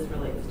this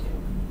relates to.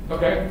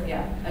 Okay.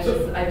 Yeah. I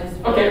just.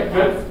 Okay.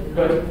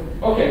 Good.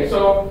 Okay.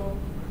 So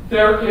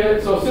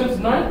since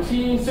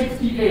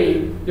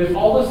 1968, there's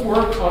all this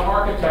work on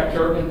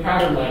architecture and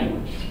pattern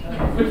language,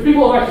 which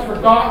people have actually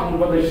forgotten,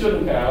 but they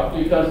shouldn't have,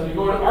 because if you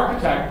go to an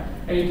architect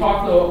and you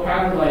talk to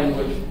pattern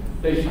language,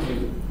 they should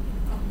use it.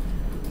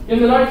 In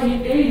the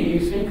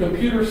 1980s, in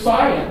computer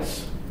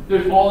science,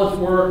 there's all this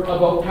work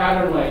about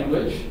pattern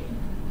language.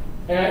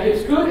 And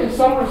it's good in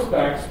some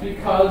respects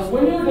because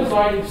when you're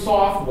designing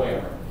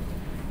software,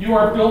 you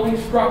are building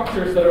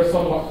structures that are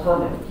somewhat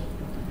permanent.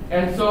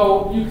 And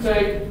so you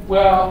say,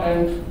 well,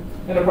 and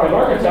enterprise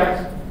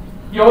architects,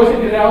 you always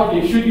get the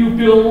analogy, should you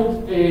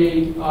build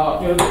the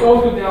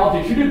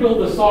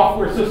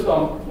software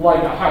system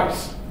like a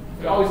house?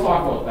 We always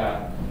talk about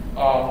that.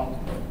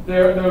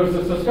 There was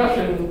this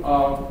discussion,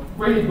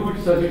 Brady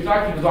Booth says you should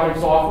actually design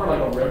software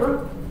like a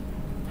river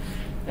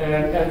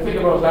and think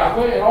about it that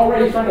way. And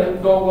already starting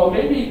to go, well,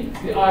 maybe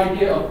the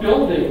idea of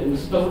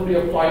buildings doesn't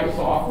really apply to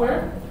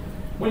software.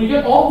 When you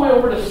get all the way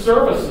over to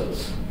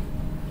services,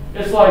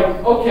 it's like,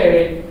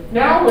 okay,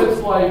 now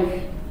it's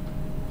like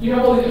you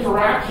have all these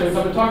interactions.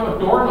 I've been talking about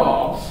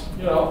doorknobs,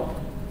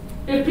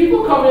 If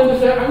people come in and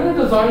say, I'm going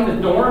to design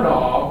the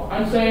doorknob,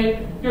 I'm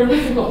saying you're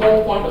missing the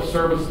whole point of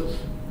services.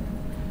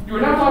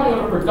 You're now talking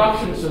about a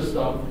production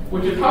system,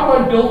 which is how do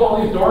I build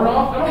all these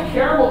doorknobs? I don't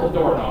care about the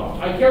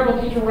doorknobs. I care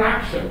about the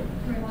interaction.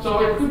 So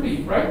it could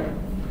be, right?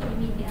 You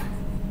mean the axis.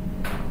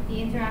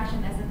 The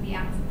interaction as in the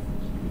axis.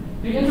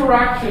 The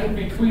interaction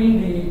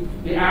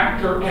between the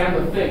actor and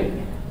the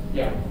thing.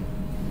 Yeah.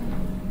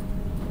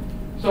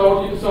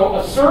 So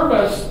a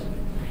service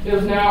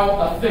is now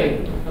a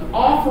thing. An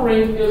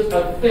offering is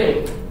a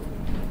thing.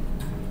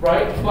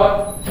 Right?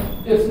 But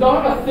it's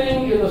not a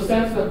thing in the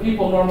sense that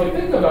people normally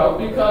think about,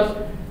 because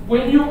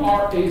when you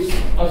are in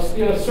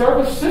a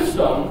service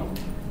system,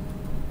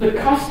 the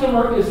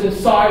customer is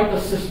inside the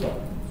system.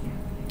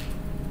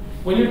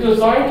 When you're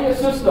designing a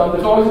system,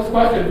 there's always this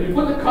question, do you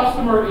put the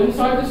customer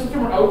inside the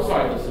system or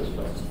outside the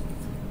system?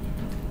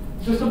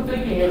 System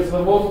thinking is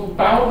the most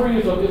boundary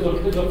is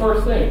the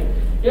first thing.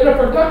 In a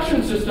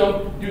production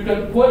system, you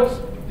can put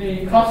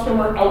the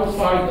customer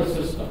outside the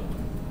system.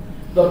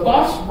 The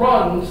bus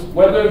runs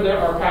whether there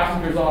are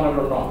passengers on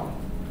it or not.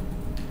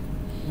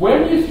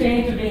 When you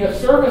change to being a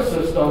service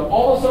system,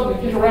 all of a sudden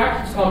the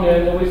interactions come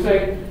in and we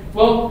say,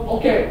 well,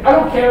 okay, I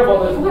don't care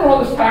about this. We're going to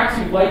run this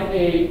taxi like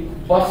a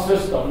bus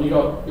system. And you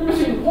go, you're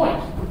missing the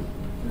point.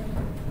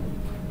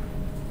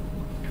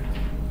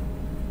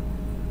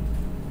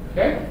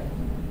 Okay?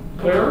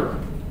 Clear?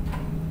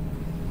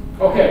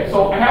 Okay,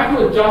 so I have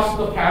to adjust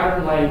the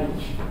pattern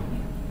language.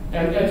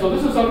 And so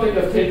this is something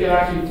that's taken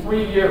actually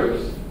 3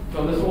 years.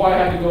 So this is why I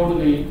had to go to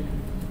the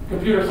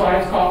computer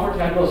science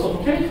conference, I had to go to the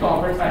social change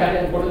conference, I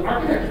had to go to the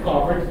architecture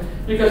conference,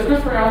 because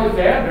Christopher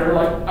Alexander,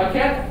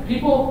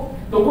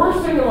 the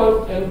worst thing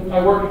about, and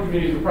I work in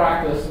communities of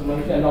practice and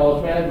understand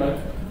knowledge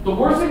management, the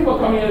worst thing about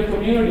coming into a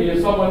community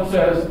is someone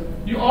says,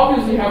 you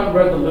obviously haven't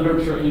read the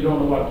literature and you don't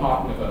know what I'm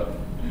talking about.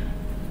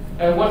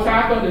 And what's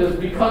happened is,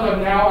 because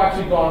I've now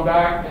actually gone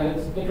back, and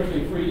it's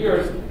interesting, 3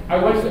 years, I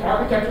went to the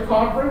architecture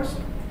conference,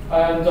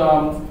 and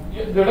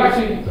there's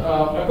actually,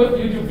 I put the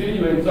YouTube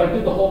video in, so I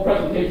did the whole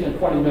presentation in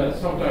 20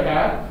 minutes, how much I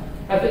had.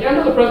 At the end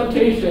of the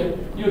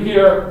presentation, you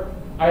hear,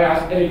 I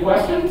ask any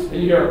questions,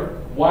 and you hear,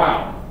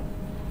 wow.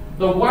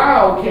 The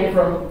wow came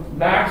from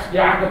Max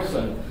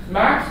Jacobson.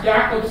 Max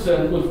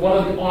Jacobson was one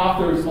of the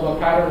authors of a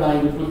pattern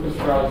language with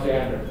Christopher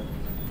Alexander.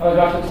 And I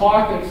got to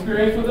talk and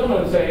experience with him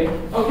and say,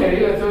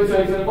 okay, and so he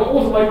said, what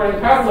was it like writing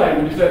pattern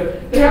language? He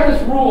said, they have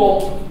this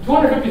rule,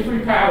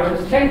 253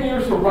 patterns, 10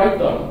 years to write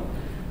them.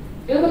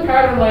 In the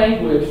pattern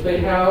language,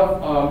 they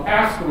have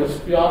asterisks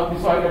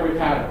beside every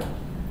pattern.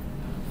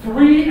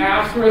 3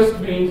 asterisks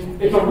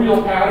means it's a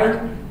real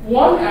pattern.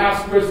 1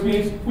 asterisk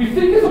means we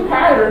think it's a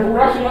pattern, but we're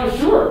actually not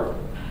sure.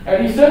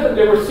 And he said that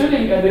they were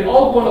sitting and they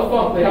all go in a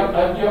funk. They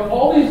have, you have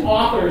all these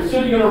authors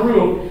sitting in a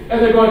room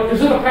and they're going,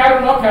 is it a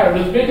pattern or not pattern?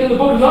 Is it making the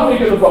book or not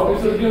making the book?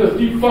 They said, this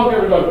deep funk,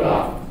 everybody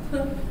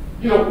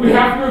goes, we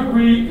have to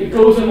agree it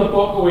goes in the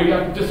book, or we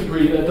have to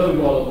disagree that it doesn't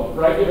go in the book,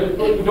 right? If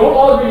we don't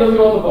all agree it doesn't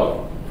go in the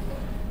book.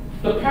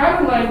 The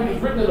pattern language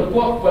is written as a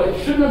book, but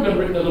it shouldn't have been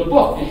written as a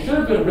book. It should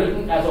have been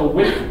written as a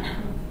wiki.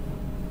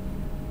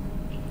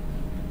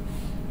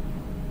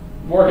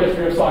 More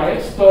history of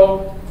science.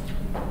 So,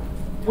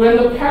 when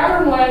the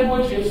pattern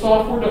language in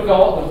software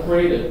development was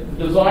created,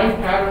 the Design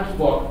Patterns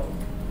book,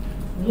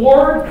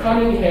 Ward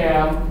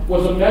Cunningham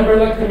was a member of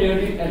that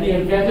community and he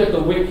invented the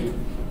wiki.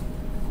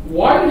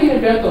 Why did he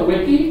invent the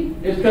wiki?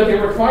 It's because they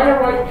were trying to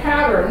write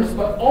patterns,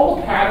 but all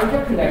the patterns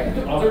are connected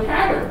to other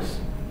patterns.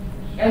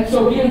 And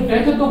so he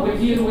invented the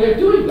wiki as a way of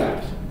doing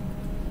that.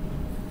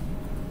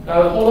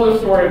 Now, there's a whole other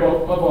story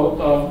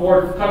about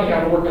Ward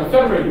Cunningham working on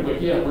Federated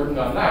Wiki, and working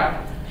on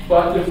that.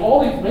 But there's all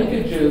these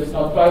linkages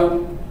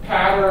about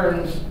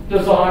patterns,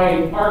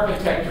 design,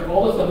 architecture,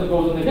 all the stuff that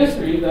goes into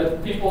history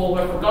that people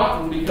have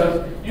forgotten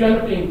because you end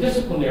up being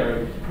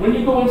disciplinary. When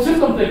you go in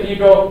system thinking, you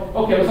go,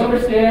 okay, let's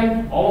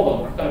understand all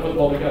of them, kind of put them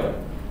all together.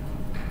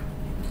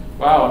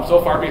 Wow, I'm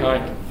so far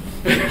behind.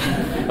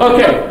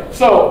 Okay,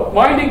 so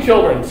minding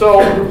children.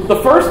 So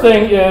the first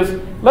thing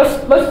is let's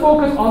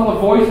focus on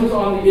the voices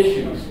on the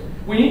issues.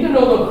 We need to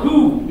know the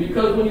who,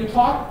 because when you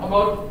talk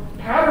about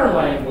pattern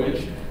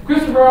language,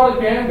 Christopher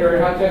Alexander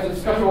had to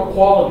discuss about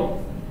quality.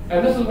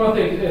 And this is one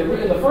thing,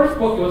 in the first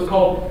book it was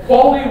called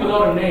Quality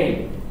Without a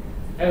Name.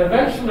 And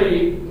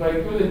eventually,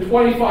 like within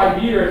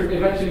 25 years,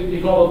 eventually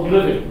he called it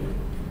living.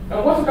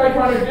 And what's the guy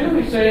trying to do?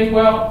 He's saying,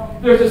 well,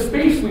 there's a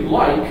space we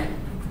like.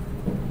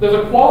 There's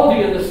a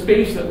quality in the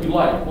space that we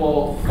like.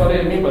 Well, what do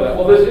you mean by that?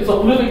 Well, it's a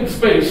living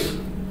space.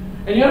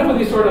 And you end up with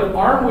these sort of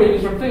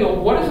arm-waving sort of thing.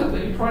 Well, what is it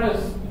that you're trying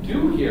to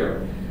do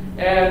here?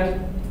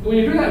 And when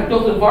you're doing that in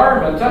built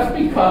environments, that's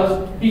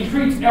because he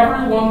treats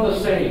everyone the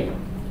same.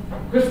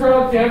 Christopher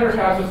Alexander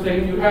has this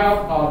thing. You have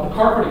the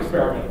carpet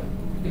experiment.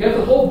 He has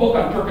a whole book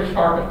on Turkish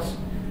carpets.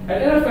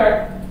 And in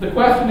effect, the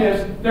question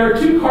is, there are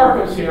 2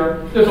 carpets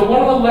here. There's a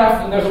one on the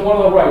left and there's a one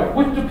on the right.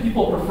 Which do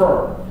people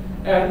prefer?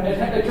 And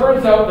it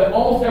turns out that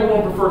almost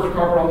everyone prefers the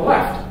carpet on the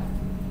left.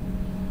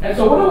 And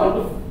so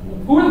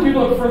who are the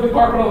people that prefer the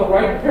carpet on the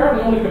right?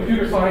 Apparently only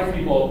computer science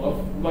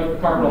people like the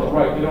carpet on the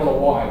right. They don't know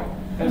why.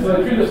 And so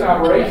they treat this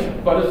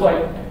aberration. But it's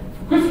like,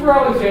 Christopher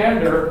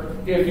Alexander,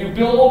 if you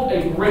build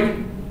a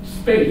great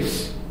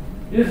space,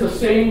 it is the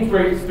same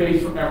great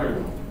space for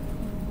everyone.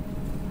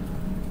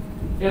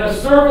 In a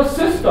service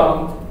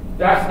system,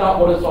 that's not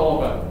what it's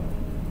all about.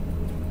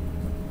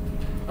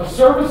 A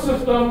service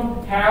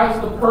system has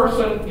the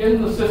person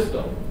in the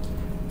system.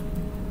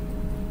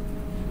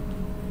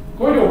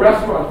 Going to a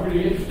restaurant is a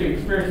really interesting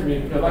experience for me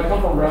because I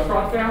come from a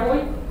restaurant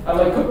family. I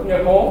like cooking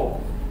at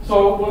home.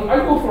 So when I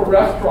go to a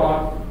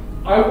restaurant,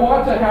 I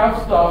want to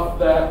have stuff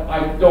that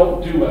I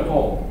don't do at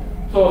home.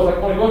 So it's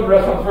like when I go to a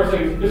restaurant, the first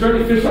thing is there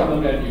any fish on the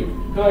menu?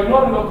 Because I know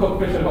I don't cook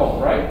fish at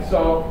home, right?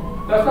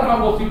 So that's not how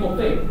most people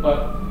think.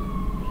 But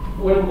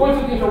when we're going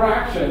through the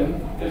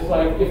interaction, it's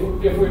like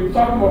if we're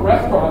talking about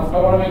restaurants,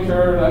 I want to make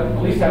sure that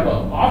at least have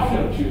an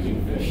option of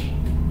choosing fish.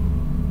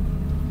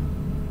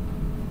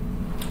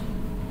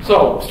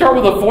 So start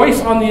with a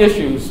voice on the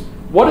issues.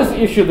 What is the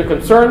issue they're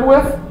concerned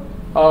with?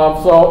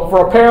 So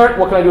for a parent,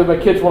 what can I do with my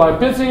kids while I'm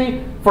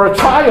busy? For a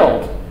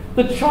child,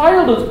 the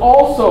child is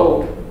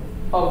also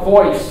a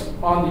voice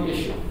on the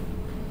issue.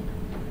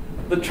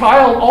 The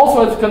child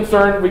also is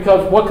concerned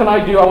because what can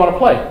I do? I want to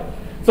play.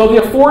 So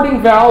the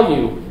affording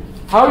value.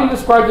 How do you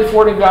describe the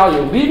affording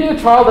value? Leaving a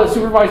child at a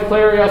supervised play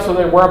area so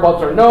their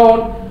whereabouts are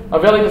known.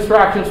 Availing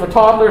distractions for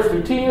toddlers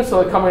through teens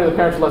so that coming to the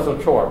parents is less of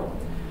a chore.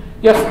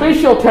 You have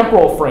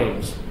spatio-temporal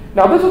frames.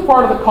 Now this is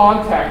part of the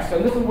context,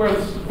 and this is where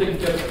things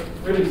get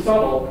really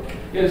subtle,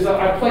 is that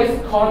I place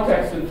the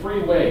context in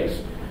three ways.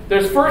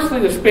 There's firstly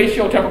the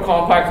spatio-temporal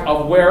complex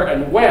of where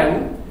and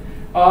when,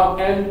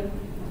 and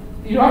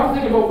you don't have to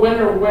think about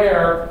when or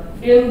where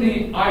in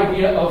the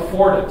idea of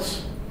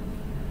affordance.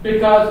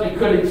 Because it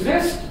could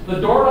exist, the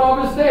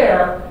doorknob is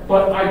there,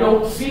 but I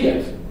don't see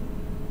it.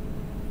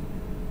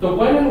 The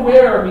when and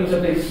where means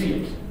that they see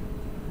it.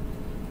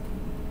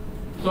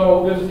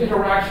 So there's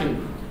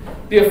interaction.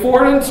 The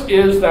affordance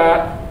is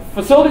that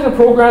facilities and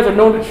programs are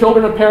known to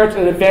children and parents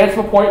in advance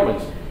of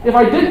appointments. If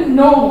I didn't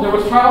know there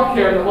was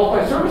childcare in the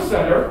multi-service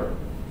center,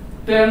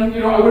 then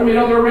I would have made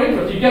other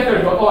arrangements. You get there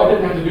and go, oh, I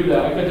didn't have to do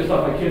that. I could just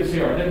let my kids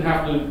here. I didn't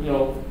have to,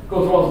 go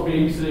through all this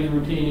babysitting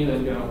routine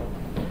and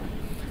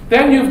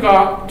Then you've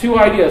got two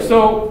ideas.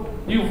 So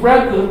you've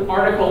read the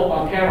article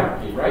on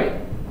panarchy,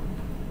 right?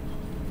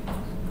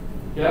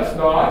 Yes,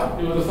 not?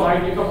 It was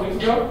assigned to you a couple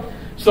weeks ago.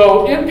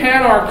 So in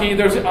panarchy,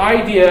 there's an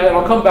idea, and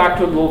I'll come back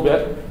to it a little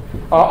bit,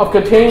 of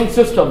contained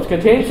systems.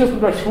 Contained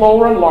systems are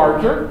slower and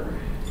larger,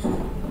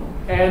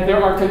 and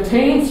there are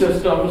contained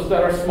systems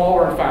that are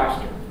smaller and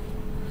faster.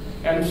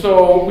 And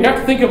so we have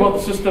to think about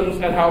the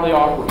systems and how they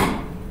operate.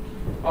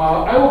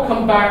 I will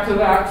come back to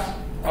that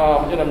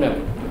in a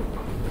minute.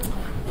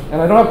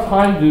 And I don't have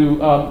time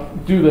to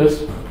do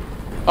this.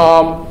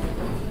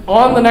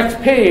 On the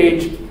next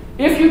page,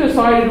 if you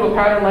decide to do a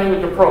pattern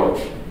language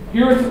approach,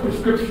 here's the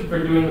prescription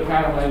for doing the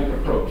pattern language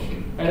approach.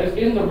 And it's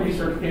in the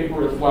research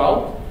paper as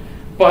well.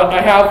 But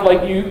I have,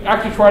 you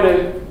actually try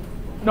to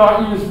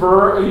not use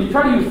verbs, you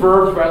try to use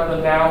verbs rather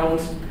than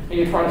nouns, and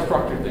you try to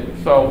structure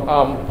things. So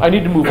I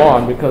need to move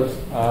on because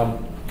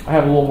I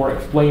have a little more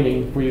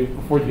explaining for you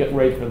before you get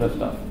ready for this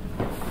stuff.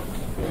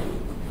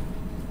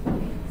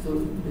 So,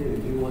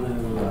 David, do you want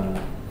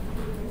to,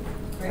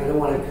 I don't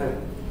want to cut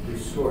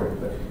this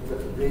short, but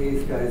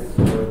these guys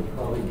are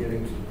probably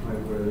getting to the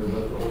point where they're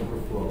about to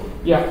overflow.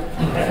 Yeah.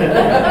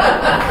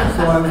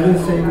 So I was going to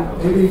say,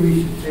 maybe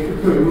we should take a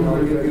break.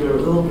 I'll give you a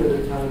little bit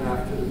of time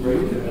after the break.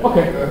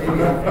 Okay. Maybe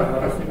half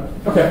an hour.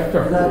 Okay,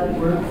 sure. Does that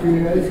work for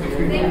you guys?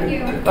 Thank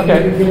you.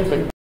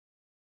 Okay.